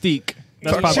she the was- mystique.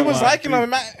 That's She probably was why. liking on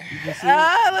me.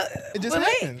 It just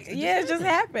happened. Yeah, it just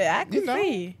happened. I could You know.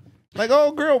 see. Like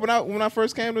old girl when I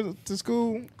first came to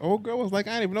school, old girl was like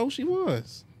I didn't even know who she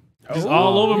was. Just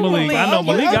all over Malik. I know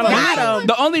Malik got a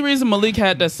The only reason Malik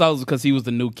had that sauce is because he was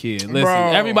the new kid. Listen,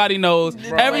 Bro. everybody knows.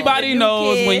 Everybody The new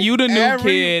knows kid. when you the new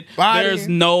kid, Everybody. there's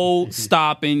no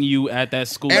stopping you at that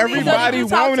school. Everybody you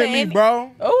talk to wanted me, any-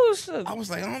 bro. Oh shit. I was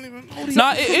like, I don't even know these.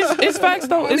 Nah, it's facts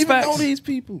though. I don't It's even know facts. these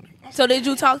people. So did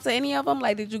you talk to any of them?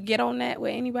 Like, did you get on that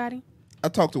with anybody? I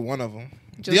talked to one of them.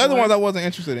 Just The other one? ones I wasn't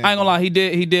interested in. I ain't gonna lie, he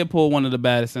did pull one of the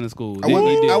baddest in the school. I He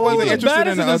wasn't, did. I wasn't was interested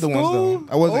in baddest the in the other ones school?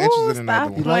 though. I wasn't interested in the stop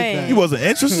other ones. playing. You wasn't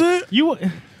interested? You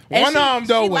And One she- of them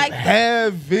though she was liked-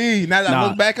 heavy. Now that I Nah,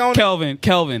 look back on Kelvin.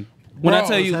 When I Bro,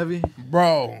 tell It's you, heavy. it,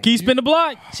 bro. Can you spin the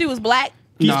block? She was black.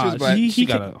 nah, was black. she He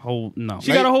got a whole no.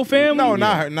 She got a whole family? No,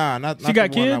 not her. Nah, not. She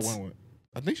got the one I kids? went with.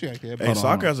 I think she got kids. Hey,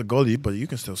 soccer has a goalie, but you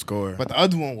can still score. But the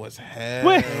other one was heavy.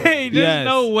 Wait, there's Yes.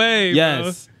 no way.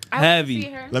 Yes, I wanna heavy. see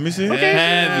her. Let me see. Okay,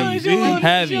 Heavy. She a little,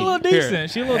 Heavy. She a little Here.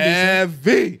 decent. She a little decent.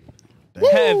 Heavy.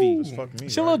 Heavy. Fuck me.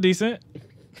 She a little decent.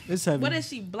 It's heavy. What is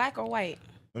she, black or white?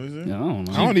 Let me see. Yeah, I don't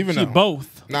know. I don't even She know.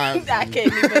 both. Nah, I can't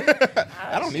even.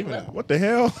 I don't even know. What the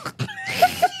hell?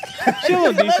 She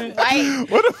look decent.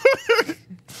 White.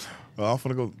 I'm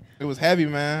finna go. It was heavy,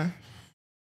 man.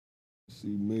 She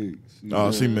made.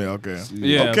 Oh, she made. Okay.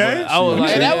 Yeah, Okay. but I was like,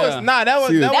 Hey, that yeah. was nah. That was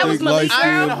She a that was thick, light-skinned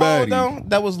I ain't gonna hold baddie. though.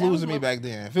 That was losing me back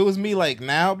then. If it was me like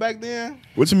now back then,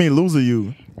 What you mean, loser?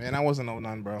 You? man, I wasn't no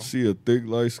none, bro. She a thick,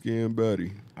 light skinned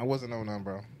baddie. I wasn't no none,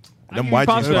 bro. Them white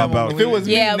jeans possibly pop have out. If it was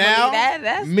Yeah, me Malik, now,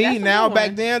 that's me a now good back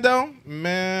one. then though,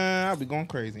 man, I'd be going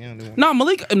crazy. No,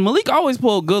 Malik always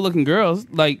pulled good looking girls.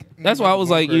 Like that's why I was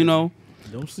like, you know,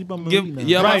 Don't sleep on give Malik now.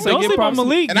 yeah, I'm about Right, to say, don't give sleep on props to-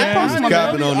 Malik, And I man. posted Copping on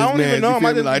I this don't man. even know You him. feel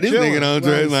I me? just Like be this nigga chilling. don't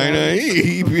dress like that.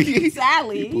 He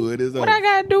Sally. put his What I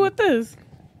gotta do with this?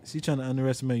 She trying to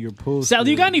underestimate your pull. Sal,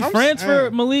 you got any I'm friends for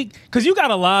saying. Malik? Because you got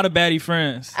a lot of baddie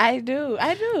friends. I do.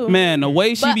 Man, the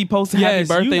way she But- be posting Yes,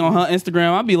 happy birthday you- on her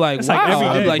Instagram, I'd be like, It's wow. like every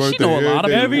I'd be day. like, she know a lot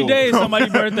of Every Every people. day is somebody's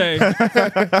birthday.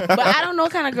 But I don't know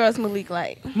what kind of girls Malik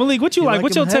like. Malik, what you like?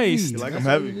 What's your him heavy. taste? Like I'm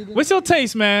heavy. What's your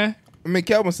taste, man? I mean,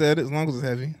 Kelvin said it. As long as it's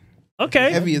heavy,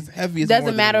 Okay. heavy is more Doesn't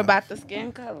than matter enough. about the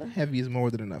skin color. Heavy is more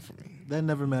than enough for me. That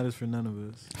never matters for none of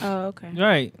us. Oh, okay.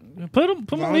 Right. Put As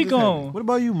long Malik as it's on. What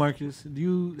about you, Marcus? Do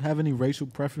you have any racial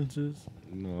preferences?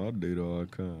 No, I date all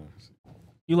kinds.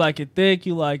 You like it thick,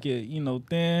 you like it,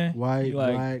 thin. White, You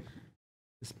like- black,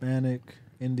 Hispanic,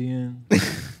 Indian.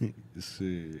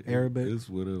 Shit, Arabic. It's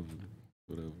whatever.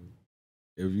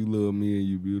 If you love me and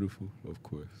you beautiful, of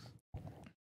course.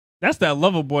 That's that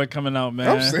lover boy coming out, I'm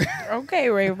man. saying, Okay,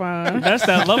 Rayvon. That's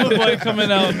that lover boy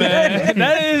coming out, man.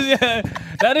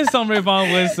 That is something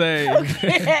Rayvon would say.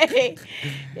 Okay.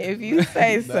 If you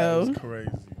say so. Crazy.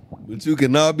 But you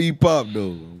cannot be pop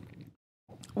though.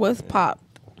 What's pop?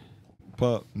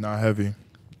 Pop. Not heavy.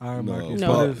 All right, No, Marcus. No.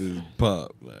 What, pop if, is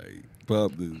pop. Like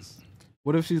pop is.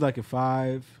 what if she's like a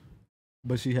 5,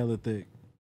 but she hella thick?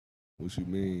 What you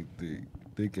mean thick?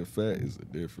 Thick and fat is a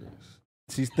difference.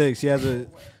 She's thick. She has her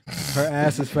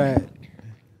ass is fat.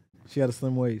 She had a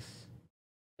slim waist.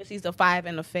 If she's a 5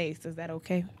 in the face, is that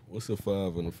okay? What's a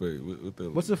 5 in the face? What the,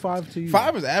 What's a 5 to you?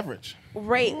 5 is average.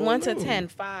 Rate 1 to 10,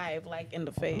 5, like in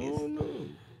the I face. don't know.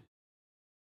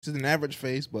 It's an average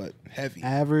face, but heavy.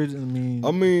 Average.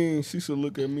 I mean, she should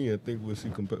look at me and think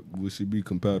would she be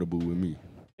compatible with me?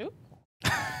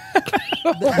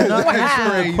 That's not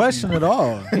answering the question at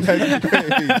all.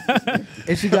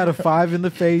 If she got a 5 in the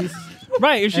face,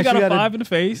 Right, if she And got she a got a 5 in the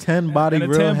face. 10 body, and a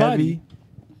real 10 heavy. body.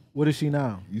 What is she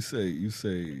now? You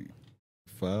say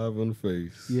 5 in the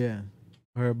face. Yeah,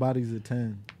 her body's a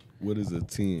 10. What is a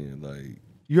 10? Like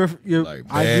Your like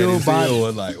bad ideal as hell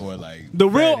body. or like The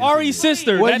real bad as Ari hell?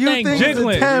 sister. What that you thing think is a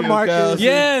jiggling. 10, Marcus?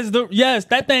 Yes,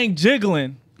 that thing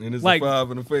jiggling. And it's Like- a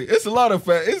 5 in the face. It's a lot of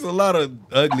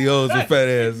ugly hoes and fat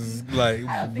asses. Like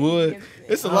boy,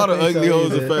 it's a lot of think ugly so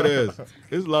hoes and either. fat asses.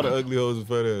 It's a lot of ugly hoes and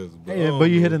fat asses. Hey, I but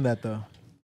you don't know. hitting that though.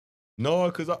 No,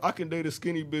 because I can date a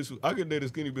skinny bitch. I can date a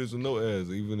skinny bitch with no ass,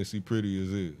 even if she pretty as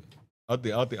is. I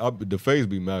think the face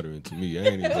be mattering to me. I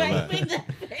ain't even gonna lie.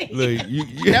 Like you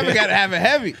Never gotta have it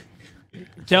heavy.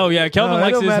 Kelvin No, likes that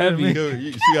his don't matter to heavy.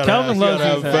 me. She gotta Calvin loves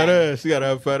have his fat ass. She gotta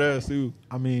have fat ass too.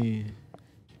 I mean,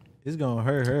 it's gonna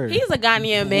hurt her. He's a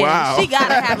Ghanaian man. Wow. She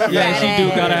gotta have a Yeah, fat she do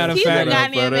ass. gotta have a He's fat a ass.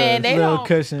 Ghanaian man. They little don't.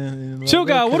 cushion. Chill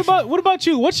guy, what about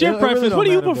you? What's your It really preference? don't What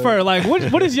do you matter, prefer? but-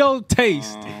 Like what is your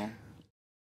taste?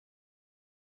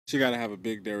 She gotta have a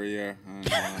big derriere.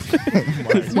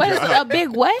 What is a big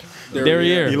what?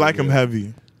 Derriere. You like him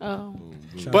heavy. Oh.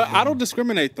 But I don't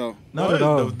discriminate though. Not at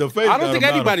all. The face I don't gotta think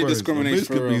matter anybody first. discriminates A bitch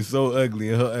for could be real. so ugly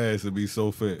and her ass would be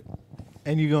so fat.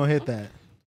 And you gonna hit that.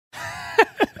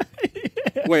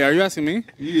 Wait, are you asking me?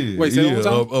 Yeah. Wait, say that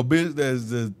one more time? A bitch that's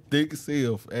just thick as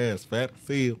hell, ass fat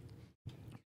as hell,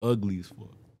 ugly as fuck.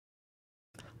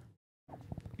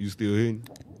 You still hitting?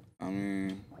 I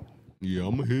mean, Yeah,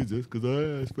 I'm gonna hit just because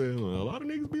I ass fat. A lot of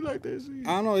niggas be like that shit.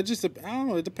 I don't know. I don't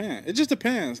know. It depends. It just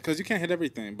depends because you can't hit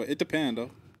everything, but it depends though.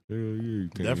 Hell yeah, you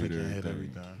can't Definitely hit can't hit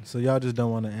everything. everything. So y'all just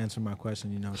don't want to answer my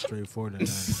question, straightforward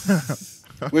enough.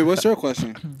 Wait, what's your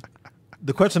question?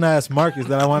 The question I asked Marcus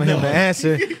that I wanted him to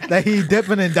answer, that he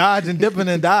dipping and dodging.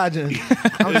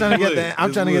 I'm trying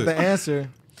to get the answer.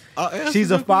 She's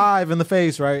a 5 in the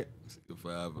face, right? A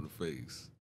 5 in the face,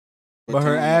 But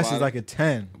her 10 on the ass is bottom. like a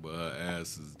 10. but her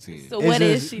ass is a 10. So It's what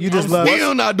is just- she? you just now? love-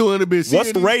 Still not doing the bitch.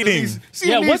 What's the rating?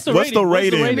 What's the What's the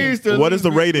rating? rating? What is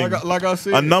the rating? Like I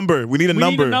said, A number. We need a We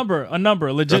number. need a number,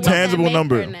 A legit. tangible Make her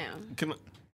number. now. Can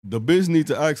the bitch need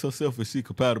to ask herself if she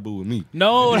compatible with me.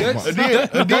 No, And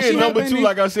then number two,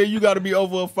 like I said, you got to be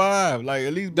over a 5. Like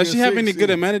at least. Does she have any good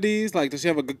amenities? Like, does she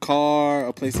have a good car,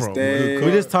 a place to stay?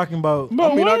 We're just talking about.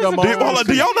 Bro, I mean, I got my Hold on,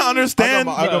 do y'all not understand?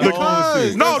 I got my own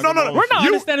shit. No. we're not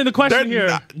understanding the question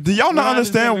here. Do y'all not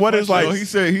understand what is like? No, he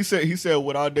said,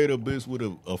 would I date a bitch with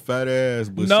a fat ass,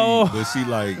 but No. she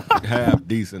like half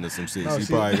decent or some shit. She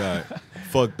probably got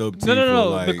fucked up teeth. No.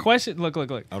 Like, The question, look.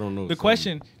 I don't know. The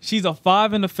question: she's a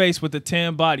 5 in the face with a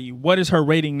 10 body. What is her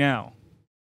rating now?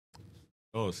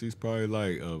 Oh, she's probably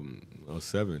like a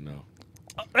 7 now.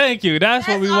 Thank you. That's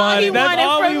what we all he wanted. That's wanted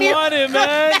all from we you. wanted,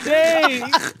 man. Dang.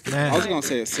 I was gonna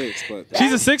say a 6, but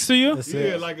She's a 6 to you?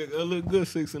 Yeah, like a little good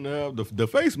 6.5. The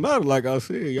face matter, like I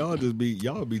said. Y'all be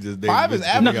just dating 5 is bitches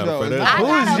that average, got a though. fat It's ass.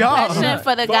 I got a question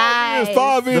for the guys.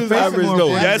 5 is face is average more though.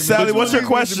 important. Yes, Sally, what's your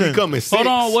question? Hold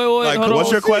on, wait, Like, hold on.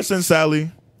 What's your question,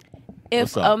 Sally?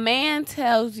 If What's up? a man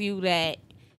tells you that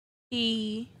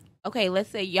let's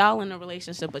say y'all in a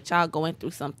relationship, but y'all going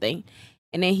through something,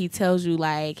 and then he tells you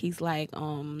he's like,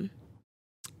 what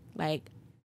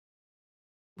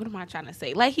am I trying to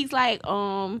say? Like he's like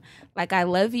I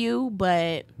love you,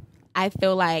 but I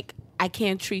feel like I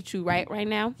can't treat you right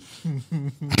now.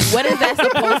 What is that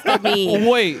supposed to mean?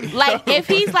 Wait. Like if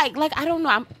he's like I don't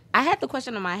know. I had the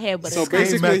question in my head, but so it's kind of-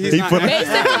 basically he's not.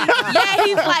 basically,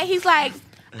 yeah, he's like,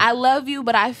 I love you,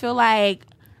 but I feel like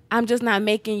I'm just not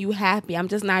making you happy. I'm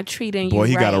just not treating you Boy,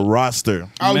 he right. got a roster.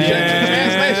 Oh, yeah.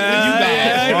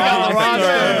 Translation. He got a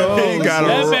roster. He got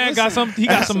That a man got some. He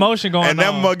got some motion going and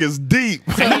that on. mug is deep.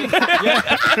 You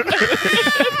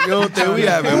don't think we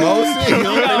have emotion? You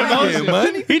don't think we get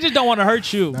money? He just don't want to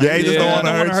hurt you. Yeah, he just don't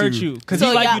wanna hurt you. because So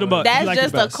he like y'all- you the butt. That's He like you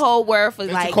just a best. code word for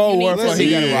like cold you need word to for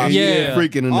he got a see- roster. Yeah.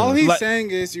 Freaking enough. All he's Like-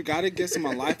 saying is you got to get some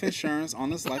life insurance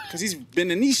on his life because he's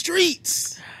been in these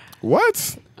streets.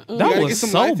 What? That gotta get was some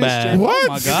so life bad. insurance. What? Oh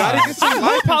my You got to god. get some How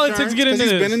life politics insurance get into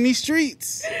 'cause he's this? been in these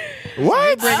streets.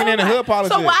 What? Bringing in the hood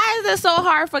politics. So why is it so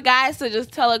hard for guys to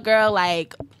just tell a girl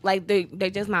like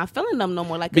they're just not feeling them no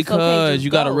more? Like it's okay, Because just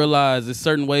you got to go. realize there's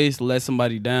certain ways to let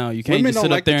somebody down. You can't Women just sit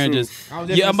don't up like the there and truth. just. I was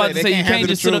just Yeah, I'm gonna about to say, say they you can't can't handle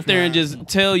just the sit up truth, there and man. just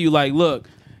tell you like, look,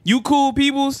 you cool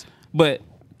peoples, but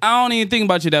I don't even think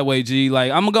about you that way, G.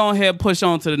 Like I'm gonna go ahead and push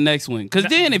on to the next one. Cause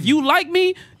then if you like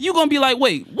me, you gonna be like,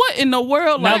 wait, what in the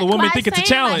world? Now Like, the woman Like think it's a saying,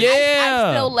 challenge. like, I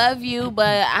Yeah. still love you,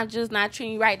 but I'm just not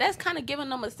treating you right. That's kind of giving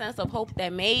them a sense of hope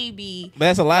that maybe But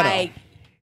that's a lie, like though.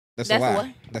 That's a that's lie. what?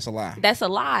 That's a lie. that's a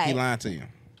lie. He lying to you.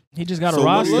 He just got a So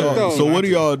what, do roster. Look, though, y'all, so what do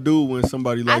not y'all do when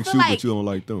somebody likes feel you like- but you don't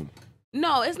like them?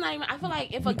 No, it's not even. I feel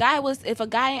like if a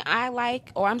guy I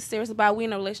like or I'm serious about, we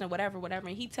in a relationship, whatever, and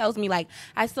he tells me like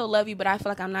I still love you, but I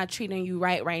feel like I'm not treating you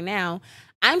right now.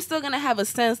 I'm still gonna have a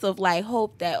sense of like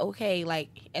hope that okay, like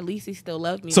at least he still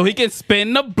loves me. So he can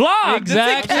spin the block.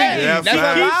 Exactly. Yeah, That's what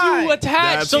facts. keeps you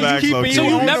attached. That's So you facts, keep low-key. so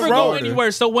you On never the go road.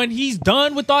 anywhere. So when he's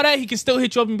done with all that, he can still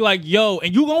hit you up and be like, "Yo,"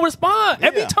 and you gonna respond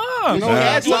every time. You know,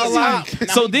 Facts. that's what I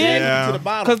like. So then, Yeah. To the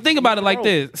bottom. because think about it like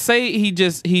this: say he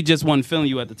just wasn't feeling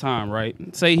you at the time, right?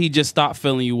 Say he just stopped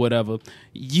feeling you, whatever.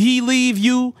 He leave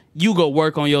you, you go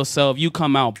work on yourself. You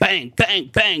come out, bang, bang,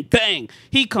 bang, bang.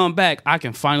 He come back. I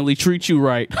can finally treat you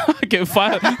right. I can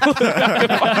finally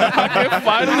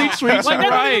treat you Like, that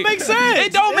don't right. even make sense.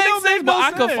 It don't It make don't sense, make but no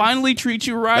I can sense. finally treat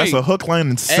you right. That's a hook, line,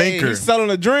 and Hey, sinker. he's selling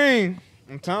a dream.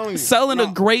 I'm telling you. Selling a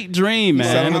great dream, man.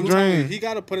 selling a I'm telling you, dream. he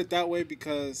got to put it that way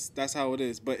because that's how it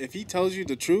is. But if he tells you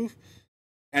the truth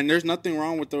and there's nothing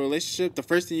wrong with the relationship, the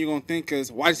first thing you're going to think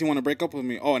is, why does he want to break up with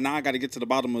me? Oh, now I got to get to the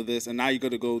bottom of this. And now you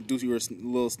got to go do your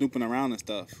little snooping around and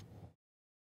stuff.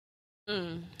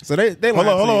 So they Hold lying on, to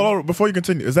you. hold on. Before you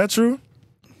continue, is that true?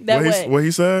 that What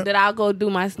he said? that I'll go do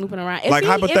my snooping around. If Like, he,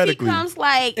 hypothetically. if he comes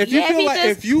like If you yeah, feel if he like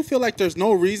just if you feel like there's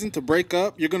no reason to break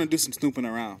up, you're gonna do some snooping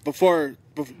around before.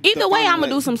 either way, I'm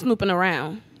gonna do some snooping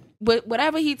around. But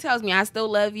whatever he tells me, I still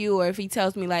love you, or if he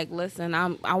tells me like, listen,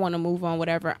 I want to move on,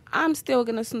 whatever, I'm still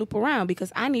gonna snoop around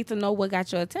because I need to know what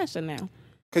got your attention now.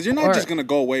 because you're not or- just gonna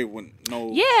go away when no.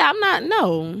 Yeah, I'm not.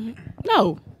 No.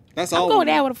 that's I'm all. going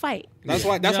down with a fight. That's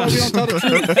why. That's why we don't tell the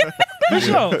truth. For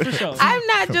sure. I'm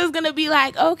not just gonna be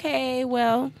like, okay,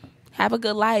 well, have a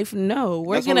good life. No,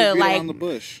 we're That's why gonna we beat like around the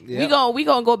bush. we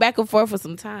gonna go back and forth for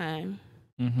some time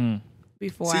Mm-hmm.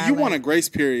 before. See, I you like- want a grace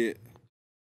period.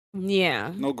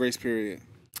 Yeah, No grace period.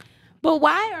 but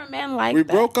why are men like We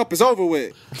that? broke up. It's over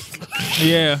with.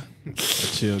 Yeah.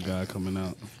 Chill guy coming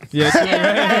out.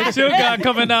 Yeah, chill guy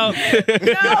coming out. No,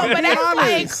 but that's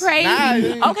like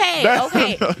crazy.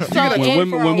 Okay. So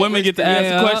When women get to ask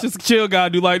Yeah. questions, chill guy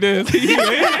do like this. he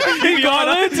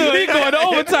going into it. He going to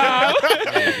overtime.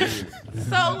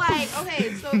 So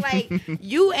like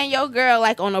you and your girl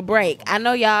like on a break. I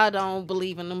know y'all don't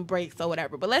believe in them breaks or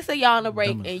whatever, but let's say y'all on a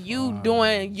break and you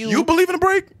doing you. You believe in a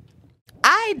break?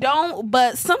 I don't,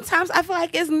 but sometimes I feel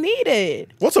like it's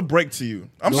needed. What's a break to you?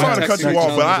 I'm Go sorry ahead. to cut you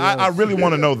off, but I really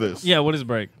want to know this. Yeah, what is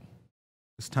break?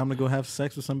 It's time to go have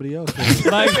sex with somebody else.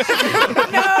 Like,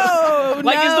 No,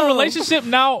 like is the relationship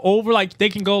now over? Like they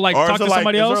can go like Or talk is it to like,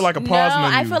 somebody is else? there like a No, pause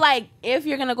menu? I feel like if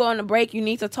you're gonna go on a break, you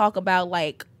need to talk about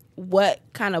like what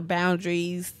kind of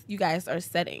boundaries you guys are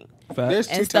setting There's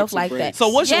two and stuff types of like that. breaks. So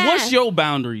what's Yeah. your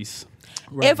boundaries?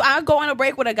 If I go on a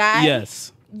break with a guy,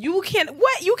 Yes. you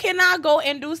cannot go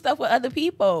and do stuff with other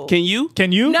people. Can you?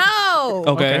 Can you? No.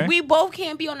 Okay. We both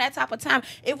can't be on that type of time.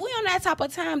 If we on that type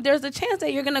of time, there's a chance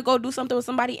that you're gonna go do something with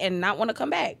somebody and not want to come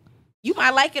back. You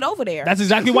might like it over there. That's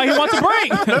exactly why he wants a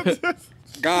break.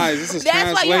 Guys, this is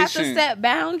That's why translation. you have to set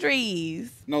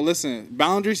boundaries. No, listen.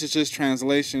 Boundaries is just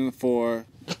translation for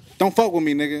don't fuck with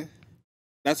me, nigga.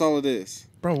 That's all it is.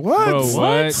 Bro, what? Bro,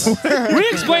 what?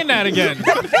 Re-explain that again.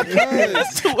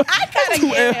 I gotta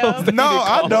get him. No,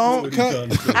 I don't.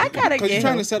 I gotta Because you're get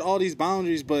trying him. to set all these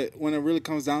boundaries, but when it really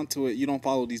comes down to it, you don't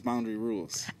follow these boundary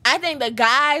rules. I think the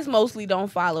guys mostly don't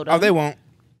follow them. Oh, they won't.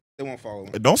 They won't follow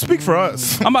him. Don't speak for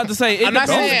us. I'm about to say it I'm not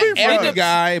depends. saying every It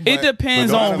guy, but It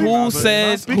depends but on don't who speak- but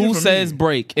says not speaking who for says me.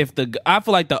 break. If I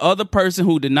feel like the other person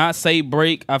who did not say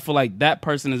break, I feel like that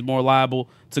person is more liable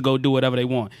to go do whatever they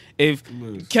want. If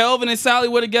Kelvin and Sally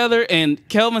were together and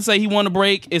Kelvin say he want to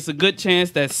break, it's a good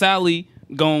chance that Sally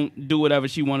gonna do whatever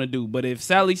she want to do. But if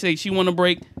Sally say she want to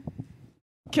break,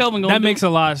 Kelvin gonna That makes a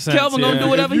lot of sense. Kelvin gonna yeah. do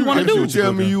whatever he want to If you do.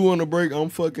 tell me you want to break, I'm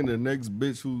fucking the next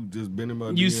bitch who just been in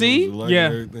my You DMs see? and like Yeah.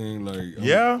 everything. Like,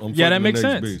 Yeah. I'm Yeah, that fucking makes the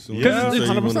sense. next bitch. So Yeah. when you say you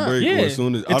wanna 100%. break, Yeah. well, as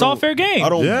soon as, It's all fair game. I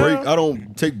don't Yeah. break. I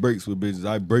don't take breaks with bitches.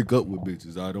 I break up with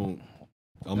bitches. I don't.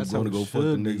 I'm That's going to how go it fuck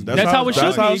the should be. next. That's how it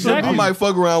should be. I Exactly. might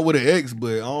fuck around with an ex,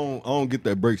 but I don't get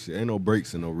that break shit. Ain't no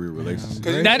breaks in no real relationship.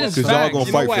 That is Because y'all facts. gonna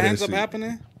You know fight what for that ends up shit.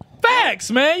 happening? Facts,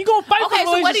 man. You gonna fight Okay, for a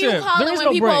so what do you relationship. call There it is when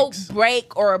no people breaks.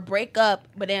 break or break up,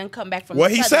 but then come back from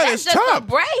What each he other? said That's is just tough. a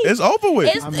break. It's over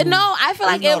with. It's, no, I feel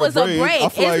like It's it not a was a break. break. I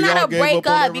It's feel like not y'all a gave break up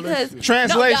on up that because relationship.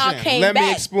 Translation. no, y'all came Let me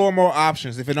back. explore more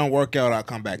options. If it don't work out, I'll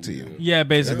come back to you. Yeah,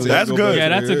 basically. That's good. Yeah,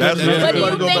 that's a That's good. good. But do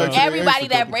Everybody you go back think to their everybody ex a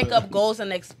that couple break times. up goes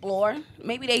and explore?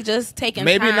 Maybe they just taking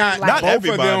Maybe time, not, like, not both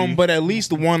everybody. of them, but at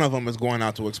least one of them is going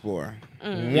out to explore.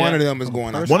 One of them is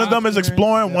going out. One of them is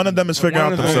exploring. One of them is figuring One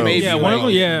out of them themselves. maybe. Yeah, one of them.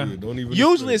 Yeah. Don't even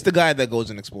Usually it's the guy that goes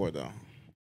and explore though.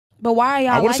 But why are y'all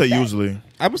I wouldn't like say that? usually.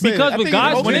 I would say, Because I with think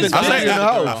guys, it's when mostly it's the I say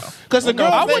guy. Because the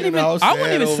girl, I wouldn't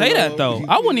even say that though.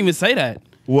 I wouldn't even say that.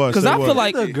 What? Because Say I what? feel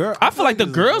like I feel like the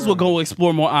girls will go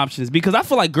explore more options because I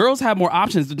feel like girls have more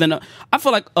options than I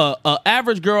feel like a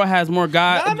average girl has more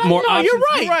more options. you're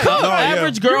right. An No, yeah.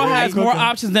 average girl You're right. has more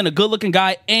options than a good looking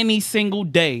guy any single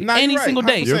day. No, you're Any right. single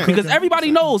day. 100%. Because everybody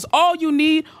knows all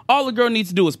a girl needs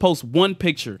to do is post one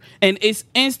picture and it's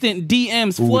instant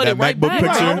DMs Ooh, flooded that right MacBook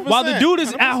back. picture. Bro. While the dude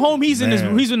is at home, he's in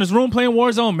his room playing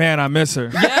Warzone. Man, I miss her.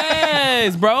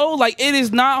 Yes, bro. Like it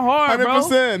is not hard, bro.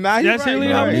 100%. Nah, you're That's right. really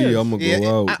you're how right. it is. I'm gonna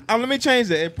go out. Let me change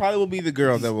that. It probably will be the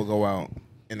girl that will go out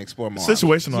and explore more.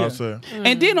 Situational, I'll say.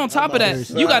 And then on top of that,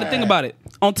 you got to think about it.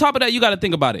 On top of that, you got to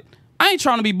think about it. I ain't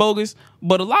trying to be bogus,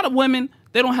 but a lot of women,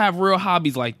 they don't have real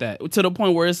hobbies like that to the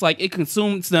point where it's like it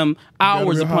consumes them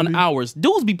hours real upon hobby? hours.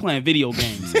 Dudes be playing video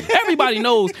games. Everybody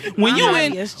knows when you My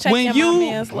in hobby is checking when my you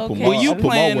man's location. when you I put my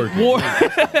playing work in. war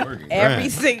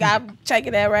Everything I'm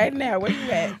checking that right now. Where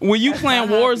you at? when you playing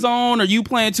Warzone or you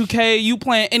playing 2K, you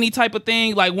playing any type of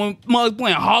thing like when mother's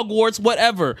playing Hogwarts,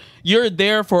 whatever. You're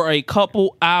there for a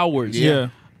couple hours. Yeah.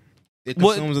 It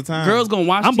What consumes the time. girls gonna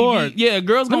watch I'm TV. bored. Yeah,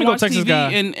 girls Let gonna me go watch text this TV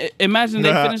guy. and imagine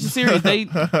they finish the series. They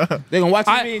They gonna watch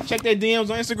I- TV, check their DMs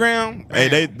on Instagram.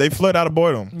 Hey, they flood out of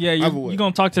boredom. Yeah, Over you with.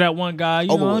 gonna talk to that one guy. You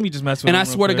know, Over let with. me just mess with and him I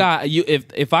real swear to quick. God,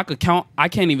 if I could count, I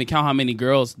can't even count how many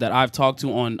girls that I've talked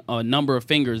to on a number of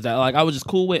fingers that like I was just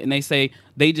cool with, and they say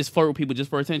they just flirt with people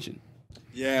just for attention.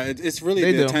 Yeah, it's really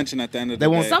They the do. attention at the end of They the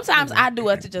won't- day. Sometimes I do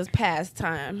it to just pass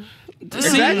time.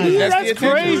 Exactly. See, That's that's the attention.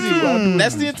 crazy.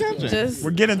 That's the attention. Just We're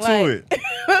getting to like-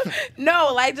 it.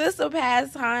 No, like just to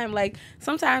pass time. Like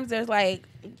sometimes there's like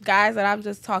guys that I'm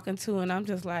just talking to, and I'm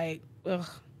just like, ugh.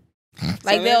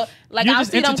 Like they'll like You're I'll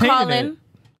just see them entertaining calling. it.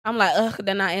 I'm like, ugh.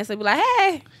 Then I answer, be like,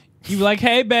 hey. You be like,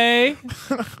 hey, babe.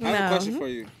 I have a question for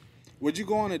you. Would you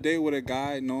go on a date with a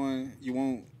guy knowing you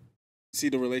won't see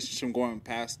the relationship going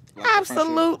past. Like, the friendship?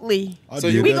 Absolutely. So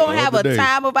you- we gonna have a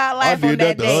time of our life on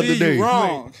that day. See, you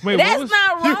wrong. Wait, That's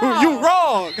not wrong. You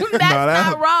wrong. That's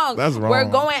not wrong. that's wrong. We're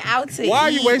going out to Why are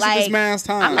you eat. wasting like, this man's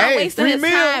time? I'm not Hey, wasting free his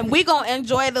meal. time. We gonna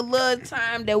enjoy the little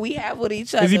time that we have with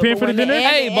each other. he paying But for the when dinner? end,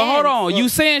 Hey, it but hold ends. on. You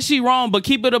saying she wrong, but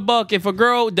keep it a buck. If a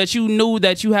girl that you knew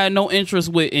that you had no interest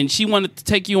with and she wanted to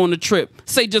take you on the trip,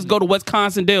 say just go to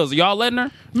Wisconsin Dells, are y'all letting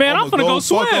her? Man, I'm gonna go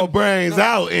fuck her swim. brains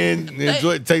out and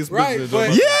enjoy take Right, pictures. but-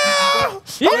 of her.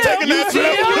 I'm taking that trip.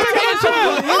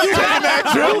 I'm taking that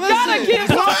trip. Gotta give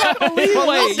some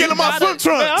leeway. I'm getting my foot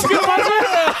trunks. Maybe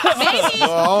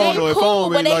Well, I don't know they if I cool,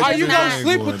 don't but they really like Are just you this gonna not man.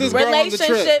 sleep with this girl on the trip?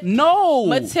 relationship No.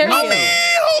 material.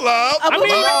 Hold up. I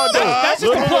mean, That's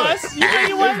just a plus. You think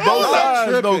you want Both sides,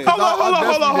 tripping. though,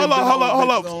 'cause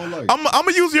Hold up. I'm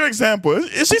gonna use your example.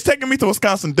 If she's taking me to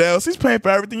Wisconsin Dells, she's paying for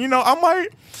everything. You know, I might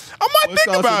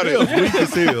think about it. Weak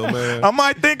as hell, man. I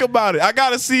might think about it. I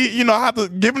gotta see. You know, I have to.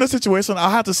 Given the situation, I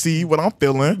have to see what I'm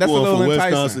feeling. That's a Going little for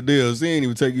enticing. Wisconsin deals. They ain't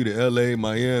even take you to L.A.,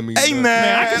 Miami. Hey nothing.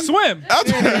 man, I can swim. As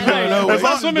That's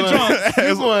long- swimming trunks.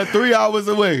 You going 3 hours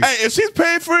away. Hey, if she's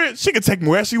paying for it, she can take me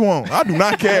where she wants. I do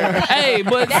not care. Hey,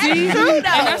 but That's see, true, though. and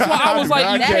that's why I was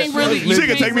like, you can't really. She you can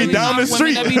can't take me really down knock the women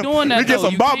street. that be doing that, We get though.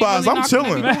 some You can't Babas. I'm knock chilling.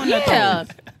 women doing that, though. yeah.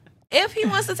 If he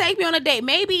wants to take me on a date,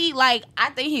 maybe like I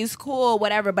think he's cool,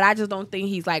 whatever. But I just don't think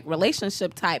he's like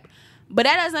relationship type. But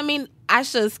that doesn't mean I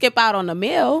should skip out on the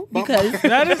meal because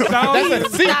That is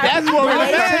See, that's what we're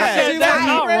That's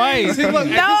not right. See, look,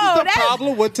 and No, this is the that's-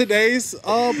 problem with today's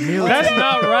That's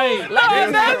not right.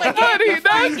 that's funny.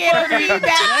 That's feedback.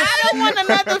 I don't want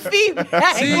another feedback.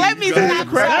 Let me stop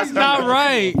That's talking. not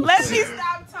right. Let me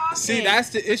stop talking. See, that's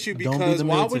the issue Don't be because the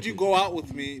why man would to- you go out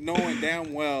with me knowing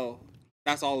damn well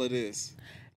that's all it is?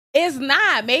 It's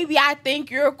not. Maybe I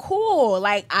think you're cool.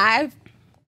 Like I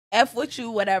F with you,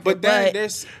 whatever. But then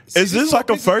there's Is this like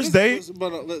a first date?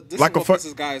 But this Like is a what fir-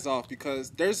 pisses guys off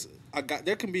because there's a guy.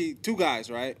 There can be two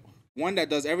guys, right? One that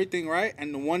does everything right,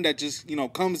 and the one that just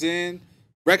comes in,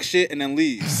 wrecks shit, and then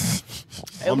leaves.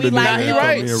 And we like he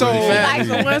right. So- we like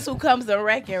the ones who comes to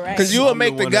wreck it, right? Because you will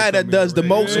make the guy that does the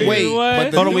most weight.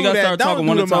 But the Hold on, we dude gotta that start don't talking do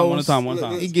one the at a time, most, one at a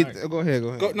time. He get. Go ahead.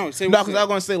 Go, no, say No, what because you I was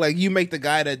gonna say like you make the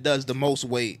guy that does the most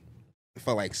weight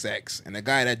for like sex, and the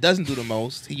guy that doesn't do the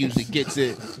most, he usually gets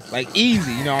it like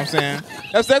easy. You know what I'm saying?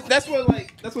 That's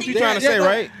what you're trying to say,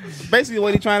 right? Basically,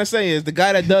 what he's trying to say is the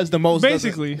guy that does the most.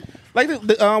 Basically. like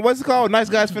what's it called? Nice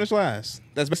guys finish last.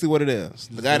 That's basically what it is.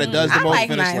 The guy that does the I most like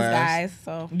finish nice last. guys,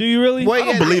 so Do you really? Well, I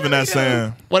don't believe in that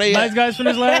saying. What they Nice guys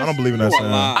finish I last? don't believe in that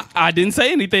saying. I didn't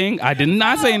say anything. I did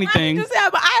not say anything. I, just,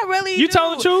 but I really You do.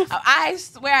 tell the truth? I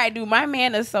swear I do. My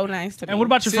man is so nice to me. And what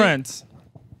about your friends?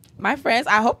 my friends?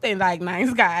 I hope they like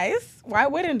nice guys. Why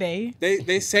wouldn't they?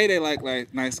 They say they like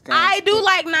nice guys. I do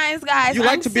like nice guys. You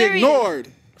like I'm to serious. be ignored.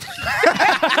 No,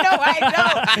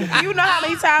 I don't. You know how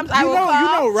many times I will call? You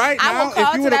know right I now, will call if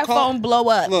you till would've that called- phone blow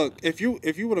up. Look, if you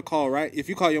would have called right, if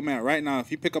you call your man right now,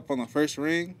 if you pick up on the first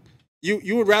ring,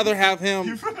 you would rather have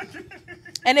him.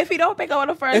 And if he don't pick up on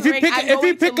the first If he ring, pick- I'm if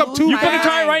he going pick to up lose two- You my can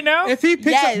try it mind. right now? If he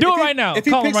picks Yes. up, Do if it he- right now. If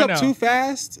he Call him picks right up now. too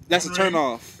fast, that's a turn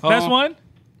off. That's one?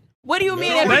 What do you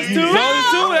mean? That's two?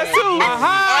 That's two.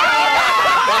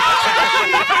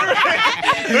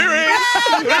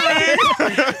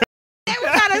 They were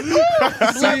trying to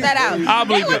blurt that out. I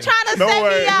believe They were it. trying to No set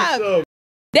way. me up.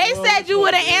 They said you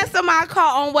would have answered my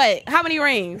call on what? How many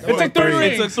rings? It took 3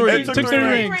 rings. It took three. It took 3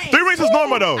 rings. 3 rings is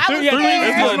normal though. I was Three rings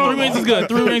is scared. good. 3 rings is good.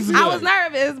 3 rings is good. I was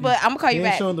nervous, but I'm gonna call He you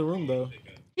ain't back. showing the room though.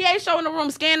 He ain't showing the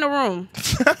room. Scan the room.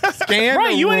 Scan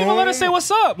Right, the you ain't even let room. us say what's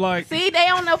up. Like, See, they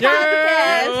on the podcast.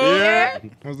 Yeah.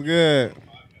 That was good.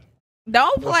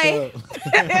 Don't play.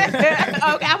 Okay,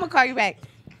 I'm gonna call you back.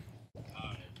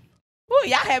 Ooh,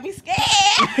 y'all had me scared.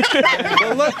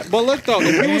 But look though,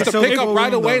 if he was to So pick if- up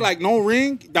right away, like no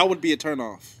ring, that would be a turn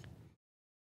off.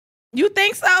 You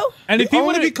think so? and if he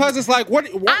Only would because it's like, what are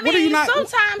you mean, not?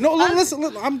 sometimes No, us-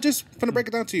 listen, I'm just gonna break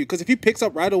it down to you. Because if he picks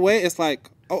up right away, it's like,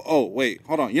 oh, wait,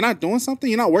 hold on, you're not doing something.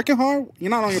 You're not working hard.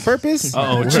 You're not on your purpose.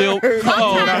 Uh-oh, chill. Sometimes,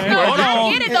 Hold I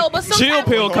on. get it though, but Chill sometimes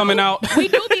pill coming out. we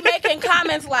do be making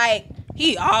comments like,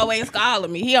 he always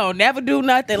calling me. He don't never do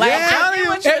nothing. Like, I get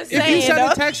what you're If you saying, send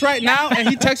though. a text right now and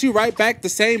he texts you right back the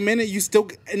same minute, you still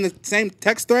in the same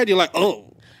text thread, you're like, oh.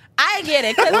 I get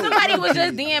it. Because somebody was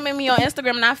just DMing me on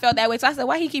Instagram and I felt that way. So I said,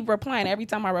 why he keep replying every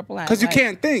time I reply? Because you Like,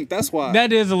 can't think. That's why.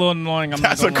 that is a little annoying. I'm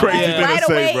That's not a gonna lie. crazy thing Right to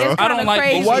say, away, bro. it's I don't kinda like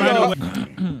crazy. why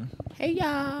y'all- Hey,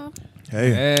 y'all.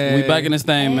 Hey. We back in this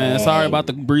thing, man. Sorry about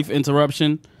the brief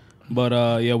interruption, but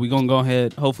yeah, we gonna go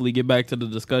ahead. Hopefully, get back to the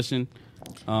discussion.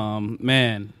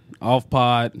 Man, off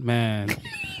pod, man.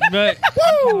 But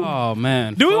Oh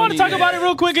man. do we want to talk about it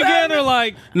real quick again, or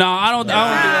like? No, I don't think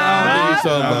so.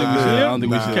 I don't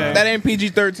think we should. Okay. That ain't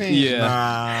PG-13.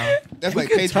 Yeah. That's like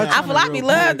Patreon. I feel like we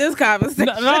love this conversation.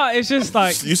 No, it's just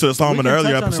like You should have saw him in the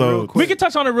earlier episode. we can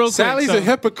touch on it real quick. Sally's so, a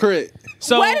hypocrite.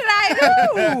 so, What did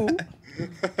I do?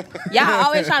 Y'all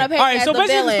always trying to paint all right, as so the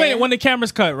basically explain it villain. when the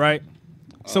camera's cut, right?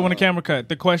 So when the camera cut,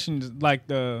 the question is like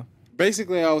the.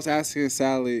 Basically, I was asking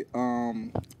Sally,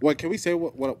 what can we say?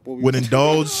 What we Would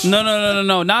indulge.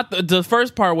 No. Not the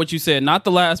first part. What you said. Not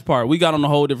the last part. We got on a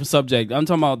whole different subject. I'm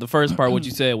talking about the first part. What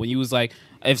you said when you was like,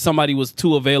 if somebody was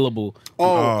too available.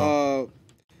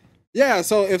 Yeah.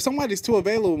 So if somebody's too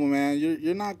available, man,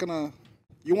 you're not gonna.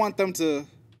 You want them to,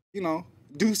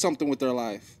 do something with their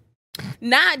life.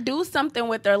 Not do something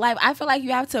with their life. I feel like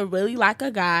you have to really like a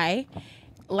guy.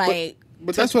 Like,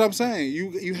 But that's what I'm saying.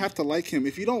 You have to like him.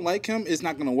 If you don't like him, it's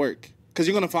not gonna work. Because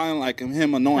you're gonna find like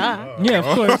him annoying. Yeah, of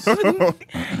course.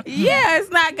 yeah, it's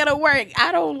not gonna work.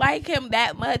 I don't like him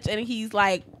that much, and he's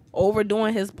like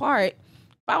overdoing his part.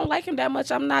 If I don't like him that much,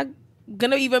 I'm not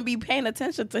gonna even be paying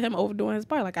attention to him overdoing his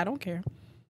part. Like, I don't care.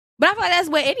 But I feel like that's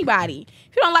with anybody.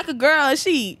 If you don't like a girl and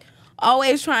she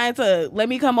always trying to let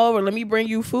me come over, let me bring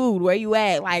you food, where you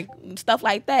at, like stuff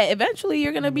like that, eventually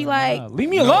you're gonna be like, leave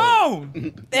me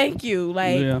alone. thank you,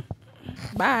 like,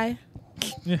 bye.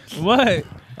 What?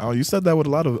 Oh, you said that with a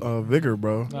lot of vigor,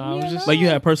 bro. I was just Like you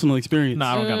had personal experience.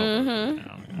 Nah, I don't got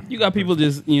no. You got people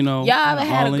just Y'all ever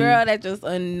had all a in girl you. that just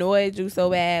annoyed you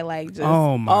so bad, like just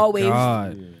Oh my always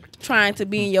God. trying to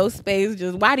be in your space?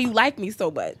 Just why do you like me so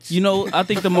much? You know, I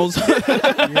think the most.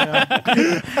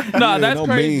 Nah, that's I'm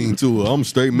crazy. mean to her. I'm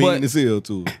straight mean But- as hell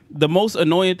to her. The most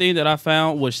annoying thing that I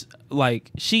found was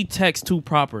like she texts too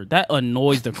proper. That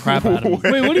annoys the crap out of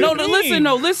me. Wait, what do you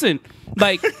mean? Listen.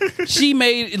 Like she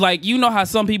made like how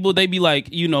some people they be like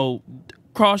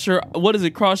cross your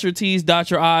T's,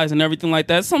 dot your I's, and everything like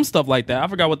that. Some stuff like that. I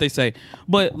forgot what they say.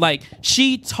 But like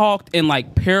she talked in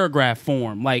like paragraph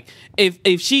form. Like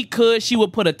if she could, she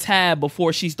would put a tab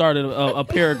before she started a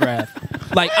paragraph.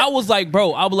 Like I was like,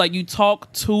 bro, you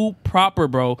talk too proper,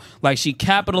 bro. Like she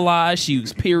capitalized, she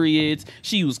used periods,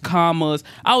 she used commas.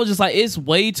 I was just like, it's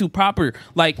way too proper.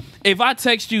 Like if I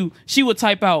text you, she would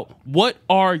type out, "What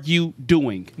are you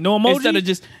doing?" No emoji? Instead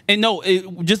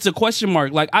of just a question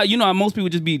mark. Like how most people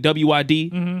just be WID.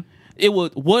 Mm-hmm. It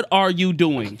was, "What are you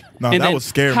doing?" No, and that then, would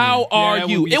scare me. How are Yeah, it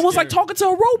you? would be It was like scary. talking to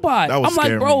a robot. That would I'm like,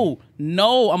 scare bro,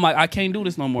 no. I'm like, I can't do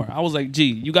this no more. I was like, gee,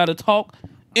 you got to talk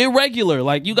irregular.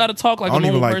 Like you got to talk like I a don't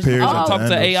even normal like person. periods I at talk the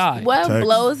to end of AI. What text.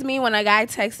 blows me when a guy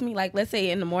texts me, like, let's say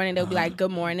in the morning, they'll be like,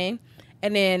 "Good morning,"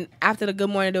 and then after the good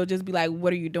morning, they'll just be like,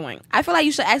 "What are you doing?" I feel like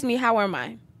you should ask me, "How am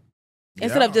I?"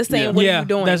 Instead of just saying, "What are you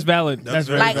doing?" that's valid. That's That's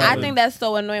very very Like, I valid. think that's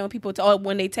so annoying when people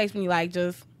when they text me, like,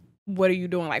 just, "What are you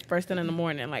doing?" Like first thing in the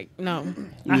morning. Like, no,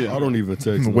 I don't even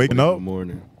text Waking nobody up? in the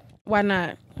morning. why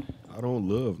not? I don't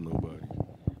love nobody.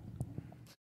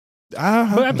 But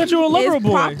I thought you were a lover It's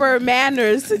boy. proper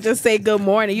manners to just say good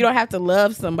morning. You don't have to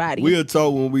love somebody. We'll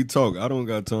talk when we talk. I don't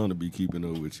got time to be keeping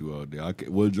up with you all day.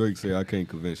 What Drake say, I can't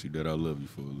convince you that I love you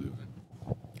for a living.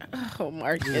 Oh,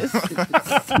 Marcus.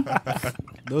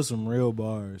 Those some real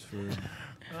bars for real.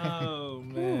 Oh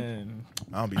man.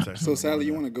 I don't be texting. So Sally,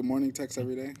 you want a good morning text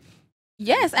every day?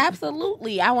 Yes,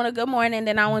 absolutely. I want a good morning,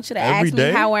 then I want you to Every ask day?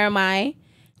 me, "How am I?"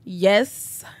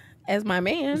 Yes, as my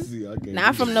man. See, I can't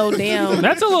Not do from that. no damn.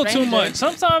 That's a little too stranger. much.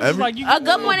 Sometimes it's like you. A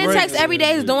good morning break. text every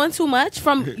day is doing too much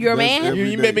from your That's man.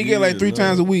 every You day. made me get like 3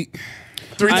 times a week.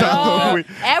 3 times a week.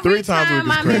 Every 3 times a week time is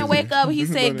my crazy. man wake up, he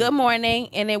say good morning,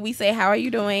 and then we say, "How are you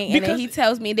doing?" And then Because- he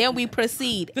tells me. Then we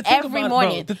proceed The thing every about it,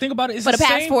 morning. bro, the thing about it is for the past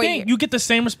same 4 thing. years. You get the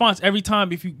same response every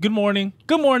time. If you good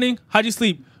morning, how'd you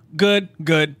sleep? Good.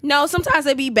 No, sometimes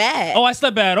it be bad. Oh, I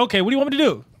slept bad. Okay, what do you want me to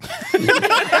do?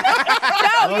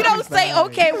 No, you don't say,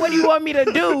 "Okay, what do you want me to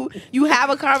do?" You have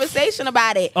a conversation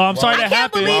about it. Oh, I'm sorry I that can't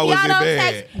happened. believe Why y'all was it don't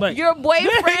bad? text Like- your boyfriend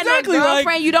Yeah, exactly, or like,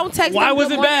 girlfriend. You don't text why them was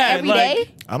good it morning bad? every Like- day.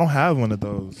 I don't have one of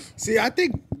those. See, I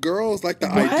think girls like the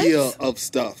idea of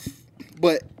stuff,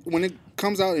 but when it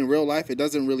comes out in real life, it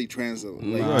doesn't really translate.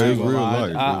 Nah, Yeah, I it's ain't gonna real lie.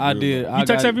 life. I It's did. real I You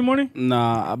text got- every morning?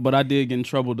 Nah, but I did get in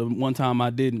trouble the one time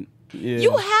I didn't. Yeah.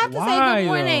 You have to say Why, good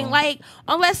morning, though? like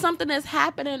unless something is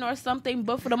happening or something.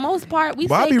 But for the most part, we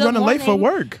Why say be good running late for morning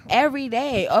work? every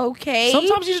day. Okay.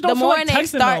 Sometimes you just don't the feel like morning texting,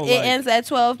 start. though, It like- ends at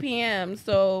 12 p.m.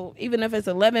 So even if it's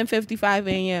 11:55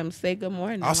 a.m., say good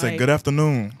morning. I'll say like- good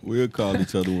afternoon. We'll call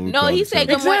each other when we No, call he each said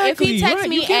other. good morning. If he Exactly, texts right,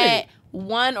 me you get at it.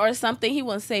 1 or something, he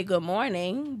wouldn't say good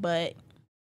morning. But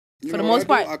For the most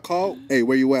part. I call, hey,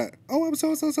 where you at? Oh, what's up?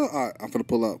 All right, I'm finna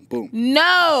pull up. Boom.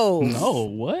 No. No,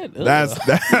 what? That's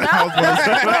that.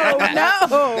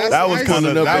 No. That was kind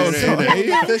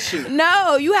of This shit.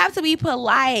 No, you have to be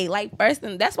polite. Like, first,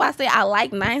 and that's why I say I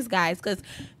like nice guys, because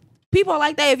people are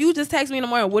like that. If you just text me in the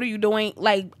morning, what are you doing?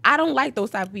 Like, I don't like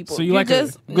those type of people. So you like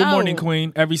just a good morning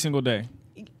queen every single day.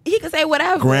 He can say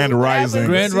whatever. Grand rising.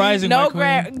 Grand rising, my No queen.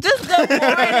 grand. Just good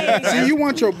morning. See, you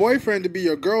want your boyfriend to be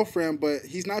your girlfriend, but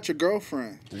he's not your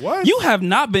girlfriend. What? You have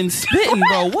not been spitting,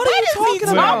 bro. What are you talking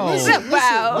about?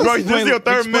 Bro, this is your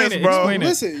third Explain miss, it, bro. explain it.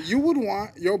 Listen, you would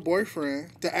want your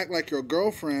boyfriend to act like your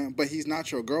girlfriend, but he's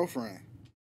not your girlfriend.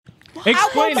 Explain I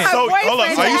it. want my So, hold on,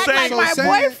 boyfriend are to you act saying- like So my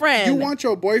saying boyfriend? You want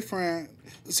your boyfriend.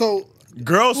 So,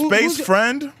 Girl Who- space who's your-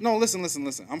 friend? no, listen.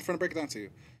 I'm finna break it down to you.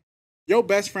 Your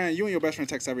best friend, you and your best friend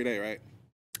text every day, right?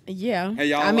 Yeah. Hey,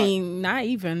 y'all I like- mean, not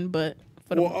even, but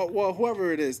for the Well,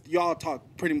 whoever it is, y'all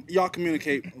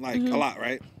communicate like a lot,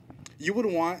 right? You would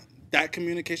want that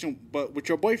communication, but with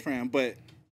your boyfriend, but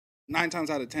 9 times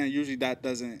out of 10, usually that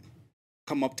doesn't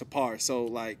come up to par. So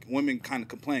like women kind of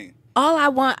complain. all I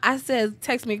want, I said,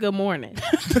 text me good morning.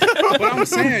 But I'm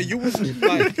saying you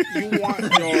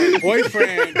want your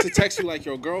boyfriend to text you like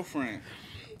your girlfriend.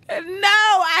 No,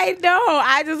 I don't.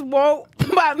 I just want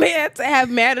my man to have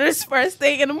manners first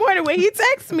thing in the morning when he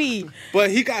texts me. But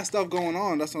he got stuff going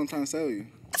on. That's what I'm trying to tell you.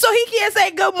 So he can't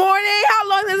say good morning. How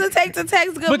long does it take to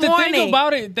text good But the morning? thing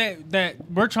about it that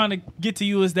we're trying to get to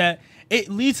you is that it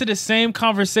leads to the same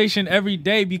conversation every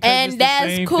day because it's and the that's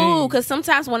same cool thing. because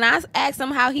sometimes when I ask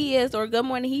him how he is or good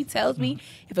morning, he tells me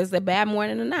if it's a bad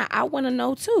morning or not. I want to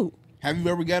know too. Have you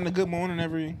ever gotten a good morning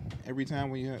every time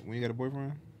when you got a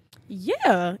boyfriend?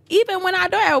 Yeah, even when I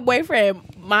don't have a boyfriend,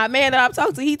 my man that I'm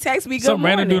talking to, he texts me good Some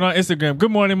morning. random dude on Instagram.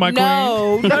 Good morning, my queen.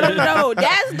 No.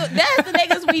 That's the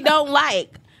niggas we don't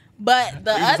like. But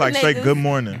the He's other like, niggas, say good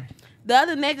morning. the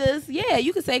other niggas, yeah,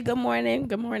 you can say good morning,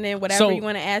 whatever So you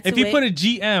want to add to if he it. put a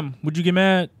GM, would you get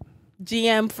mad?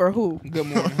 GM for who? Good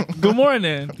morning. Good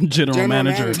morning. General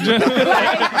manager.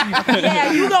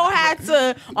 Yeah, you gonna have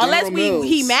to unless Mills.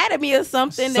 he mad at me or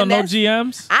something. So then no that's-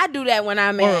 GMs? I do that when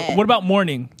I'm Or mad. what about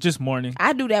morning? Just morning.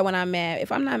 I do that when I'm mad.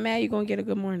 If I'm not mad, you're gonna get a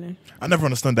good morning. I never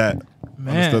understood that.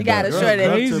 Man. You gotta Girls short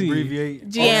love it. to Crazy. abbreviate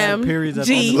GM, all periods at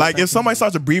G. the end of the Like if sentence. somebody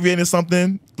starts abbreviating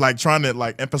something, like trying to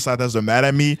like emphasize that they're mad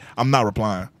at me, I'm not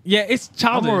replying. Yeah, it's I'm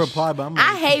childish. gonna reply, but I'm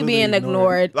I hate being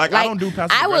ignored. Like, I don't do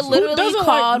passive I would aggressive. literally Who doesn't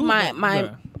call like- my Yeah.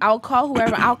 I'll call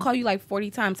whoever. I'll call you like 40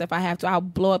 times if I have to. I'll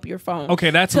blow up your phone. Okay,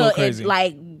 that's a till little crazy. it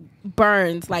like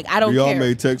burns. Like I don't Y'all care.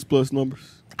 make text plus numbers?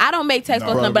 I don't make text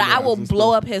No, plus number, but I will probably not.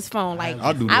 blow up his phone. Like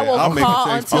I do I that. will I'll make a call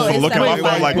text. until Also, it's look at my separated.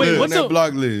 phone like Wait, this. what's that a-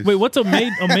 block list? Wait, what's a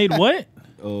made what?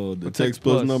 The text text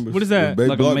plus plus. numbers. What is that? They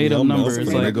Like a block me. made-up I'm number. finna It's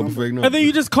make like- up a fake number. And then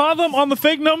you just call them on the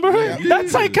fake number?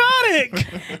 That's psychotic.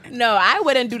 No, I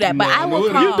wouldn't do that. But No, I will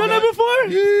no, call. You've done that before?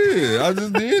 Yeah, I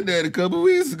just did that a couple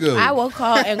weeks ago. I will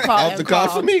call and call Off and the call.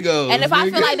 Casamigos, And if I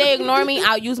feel nigga. like they ignore me,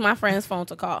 I'll use my friend's phone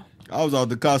to call. I was off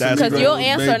the Casamigos. That's Because They you'll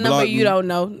answer a number blocked you me. don't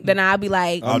know. Then I'll be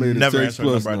like, I I'll made a never text answer a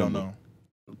plus number I don't number.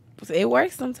 know. it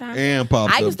works sometimes. And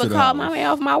popped I up used to the call my house. man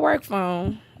off my work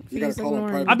phone. You gotta He's call him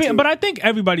ignoring private. me. But I think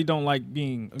everybody don't like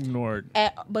being ignored.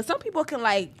 But some people can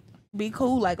like be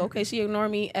cool, like okay, she ignored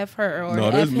me, f her or No,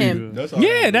 f that's me. him. That's how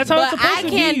Yeah, that's how But it's supposed I to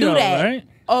can't be, do though, that. right?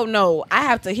 Oh no, I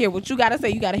have to hear what you gotta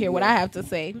say. You gotta hear what I have to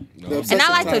say. And I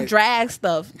like to drag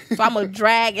stuff, so I'm gonna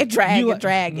drag it, drag You it,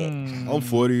 drag it. I'm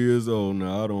 40 years old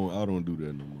now. I don't do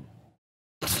that no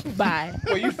more. Bye.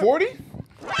 Wait, you 40?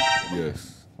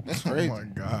 Yes. That's Oh crazy. my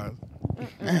god.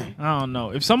 I don't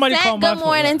know. If somebody Send called my good phone,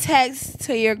 morning text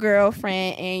to your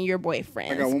girlfriend and your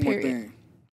boyfriend. I got one more thing.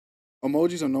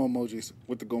 Emojis or no emojis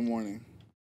with the good morning?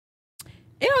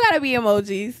 It don't gotta be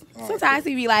emojis. Sometimes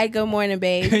he be like, "Good morning,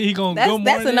 babe." he going That's good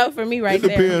that's morning. enough for me right It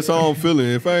depends there. how I'm feeling.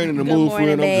 If I ain't in the Good mood for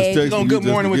it, I'm morning, just babe. texting Gonna you good just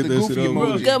to morning get with the that shit goofy over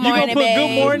emoji. with. Good You morning, gonna put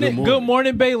babe. good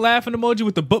morning, babe, laughing emoji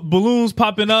with the balloons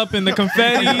popping up and the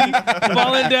confetti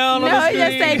falling down on No, the he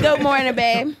just say screen. good morning,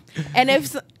 babe. And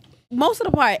if most of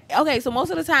the part, okay, so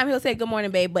most of the time he'll say good morning,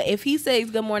 babe. But if he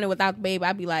says good morning without the babe,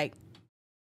 I'd be like,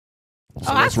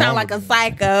 oh, I what's sound wrong like a with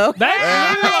psycho.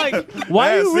 That's like,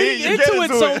 why Yeah, you see, reading you're into getting it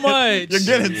to so it. much?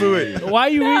 You're getting to it. Why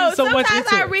you No, reading so much sometimes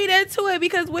into I it? read into it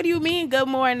because what do you mean good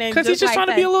morning? Because he's just like trying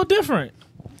to be a that. little different.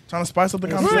 Trying to spice up the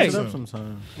Switch it conversation. up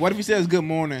sometimes. What if he says good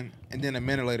morning and then a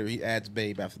minute later he adds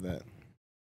babe after that?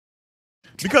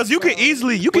 Because you can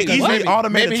easily Because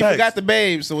automate maybe a he text. forgot the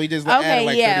babe, so he just added Okay,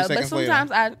 like yeah, 30 but seconds later.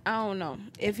 sometimes I don't know.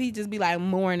 If he just be like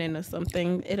morning or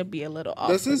something, it'll be a little off.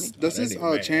 Does for me.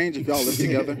 this change if y'all live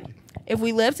together? If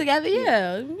we live together,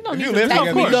 yeah. You don't If need you to live text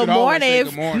together, me you good should always say morning good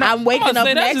if morning. I'm waking I'm up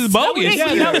saying that's next. just bogus.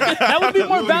 Yeah, that would be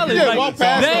more valid. Yeah, Like, walk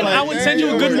past then her like, I would send you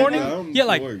a hey, good yeah, morning. I'm Yeah,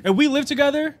 like working. if we live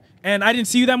together and I didn't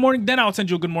see you that morning, then I'll send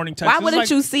you a good morning text. Why It's wouldn't like,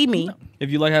 you see me? If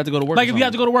you like had to go to work, Like or if you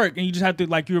had to something. go to work and you just have to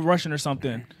like you're rushing or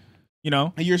something, you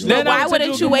know? And you're Then still. I But why would send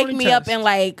wouldn't you you a wake good me morning up text. and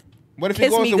like What if he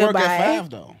kiss goes me to work goodbye? at 5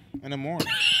 though in the morning?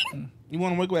 You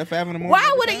want to wake up at 5 in the morning?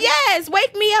 Why would it? Yes,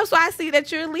 wake me up so I see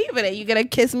that you're leaving it. You're gonna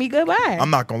kiss me goodbye. I'm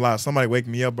not gonna lie. Somebody wake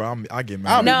me up, bro. I get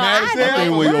I'll mad. be No, mad I as don't. hell. I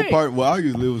think when your Right. part, well, I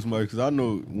used to live with somebody because I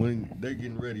know when they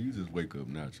getting ready, you just wake up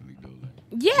naturally though. Like,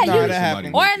 Yeah, Nah, you that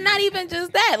happens. or not even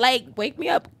just that. Like, wake me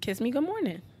up, kiss me good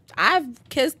morning. I've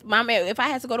kissed my man. If I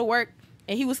had to go to work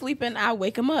and he was sleeping, I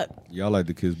wake him up. y'all like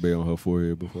to kiss Bay on her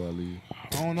forehead before I leave.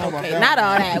 I don't know about Okay, that. not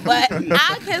all that, but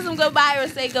I kiss him goodbye or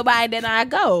say goodbye, then I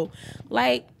go.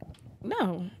 Like, no,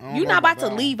 I don't you're know not about about to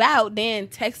that. leave out, then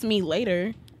text me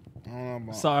later. I don't know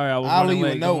about. Sorry, I was I'll running leave a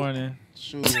late. Good note. morning.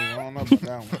 Shoot, I don't know about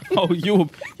that one. Oh,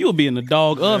 you'll be in the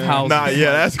dog of house. Nah,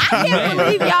 yeah, that's. I can't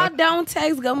believe y'all don't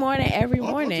text good morning every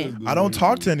morning. I don't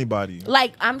talk to anybody.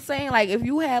 Like, I'm saying, like, if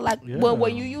you had, like, well,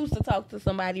 when you used to talk to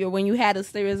somebody or when you had a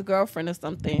serious girlfriend or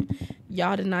something,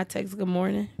 y'all did not text good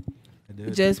morning?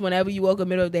 Just whenever you woke up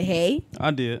middle of the hey, I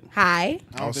did. hi,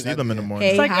 I don't think see I them in the did. morning.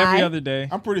 Hey. It's like every hi. other day.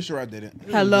 I'm pretty sure I did it.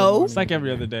 hello. It's like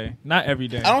every other day. Not every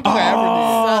day. I don't think I ever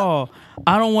Oh,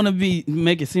 I don't want to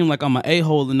make it seem like I'm an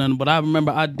a-hole or nothing, but I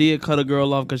remember I did cut a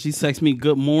girl off because she texted me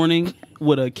good morning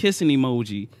with a kissing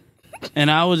emoji, and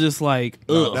I was just like,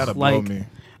 ugh, That'll blow like me.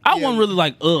 I wasn't really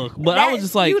like ugh, but I was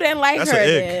just like, you didn't like That's her. an ick.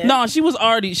 Then. no, she was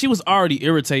already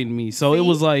irritating me, so it See,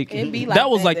 was like it be like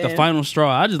that was that like the then. final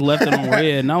straw. I just left it on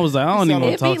red, and I was like, I don't even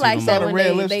want It to talk be to like you no that more. when Red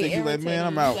they lipstick, you like, irritate man,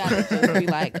 I'm you. out. You gotta just be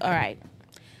like, all right,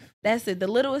 that's it. The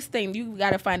littlest thing, you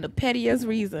gotta find the pettiest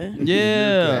reason.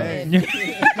 Yeah,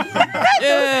 The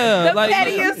yeah, like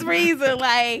pettiest reason,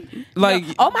 like,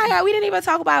 oh my god, we didn't even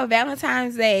talk about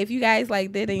Valentine's Day. If you guys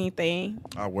like did anything,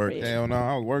 I work. Hell no,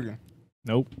 I was working.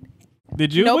 Nope.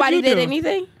 Did you? nobody What'd you did do?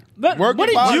 anything. What Working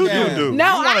did you podcast. do? No,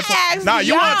 I asked Nah,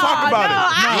 you y'all. wanna talk about no, it.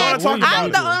 I You wanna asked- talk about I'm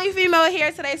it. the only female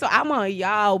here today, so I'm on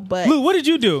y'all. But Lou, what did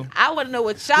you do? I want to know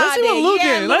what y'all Let's see what did. Lou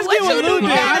Yeah, did. Let's what see what you Lou do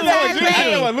did. for I know what Valentine's you did. I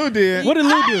know Day? what Lou did. What did Lou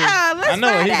do? Let's I know,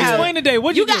 find he out. did. Explain today.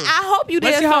 What'd you, You got. do? I hope you did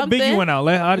Let's see how something. big you went out.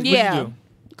 What'd Yeah. you do?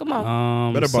 Come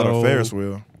on. Better bought so a Ferris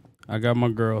wheel. I got my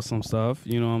girl some stuff.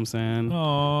 You know what I'm saying?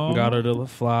 Aww. Got her the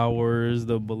flowers,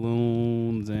 the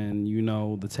balloons, and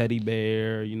the teddy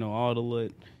bear. All the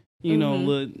lit,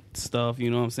 lit stuff.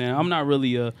 You know what I'm saying? I'm not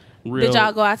really a real. Did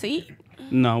y'all go out to eat?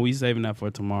 No, we saving that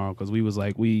for tomorrow because we was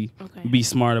like we Okay. be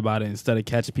smart about it instead of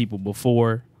catching people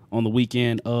before on the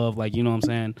weekend of like you know what I'm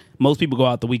saying. Most people go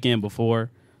out the weekend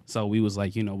before, so we was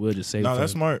like we'll just save. No, it for,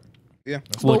 that's smart. Yeah.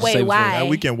 we'll But just save wait, it for- why? That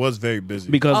weekend was very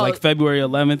busy. Because Oh. like February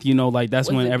 11th, like that's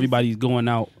Was when it everybody's going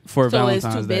out for So it's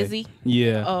Valentine's too Day. busy?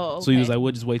 Yeah. Oh, So he was okay. like,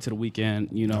 we'll just wait till the weekend.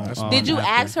 Did you after.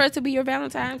 ask her to be your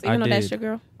Valentine's, even I though that's did.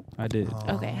 your girl? I did.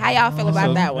 Okay. How y'all feel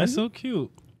about that one? That's so cute.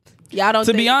 Y'all don't.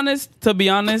 To be honest,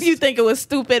 you think it was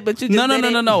stupid, but you just no. did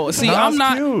it? See, No, I'm it's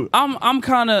not. cute. I'm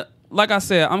kind of like I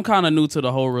said. I'm kind of new to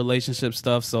the whole relationship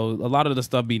stuff. So a lot of the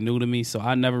stuff be new to me. So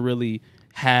I never really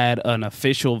had an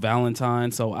official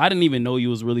Valentine. So I didn't even know you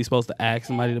was really supposed to ask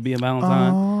somebody to be a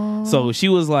Valentine. So she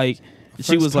was like.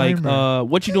 timer.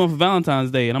 What you doing for Valentine's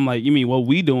Day? And I'm like, you mean what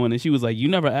we doing? And she was like, you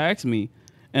never asked me.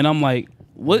 And I'm like,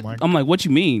 what? my I'm like, what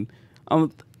you mean?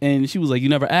 And she was like, you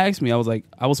never asked me. I was like,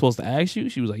 I was supposed to ask you?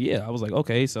 She was like, yeah. I was like,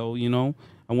 okay. So,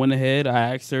 I went ahead,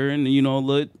 I asked her, and,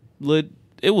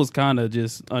 it was kind of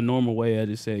just a normal way. I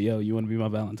just said, yo, you want to be my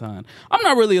Valentine? I'm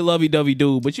not really a lovey-dovey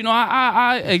dude, but,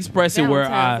 I express it where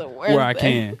Valentine's the worst I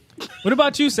thing. can. What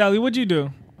about you, Sally? What'd you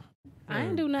do? I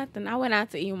didn't do nothing. I went out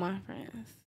to eat with my friends,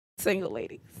 single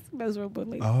ladies, miserable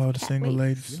ladies. Oh, the single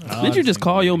ladies. Did you just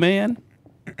call your man?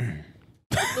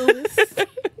 Louis.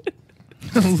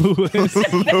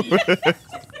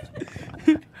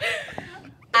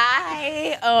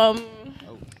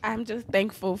 I'm just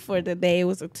thankful for the day. It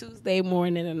was a Tuesday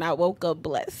morning, and I woke up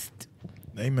blessed.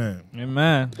 Amen.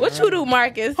 Amen. What you do,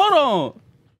 Marcus? Hold on.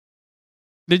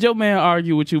 Did your man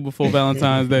argue with you before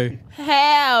Valentine's Day?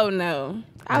 Hell no.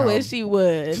 I wish he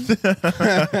would.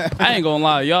 I ain't gonna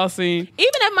lie. Y'all seen? Even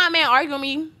if my man argued with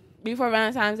me before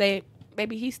Valentine's Day,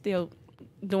 baby, he's still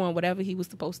doing whatever he was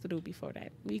supposed to do before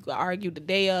that. We could argue the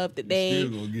day of, the day.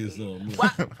 Still gonna get something.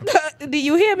 What? Do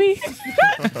you hear me?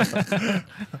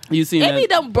 You seen It be that?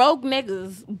 them broke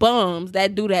niggas, bums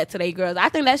that do that to their girls. I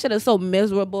think that shit is so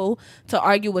miserable to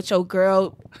argue with your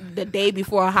girl the day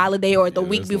before a holiday or the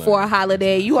week that's before lame. a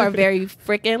holiday. You are very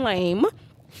freaking lame.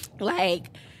 Like,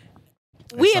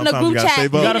 we in the sometimes group you gotta chat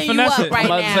save up. You gotta beating you finesse up it. right I'm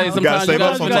about to now. say sometimes save you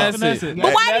up gotta sometimes. finesse it.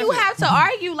 But why do you have to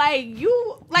argue like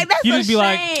you? Like that's You a just be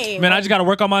shame. like, man, I just got to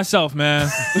work on myself, man.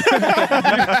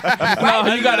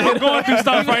 No, you gotta I'm going through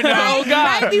stuff right now. Oh,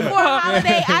 God. Right before a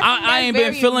holiday, I ain't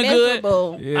been feeling good.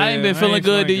 Yeah, I ain't been feeling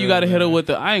good. Then you gotta hit her man. with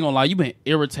the. I ain't gonna lie, you been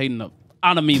irritating the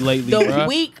out of me lately, The bruh.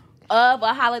 week of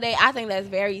a holiday, I think that's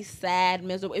very sad,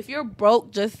 miserable. If you're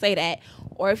broke, just say that.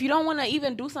 Or if you don't want to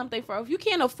even do something for her, if you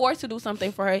can't afford to do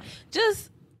something for her, just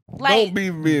like Don't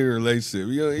be in a relationship.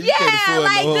 You Yeah, can't afford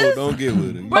like no hoe. this- Don't get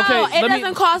with it. bro, Okay, it let me-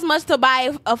 doesn't cost much to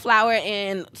buy a flower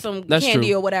and some That's candy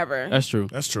true. or whatever. That's true.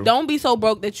 That's true. Don't be so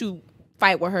broke that you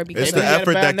fight with her because It's the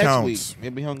effort that counts.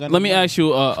 Let me ask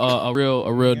you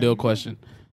a real deal question.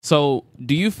 So,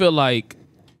 do you feel like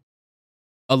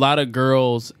a lot of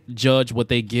girls judge what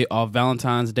they get off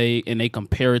Valentine's Day and they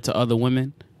compare it to other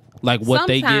women, like what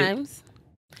they get? sometimes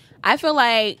I feel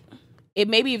like it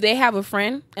maybe if they have a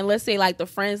friend and let's say like the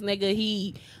friend's nigga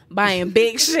he buying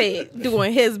big shit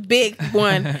doing his big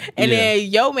one and then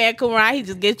your man come around he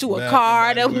just get you a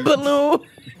card a balloon.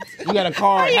 You got a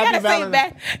card. You Happy gotta say Valentine's.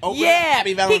 back. Open Yeah, Happy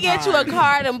he get you a Valentine's.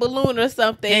 card and balloon or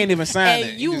something. He ain't even signed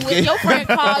and it. you He just with get- your friend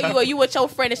call you or you with your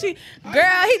friend and she,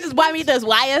 girl, he just bought me this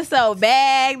YSL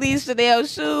bag, these Chanel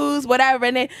shoes, whatever.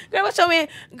 And then, girl, what's your man?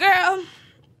 Girl,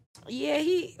 yeah,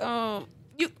 he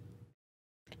you.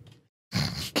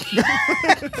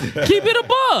 Keep it a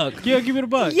buck. Yeah, give it a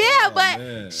buck. Yeah, but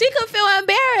man. she could feel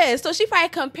embarrassed. So she probably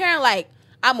comparing like,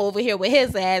 I'm over here with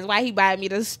his ass. Why he buying me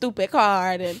this stupid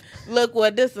card? And look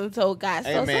what this and so got.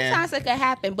 Hey, So man. sometimes it could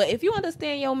happen. But if you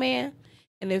understand your man,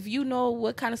 and if you know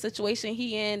what kind of situation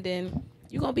he in, then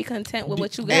you're gonna be content with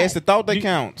what you got. Hey, it's the thought that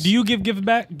counts. Do you give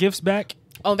gifts back?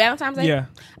 On Valentine's Day? Yeah.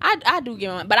 I do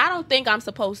give him, but I don't think I'm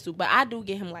supposed to. But I do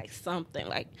get him like something.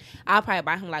 Like I'll probably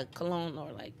buy him like cologne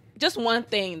or like just one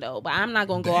thing though. But I'm not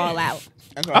gonna go all out.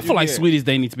 That's all I you feel like get. Sweetie's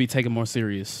Day needs to be taken more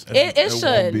serious. It won't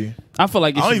should. be. I feel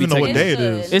like it I don't should even be know what taken. day it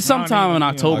should. is. It's sometime in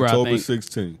I don't even October, I October think.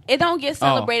 16th. It don't get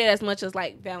celebrated as much as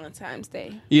like Valentine's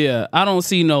Day. Yeah, I don't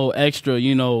see no extra,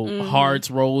 hearts,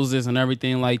 roses, and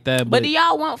everything like that. But do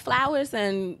y'all want flowers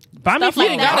and Buy me stuff like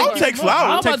flowers. that? I'll take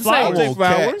flowers. I'm about to say, I'll take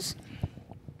flowers.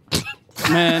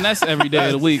 man, that's every day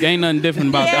of the week. Ain't nothing different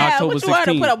about the Yeah, October what you want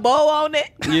to 16th. put a bow on it?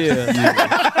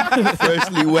 Yeah.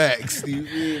 Freshly waxed. You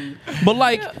feel me? But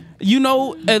like,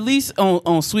 at least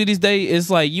on Sweetie's Day, it's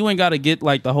like you ain't gotta get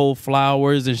like the whole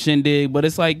flowers and shindig, but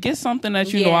it's like get something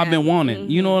that you know I've been wanting.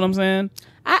 You know what I'm saying?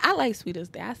 I like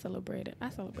Sweetest Day. I celebrate it. I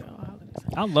celebrate all holidays.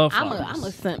 I love I'm flowers.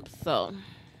 a simp, so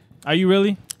Are you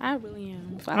really? I really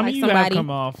am. If I, I like mean, you somebody, have come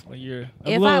off like you're a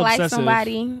if little I like obsessive.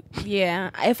 somebody, yeah.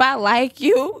 If I like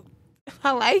you, if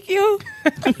I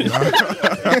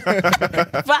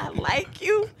like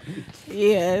you,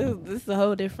 yeah, this is a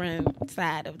whole different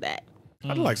side of that.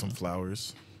 I'd like some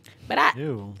flowers. But I,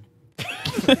 Ew.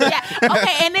 yeah,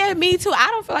 okay, and then me too. I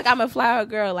don't feel like I'm a flower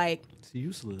girl. Like It's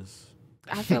useless.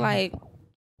 I feel like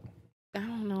I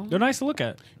don't know. They're nice to look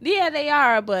at. Yeah, they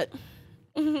are, but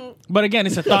But again,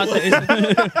 it's a thought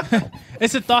that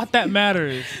it's a thought that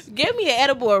matters. give me an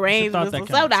edible arrangement that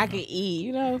so I counts, can eat.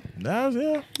 You know, That's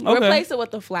Okay. replace it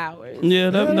with the flowers. Yeah,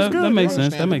 that good. makes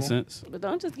sense. That makes sense. But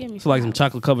don't just give me So like some flowers.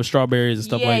 chocolate covered strawberries and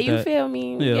stuff yeah, like you that. feel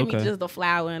me? Yeah, Give okay. me just the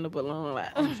flower and the balloon.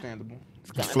 Like, Understandable.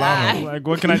 it's gonna Flower. die. Like,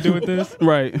 what can I do with this?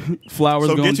 Right. Flowers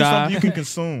So gonna get you die. something you can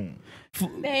consume.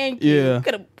 Thank you. Yeah. You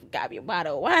could have got me a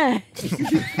bottle of wine.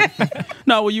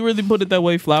 No, when you really put it that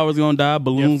way, flowers gonna die,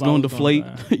 balloons gonna flowers gonna deflate,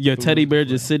 die. your teddy bear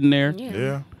just sitting there.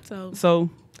 Yeah. So, So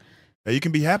Hey, you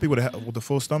can be happy with a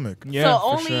full stomach. Yeah, so for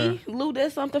only sure. Lou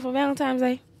did something for Valentine's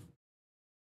Day.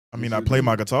 I mean, I play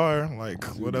my guitar. Like,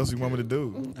 what else you want me to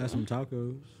do? Have some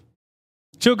tacos.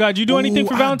 Chill God, you do anything Ooh,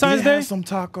 for Valentine's I did Day? have some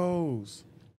tacos.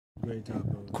 Great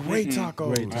tacos. Great tacos. Great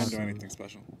I didn't tacos. do anything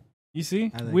special. You see?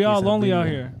 I think We all he's a lonely out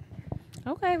big here.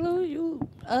 Okay, Lou, you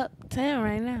up 10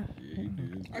 right now.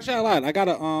 Actually, I lied. I got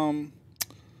a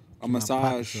my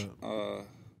massage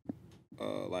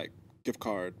pockets like gift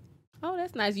card. Oh,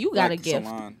 that's nice. You got like a gift.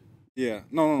 Salon. Yeah.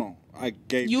 No. I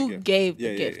gave the You gift. gave the Yeah,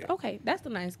 yeah, gift. yeah. Okay, that's a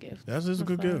nice gift. That's just a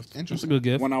good Massage. gift. it's a Interesting. good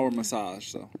gift. 1 hour massage.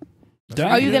 So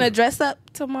Are you gonna dress up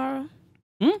tomorrow?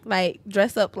 Hmm? Like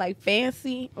dress up like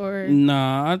fancy or?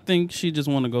 Nah, I think she just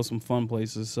want to go some fun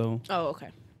places. So Oh, okay.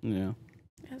 yeah.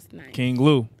 That's nice. King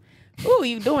Lou. Ooh,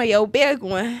 you doing your big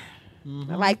one.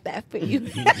 I like that for you.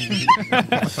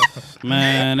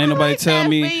 Man, ain't nobody like tell that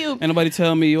me. for you. Ain't nobody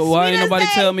tell me. Why ain't Sweetest nobody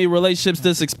day. tell me relationships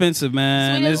this expensive,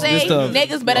 man? Sweetest This day, stuff.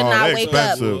 niggas better Oh, not they're wake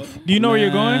expensive. Do you know where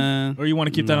you're Man. going? Or you want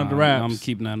to keep that under Nah, wraps? I'm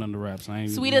keeping that under wraps. I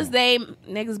ain't. up. Sweetest day,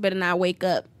 niggas better not wake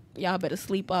up. Y'all better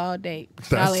sleep all day.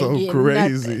 Y'all That's ain't so getting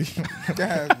crazy. nothing.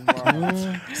 That's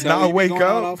wild. Sally, you be wake going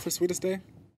all up. out for sweetest day.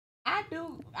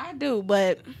 I do,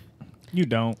 but You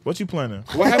don't. What you planning?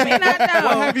 What have you, I mean, I know.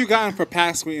 what have you gotten for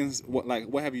past Sweetens?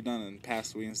 What have you done in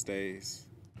past Sweetens days?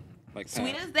 Like past-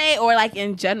 Sweetest Day or like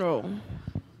in general?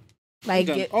 Like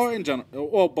in general,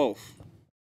 or both.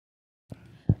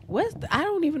 I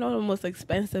don't even know the most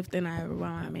expensive thing I ever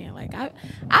bought my man. Like I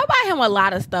buy him a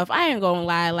lot of stuff. I ain't gonna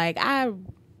lie. Like I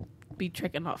be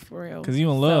tricking off for real. Cause you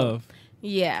in love.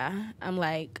 Yeah, I'm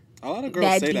like. A lot of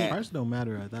girls say that. Price don't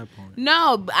matter at that point.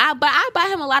 No, but I buy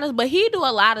him a lot of. But he do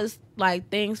a lot of like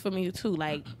things for me too.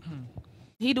 Like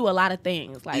he do a lot of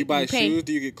things. Like Do you buy shoes?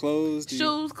 Do you get clothes?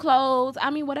 Shoes, clothes.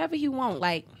 I mean, whatever he want.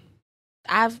 Like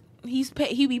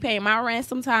he be paying my rent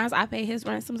sometimes. I pay his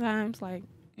rent sometimes. Like.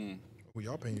 Well,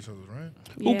 y'all paying each other's rent.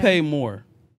 Who paid more?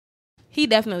 He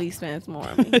definitely spends more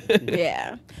on me.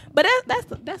 Yeah, but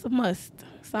that's a must.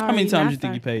 Sorry. How many times you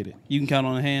think you paid it? You can count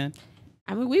on a hand.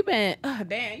 I mean, we've been. Oh,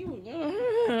 damn,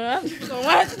 I'm just gonna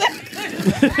watch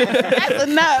that. That's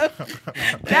enough.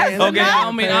 That's Okay, enough. I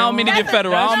don't mean to get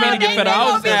federal. I don't mean to get federal.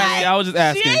 I was just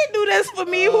asking. She ain't do this for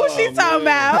me. Who she talking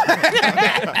about?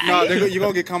 No, you're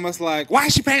gonna get comments like, "Why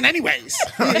is she paying anyways?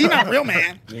 He's not a real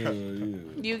man."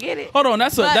 You get it? Hold on,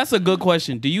 that's a good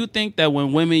question. Do you think that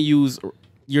when women use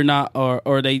 "you're not"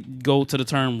 or they go to the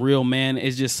term "real man,"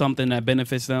 is just something that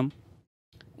benefits them?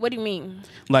 What do you mean?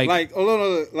 Like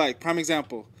prime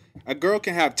example. A girl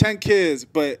can have 10 kids,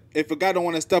 but if a guy don't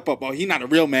want to step up, he's not a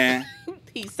real man.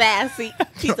 He's sassy.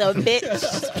 He's a bitch.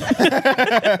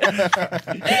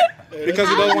 Because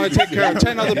he doesn't want to take care of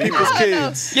 10 other people's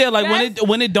kids. Yeah, like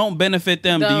when it don't benefit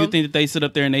them, do you think that they sit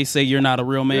up there and they say you're not a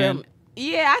real man?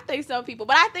 Yeah, I think some people,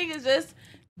 but I think it's just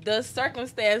the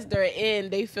circumstance they're in.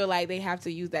 They feel like they have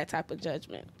to use that type of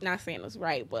judgment. Not saying it's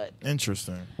right, but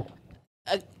Interesting.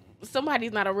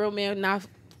 Somebody's not a real man not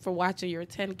for watching your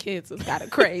 10 kids is kind of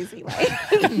crazy. Like,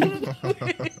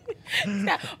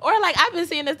 or like I've been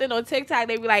seeing this thing on TikTok.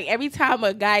 They be like, every time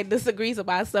a guy disagrees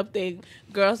about something,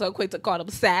 girls are quick to call them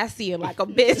sassy and like a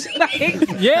bitch.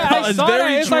 Like, yeah, I it's saw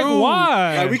very that. It's true. like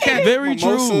why? Like, we can't Very do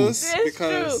mimosas It's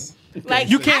because true. Like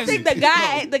You can't- I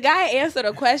think the guy answered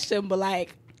a question, but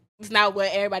like it's not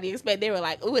what everybody expected. They were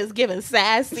like, "Ooh, it's giving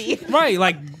sassy." Right,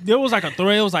 like there was like a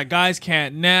thread. It was like guys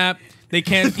can't nap. They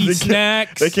can't eat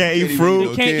snacks. They can't eat fruit.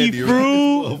 They can't eat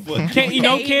fruit. Can't eat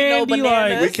no Can't eat no candy.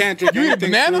 bananas. Like we can't drink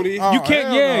anything fruity. you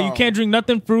can't. Yeah, you can't drink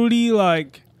nothing fruity.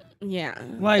 Like Yeah,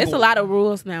 Like- it's a lot of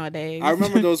rules nowadays. I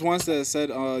remember those ones that said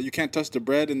you can't touch the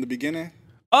bread in the beginning.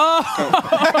 when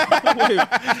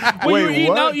Wait, you're eating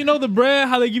what? out, you know the bread.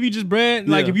 How they give you just bread.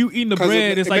 Like Yeah. if you eating the 'Cause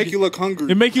bread, it it's like make you look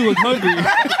hungry. it make you look hungry.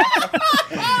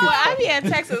 Well, I be at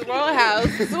Texas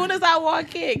Roadhouse. As soon as I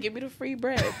walk in, give me the free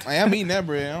bread. I'm eating that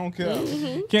bread. I don't care.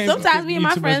 Can't Sometimes me and eat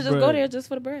my too friends much just go bread. there just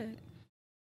for the bread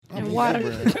I'm and eating water.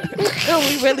 that bread.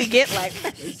 We really get like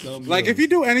Like if you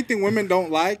do anything women don't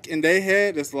like in their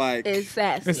head, it's like it's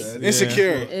sassy.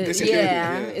 insecure. It's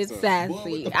So-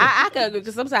 sassy. I could agree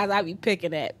because sometimes I be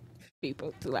picking at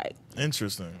people to like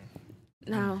Interesting.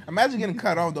 no Imagine getting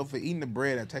cut off though for eating the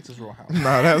bread at Texas Roadhouse.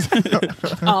 Nah, that's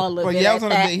all of But it. yeah, I was at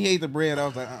on a that. date. He ate the bread. I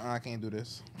was like, I can't do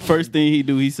this. First thing he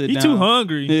do, he sit He down. too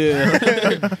hungry.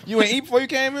 Yeah. You ain't eat before you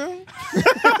came in.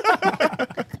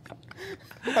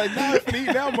 Like, nah, I'm finna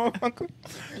eat now, motherfucker.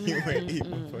 you ain't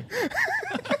eating.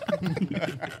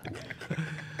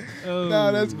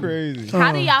 Nah, that's crazy.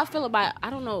 How do y'all feel about? I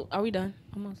don't know. Are we done?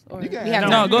 Almost. Or You can we have- have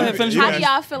No, time? go ahead, finish. How yours. do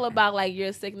y'all feel about like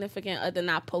your significant other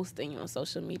not posting you on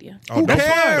social media? Oh, don't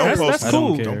That's post me.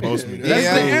 cool. Don't post me. That's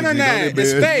Yeah. the internet.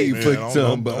 It's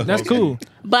fake. That's cool.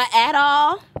 But at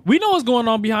all, We know what's going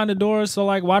on behind the doors, so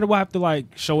like, why do I have to like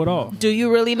show it off? do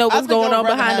you really know what's going on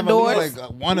behind the doors? Like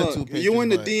one or two Look, pictures. you in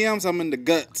the but- DMs, I'm in the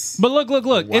guts. But look. It's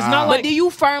not But like do you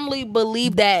firmly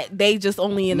believe that they just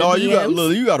only in the No,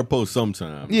 DMs? you got to post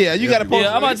sometime. Yeah, you gotta post.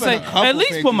 Yeah, I'm about to say, at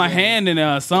least put my hand in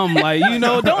there or something. Like,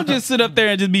 don't just sit up there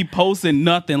and just be posting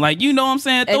nothing. Like, you know what I'm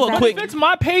saying? Throw a Exactly. if quick. it's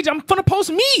my page, I'm gonna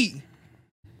post me.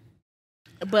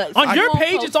 But On you your won't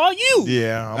page, post- it's all you.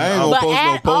 Yeah, I ain't gonna But post no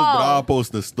at post, but all. I'll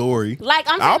post a story. Like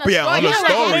I'm I'll saying be a on story. the Yeah,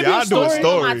 story. maybe I'll do a on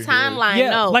story. my timeline. Yeah,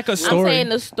 no, like a story. I'm saying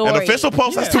the story. An official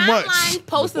post, that's too much. Timeline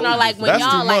posting are like when That's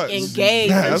y'all too like much. engaged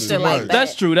Yeah, and that's shit too like much. that.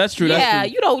 That's true. That's true. Yeah, That's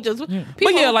true. you don't just. People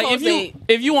But yeah, like post it.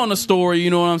 if you on a story,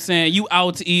 you know what I'm saying, you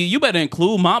out to eat, you better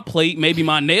include my plate, maybe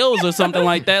my nails or something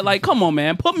like that. Like, come on,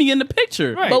 man, put me in the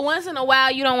picture. Right. But once in a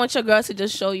while, you don't want your girl to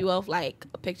just show you off like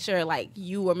a picture, like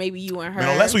you or maybe you and her. Man,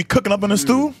 unless we cooking up in the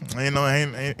stew, ain't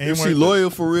If she worth it. loyal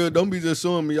for real, don't be just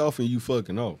showing me off and you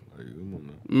fucking off. Like, come on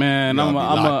now. Man, You I'm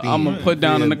gotta be locked gonna put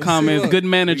down in the Yeah, comments. look, Good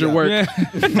manager we work.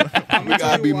 We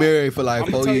gotta be married for like I'm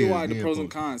 4 gonna tell years. you why the Yeah, pros and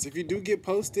bro. cons. If you do get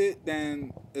posted,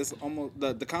 then it's almost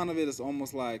the con of it is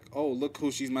almost like, oh, look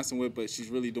who she's messing with, but she's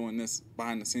really doing this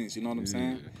behind the scenes. You know what I'm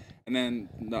saying? And then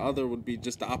the other would be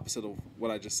just the opposite of what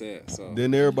I just said. So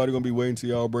Then everybody gonna be waiting till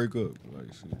y'all break up.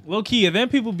 Like, shit. Low key, and then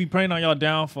people be praying on y'all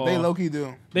downfall. They low key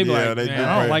do. They be Yeah, like, they man, do I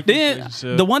don't pray. like this Then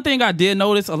relationship. the one thing I did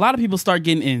notice, a lot of people start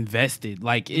getting invested.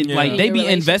 Like Yeah. like In they your be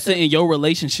invested relationship. in your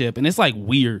relationship, and it's like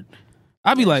weird.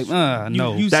 I'd be like,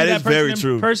 no. You That see is person very in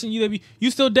true. Person,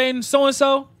 you still dating so and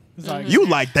so? It's like You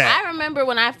like that? I remember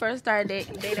when I first started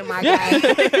dating my guy.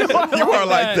 You are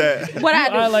like that. What I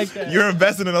do? I like that. You're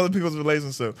investing in other people's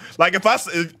relationship. Like if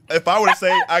I were to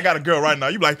say I got a girl right now,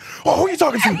 you'd be like, oh, who you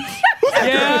talking to? Who's that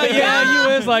girl? Yeah, you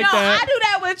is like no, that. I do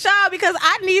that with y'all because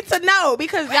I need to know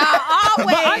because y'all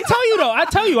always. But I tell you though, I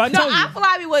tell you.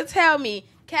 Afolabi would tell me.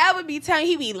 Cal would be telling.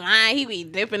 He be lying. He be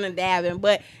dipping and dabbing.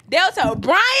 But they'll tell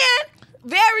Brian.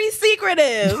 Very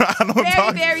secretive. I don't very,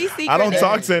 talk- very secretive. I don't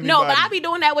talk to No, but anybody. I be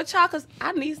doing that with y'all because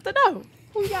I need to know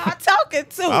who y'all talking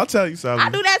to. I'll tell you something. I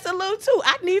do that to Lou too.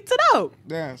 I need to know.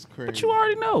 That's crazy. But you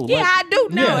already know. Yeah, Like, I do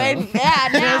know, yeah. and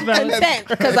now I'm content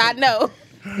because I know.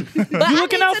 But You I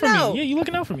looking need out to for know. me? Yeah, you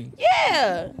looking out for me?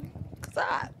 Yeah.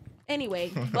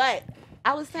 Anyway, but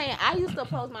I was saying I used to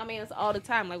post my mans all the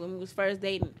time, like when we was first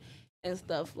dating and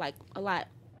stuff, like a lot.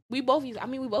 We both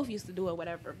used to do it,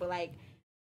 whatever. But like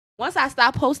once I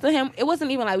stopped posting him, it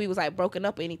wasn't even like we was like broken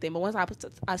up or anything. But once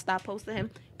I stopped posting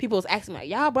him, people was asking me like,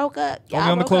 "Y'all broke up? Only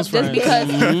Y'all on the broke up?" close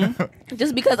friends.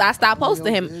 Just because I stopped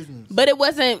posting him, but it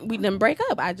wasn't. We didn't break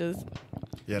up. I just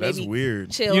Yeah, that's maybe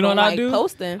weird. chilled You know on, what I like, do?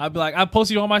 posting. I'd be like, I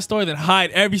post you on my story, then hide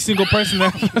every single person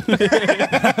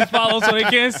that follow so they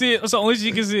can't see it, so only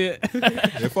she can see it.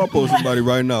 If I post somebody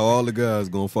right now, all the guys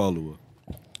gonna follow her.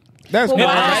 That's Well, good.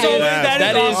 why?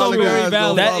 That is all also the very guys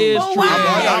valid. gonna That is But true.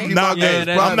 why? I'm not. Yeah,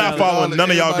 that's I'm not following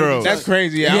none of y'all girls. That's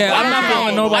crazy. Yeah, I'm not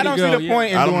following nobody I don't girl, see the yeah.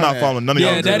 point in I'm doing not that. following none of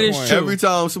Yeah, y'all that girls. is true. Every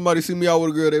time somebody see me out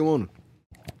with a girl, they want her.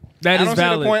 That I is don't see the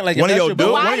valid. point. Like, One if of that's your your dudes-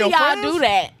 boy- one Why of do your y'all friends? do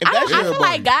that? If I that's feel your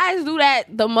like guys do that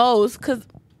the most because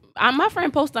my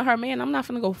friend posting her man. I'm not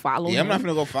finna go follow Yeah, I'm him. not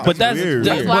gonna go follow. But that's weird.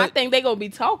 That's weird. why I But- think they gonna be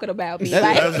talking about me. That's,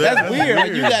 Like, that's weird.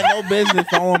 Like you got no business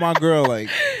following my girl. Like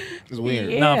it's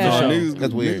weird. Yeah. Nah, for sure. Niggas,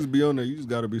 That's weird. Niggas be on there. You just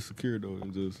gotta be secure though,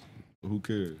 and just who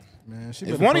cares? Man, she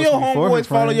If better one of post your me for her homeboys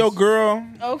follow friends. your girl,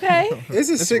 okay. it's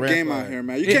a sick red game flag. out here,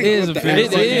 man. You It can't is go a with the it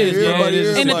ass like is, that. man. It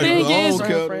is. And the Everybody thing else, is, I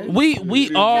don't care.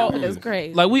 we all That's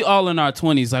great. like we all in our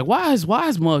 20s. Like why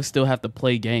is Mug still have to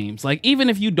play games? Like even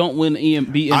if you don't win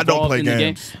be I involved don't play in the game,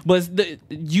 games. but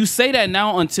you say that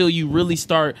now until you really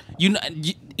start.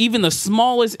 Even the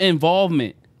smallest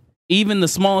involvement, Give me an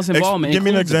includes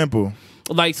it. example.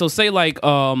 Like so say like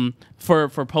for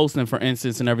posting for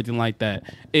instance and everything like that.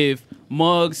 If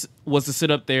Muggs was to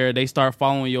sit up there, they start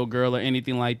following your girl or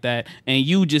anything like that, and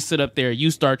you just sit up there,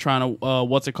 you start trying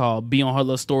to be on her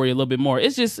little story a little bit more.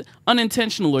 It's just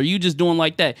unintentional, or you just doing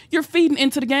like that. You're feeding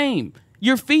into the game.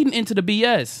 You're feeding into the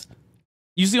BS.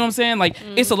 You see what I'm saying? Like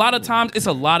it's a lot of times, it's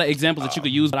a lot of examples that you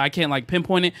could use, but I can't like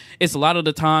pinpoint it. It's a lot of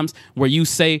the times where you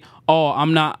say, "Oh,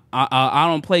 I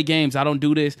don't play games, I don't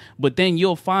do this," but then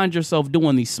you'll find yourself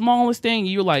doing the smallest thing. And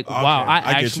you're like, "Wow, Okay, I I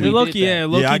get actually you. did Loki, that." yeah,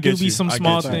 Loki I do get be you. some I get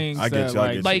small you. things. I get that, you.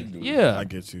 I get Like, you. yeah. I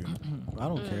get you. I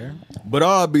don't care. But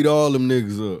I'll beat all them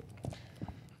niggas up.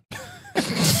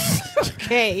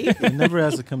 Okay. It never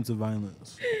has to come to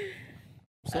violence.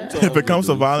 If it comes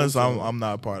to violence, I'm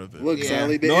not a part of it. Look,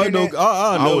 Sally, the No, I internet, don't.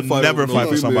 I I would fight never over fight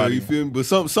for female, somebody. You feel me? But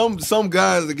some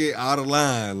guys that get out of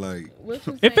line, like.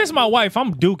 If it's my wife,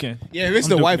 I'm duking. yeah, if it's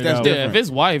I'm the wife, duking it that's out. Yeah, different. if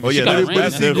his wife, Oh, she yeah, got that's- ring, But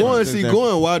that's if she different. going, That's she different.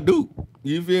 going. Why do?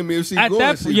 You feel me? If she At going,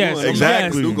 that- she yes, going.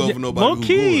 exactly. Don't go Yeah, for nobody low who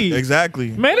key. going. Exactly.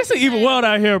 Man, it's an evil world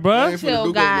out here, I bro. ain't finna Chill,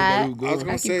 do guy. nobody who I was going.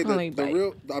 gonna I say keep calling the you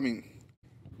real. I mean,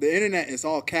 the internet is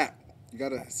all cap. You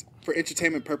gotta for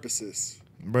entertainment purposes.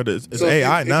 But it's So if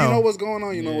AI if now. you know what's going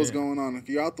on, you know what's going on. If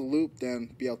you're out the loop,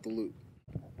 then be out the loop.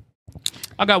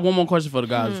 I got one more question for the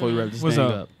guys before we wrap this What's thing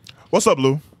up? up. What's up,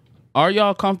 Lou? Are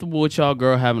y'all comfortable with y'all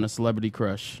girl having a celebrity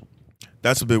crush?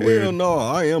 That's a bit Hell weird. no,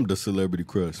 I am the celebrity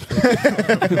crush.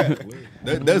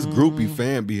 That's groupie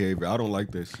fan behavior. I don't like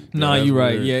that shit. Nah, That's you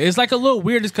right. weird. Yeah, it's like a little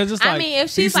weird because it's like. I mean, if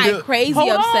she's He's like still- crazy Hold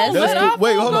on, obsessed, let That's her the,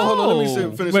 wait, hold on. Let me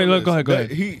go. finish. Wait, on look, this. go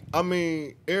ahead. I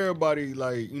mean, everybody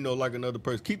like another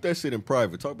person. Keep that shit in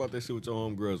private. Talk about that shit with your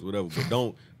homegirls, whatever. But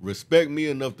don't respect me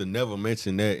enough to never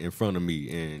mention that in front of me.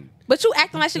 And but you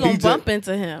acting like she gonna He just- bump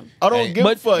into him. I don't give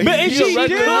a fuck. but He she a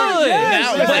regular good. nigga.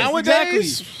 Yes, Now- yes,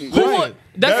 nowadays, Who want-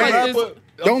 that's That like rapper,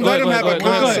 this. Don't let him have a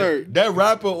concert. That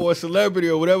rapper or celebrity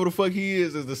or whatever the fuck he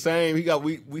is the same.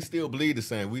 We still bleed the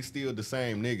same. We still the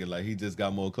same nigga. Like he just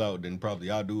got more clout than probably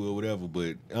y'all do or whatever.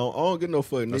 But I don't get no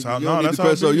fuck, nigga. You don't need to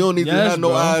press, so you don't need to have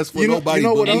no eyes for nobody.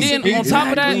 And then on top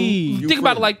of that, think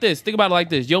about it like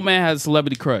this. Your man has a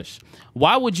celebrity crush.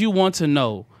 Why would you want to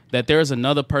know that there's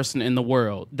another person in the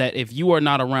world that if you are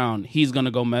not around, he's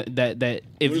gonna go that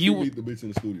if you meet the bitch in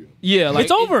the studio. Yeah, like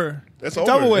it's over. It's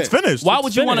over. It's finished. Why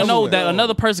would you want to know that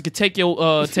another person could take your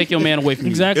man away from you?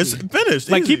 Exactly. It's finished.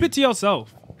 Like Easy. keep it to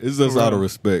yourself. It's just out of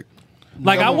respect.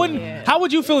 Like I wouldn't. How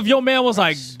would you feel if your man was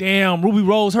like, "Damn, Ruby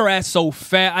Rose, her ass so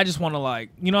fat. I just want to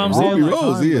like, you know what I'm saying? Ruby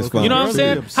Rose is fine. You know what I'm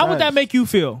saying? How would that make you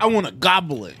feel? I want to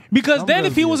gobble it. Because then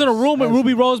if he was in a room with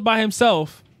Ruby Rose by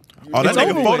himself, Oh, that it's nigga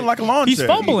over folded with. like a lawn He's chair.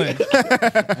 fumbling.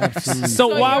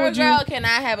 So why your would you? girl cannot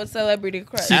have a celebrity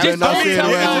crush? Just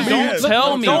don't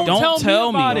tell me. Don't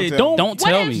tell me about it. Don't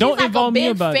tell me. Don't involve me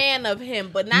about it. Fan of him,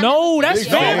 but not. No, that's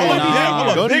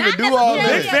Don't even do all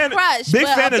that. Big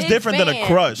fan is different than a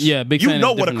crush. Yeah, big fan You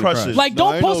know is what a different crush than a is. Like,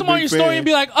 don't post him on your story and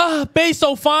be like, Bae's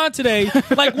so fine today.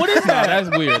 Like, what is that?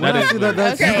 That's weird. That is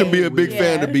weird. You can be a big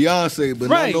fan of Beyonce, but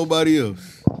not nobody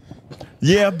else.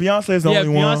 Yeah, Beyonce is the only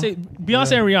one.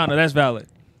 Beyonce and Rihanna. That's valid.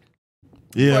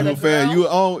 Yeah, You a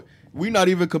fan. We not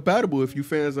even compatible if you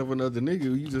fans of another nigga.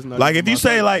 You just not like even if you my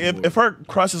say type like anymore. if her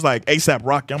crush is like ASAP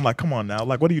Rocky, I'm like, come on now,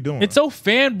 like what are you doing? It's so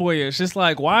fanboyish. It's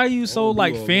like, why are you so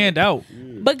like fanned out?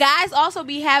 But guys also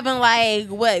be having like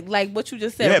what you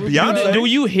just said. Yeah, Beyonce. Do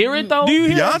you hear it though? Do you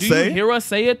hear? Do you hear us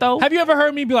say it though? Have you ever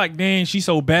heard me be like, "Dang, she's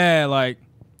so bad"? Like,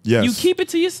 Yes. You keep it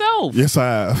to yourself. Yes,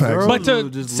 I have. Girls But to will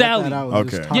just let Sally. that out, Okay.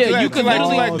 just talk Yeah, about you it. could Like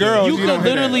literally, girls, you you could don't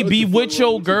hear literally be with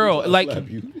your girl. Like,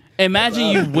 imagine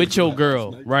you with your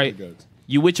girl, right?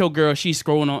 You with your girl, she's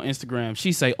scrolling on Instagram.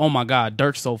 She say, "Oh my God,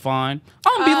 Dirk's so fine."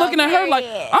 I'm gonna be looking at her like,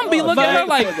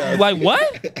 what?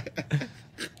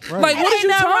 Like, what did you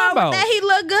talking about? That he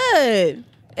look good.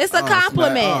 It's a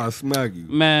compliment. Smack you.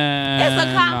 Man, It's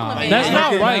a compliment. That's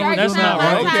not right. Dirk That's is not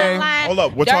right. okay. Hold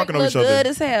up, we're Dirk talking to look each other. good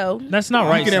as hell. That's not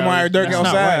right. You can admire Sally. Dirk That's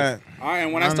not right. outside. All right,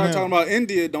 and when I start talking about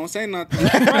India, don't say nothing.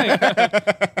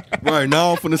 Right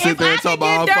now, I'm finna sit there and talk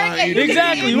about how fine it is.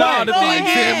 Exactly. No, the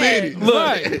thing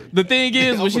look, the thing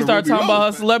is, when she started talking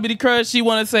about her celebrity crush, she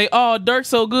want to say, "Oh, Dirk's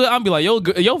so good." I'm be like,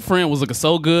 your friend was looking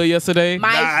so good yesterday.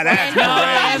 My that's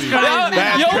friend. crazy.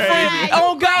 Yo, your friend.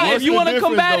 Oh God, if you want to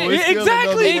combat it,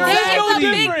 exactly. It's a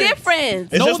big difference.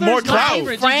 It's just more clout.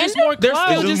 Friend? They're still It's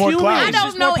just just more humans. clout. I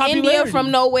don't know India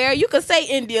from nowhere. You could say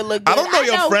India look good. I don't know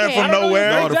your friend from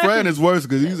nowhere. No, the friend is worse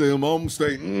because he's in home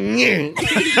straight.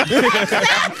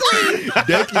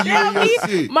 Decking you in your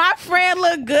shit. My friend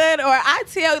look good, or I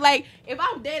tell you, like, if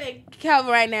I'm dating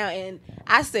Kelvin right now and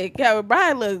I say, Kelvin,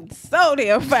 Brian looks so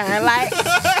damn fine. Like,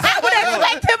 I would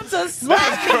expect him to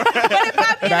smash me.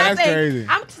 But if I say, crazy.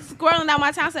 I'm scrolling down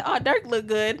my time and say, oh, Dirk look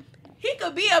good. He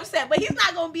could be upset, but he's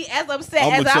not gonna be as upset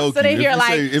I'ma as I'm choke sitting you. here If you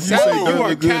like, say- if you say Sally, Dirk you are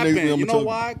look good, capping. nigga, I'ma You know choke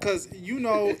why? Because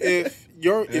if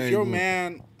your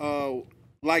man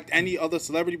like any other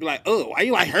celebrity, be like, oh, why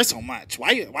you like her so much? Why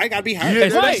you gotta be her? Yeah,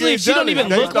 Especially if she don't even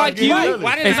look like you.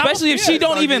 Especially if she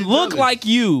don't even look like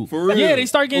you. For real. Yeah, they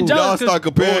start getting jealous. Y'all start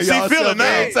comparing. She y'all feeling self now.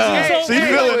 every time. She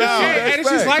feeling now. And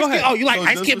she's like, oh, you like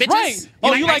ice skin bitches? Right.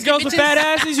 Oh, you like girls with fat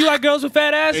asses? You like girls with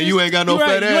fat asses? And you ain't got no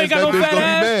Right, fat you ass. ain't got That no bitch fat gonna be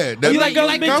ass? mad. Oh, you That like bitch-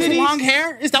 girls with big Girls with titties? long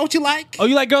hair? Is that what you like? Oh,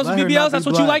 you like girls with Let her BBLs? not That's be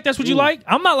what you black. like? That's what you like?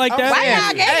 I'm not like why that.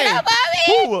 y'all getting up on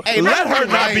me? Ooh, let her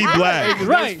not be black.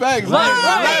 Right. Facts, Let her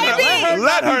not be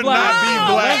black. Let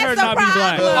her not be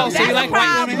black. Oh, so you like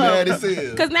white women? Mad as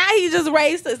hell. Because now he's just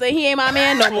racist and he ain't my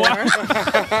man no more.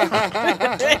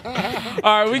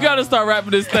 All right, we got to start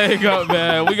wrapping this thing up,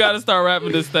 man.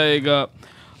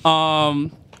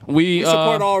 We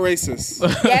Support all racists.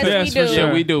 Yes,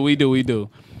 we do. Yeah, we do.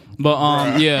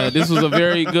 But yeah, this was a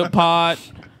very good pod.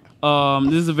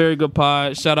 This is a very good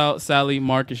pod. Shout out Sally,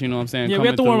 Marcus. You know what I'm saying? Yeah, we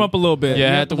have to warm up a little bit.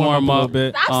 Yeah, We had to warm a up. little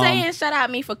bit. Stop saying shout out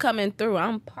me for coming through.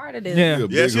 I'm part of this. Yeah.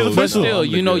 Yeah, she's Big But official. still,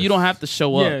 you know, you don't have to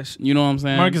show up. Yes. You know what I'm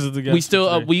saying? Marcus is the guest We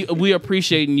still today. we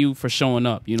appreciating you for showing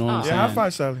up. You know what I'm Yeah, high saying?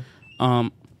 five, Sally.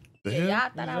 Yeah, y'all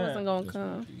thought I wasn't gonna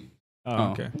come.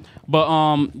 Oh, okay.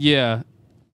 But yeah.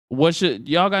 What should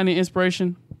y'all got any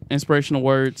inspirational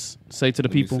words say to the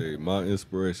Let me people? say, my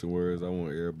inspiration words, I want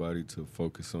everybody to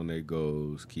focus on their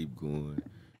goals, keep going.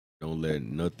 Don't let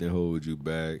nothing hold you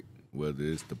back, whether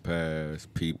it's the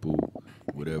past, people,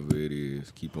 whatever it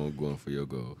is. Keep on going for your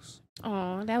goals.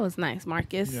 Oh, that was nice,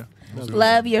 Marcus. Yeah.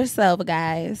 Love yourself,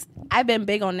 guys. I've been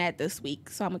big on that this week,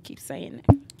 so I'm gonna keep saying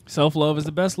it. Self-love is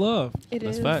the best love. It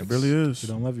That's is. facts. It really is. You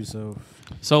don't love yourself.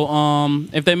 So,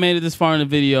 if they made it this far in the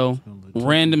video,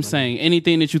 random saying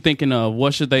anything that you're thinking of,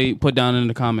 what should they put down in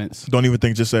the comments? Don't even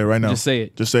think. Just say it right now. Just say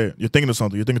it. Just say it. You're thinking of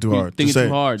something. You're thinking too hard. thinking just say too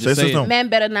it. hard. Just say it. something. Man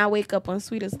better not wake up on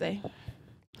Sweetest Day.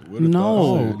 No,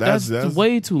 Oh, that's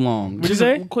way too long. What'd you Just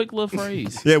a say? quick little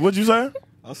phrase. Yeah, what'd you say?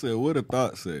 I said, what a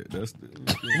thought said. That's the.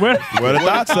 Where the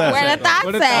thoughts at? Where the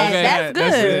thoughts at?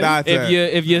 That's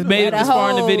good. If you made it Where this the far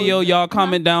in the whole- video, y'all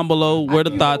comment down below where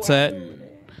the thoughts at.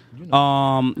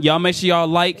 Y'all make sure y'all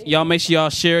like. Y'all make sure y'all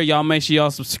share. Y'all make sure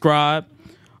y'all subscribe.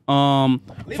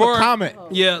 Leave a comment.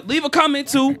 Yeah, leave a comment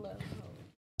too.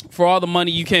 For all the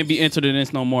money, you can't be entered in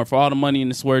this no more. For all the money in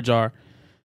the swear jar,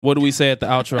 what do we say at the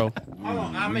outro? Hold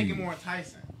on, I'll make it more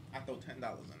enticing. I throw $10 in there.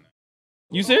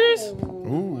 You serious?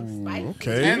 Ooh,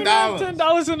 okay.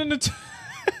 $10. in the.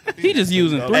 He just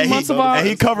using 3 months of And ours.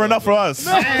 he covering up for us.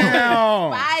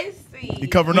 Damn. Spicy. He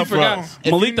covering up for us.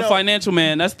 Malik, the financial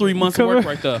man. That's 3 months of work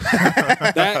right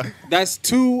there. That's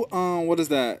two. What is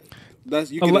that?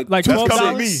 That's you can Like That's $12.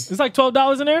 covering me. It's like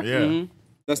 $12 in there. Yeah. Mhm.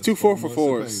 That's 2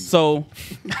 4-for-4s. So,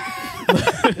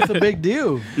 It's a big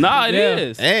deal. nah, it Yeah.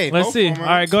 is. Hey, Let's both see. of All them,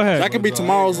 right, go ahead. That could be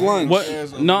tomorrow's lunch.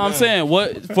 What? No, I'm saying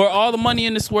what for all the money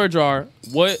in the swear jar.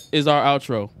 What is our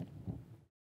outro?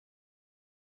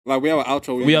 Like we have an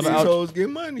outro. We have an These outro. hoes get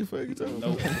money for you.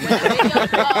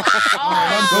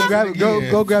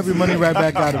 Go grab your money right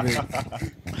back out of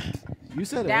it. You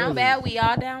said it. Down earlier. bad. We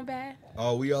all down bad.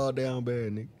 Oh, we all down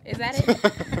bad, nigga. Is that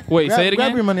it? Wait, say it Grab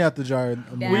again. your money out the jar.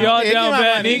 Down. We all Yeah, down give my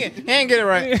bad, money. nigga. He ain't get it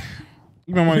right.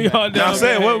 Give my money We back. all Now down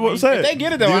say it. bad. What say it? They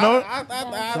get it though. Do you know it?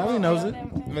 Sally knows it.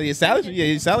 Well,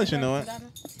 yeah, Sally should know it.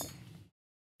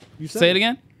 You said Say it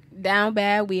again. Down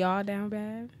bad. We all down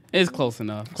bad. It's close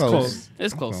enough. Close.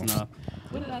 It's close enough.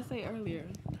 What did I say earlier?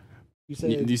 You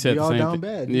said, You said we the all same down thing.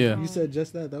 bad. Yeah. You said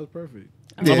just that. That was perfect.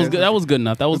 That was good. That was good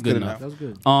enough. That was good good enough. That was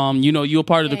good. You know, you're a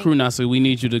part of the crew now, so we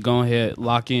need you to go ahead,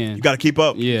 lock in. You got to keep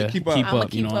up. Yeah, Keep up. I'ma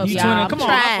up. You keep know, up, You y'all. twinning. I'm Come on,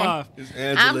 trying. high five. It's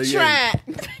I'm Angela trying.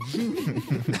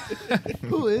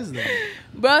 Who is that?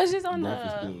 Bro, it's just on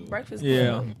the Breakfast Club.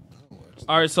 Yeah.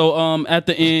 All right, so at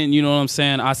the end, you know what I'm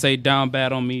saying? I say down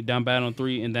bad on me, down bad on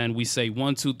 3, and then we say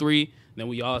 1, 2, 3. Then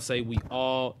we all say we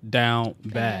all down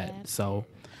bad. So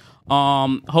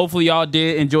hopefully y'all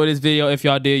did enjoy this video. If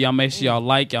y'all did, y'all make sure y'all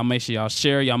like, y'all make sure y'all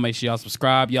share, y'all make sure y'all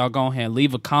subscribe. Y'all go ahead and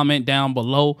leave a comment down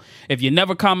below. If you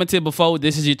never commented before,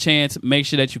 this is your chance. Make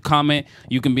sure that you comment.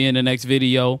 You can be in the next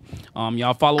video.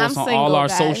 Y'all follow us on all single, our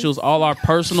guys. socials, all our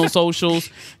personal socials.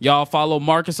 Y'all follow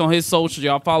Marcus on his socials.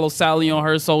 Y'all follow Sally on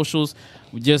her socials.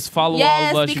 Just follow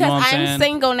Yes, all of us. You know because what I'm I'm saying?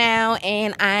 single now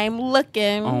and I'm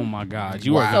looking. Oh my God,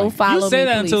 you Wow. are. So follow You say me,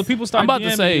 that please. until people start. I'm about to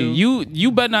DMing say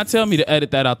you better not tell me to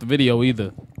edit that out the video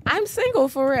either. I'm single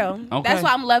for real. Okay. That's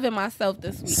why I'm loving myself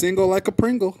this week. Single like a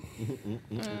Pringle.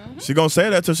 She gonna say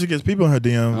that till she gets people in her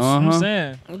DMs. I'm Uh-huh.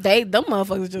 saying. Them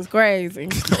motherfuckers just crazy.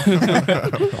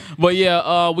 But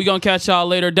yeah, we gonna catch y'all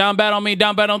later. Down bad on me,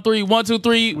 down bad on 3. 1, 2,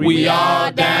 3. We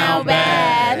all down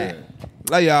bad.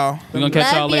 Love y'all. We gonna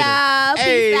catch y'all Love later. y'all.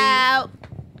 Hey. Peace out.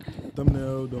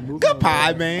 Thumbnail. Don't move. Good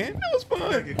pie, man. That was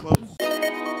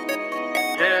fun.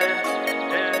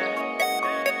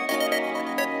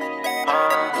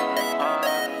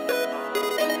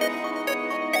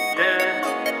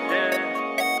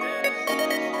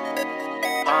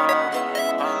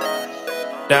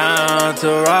 Down to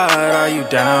ride, are you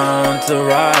down to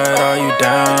ride? Are you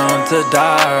down to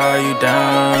die? Are you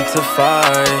down to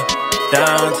fight?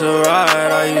 Down to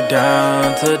ride, are you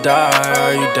down to die?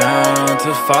 Are you down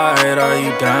to fight? Are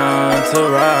you down to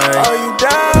ride? Are you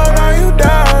down?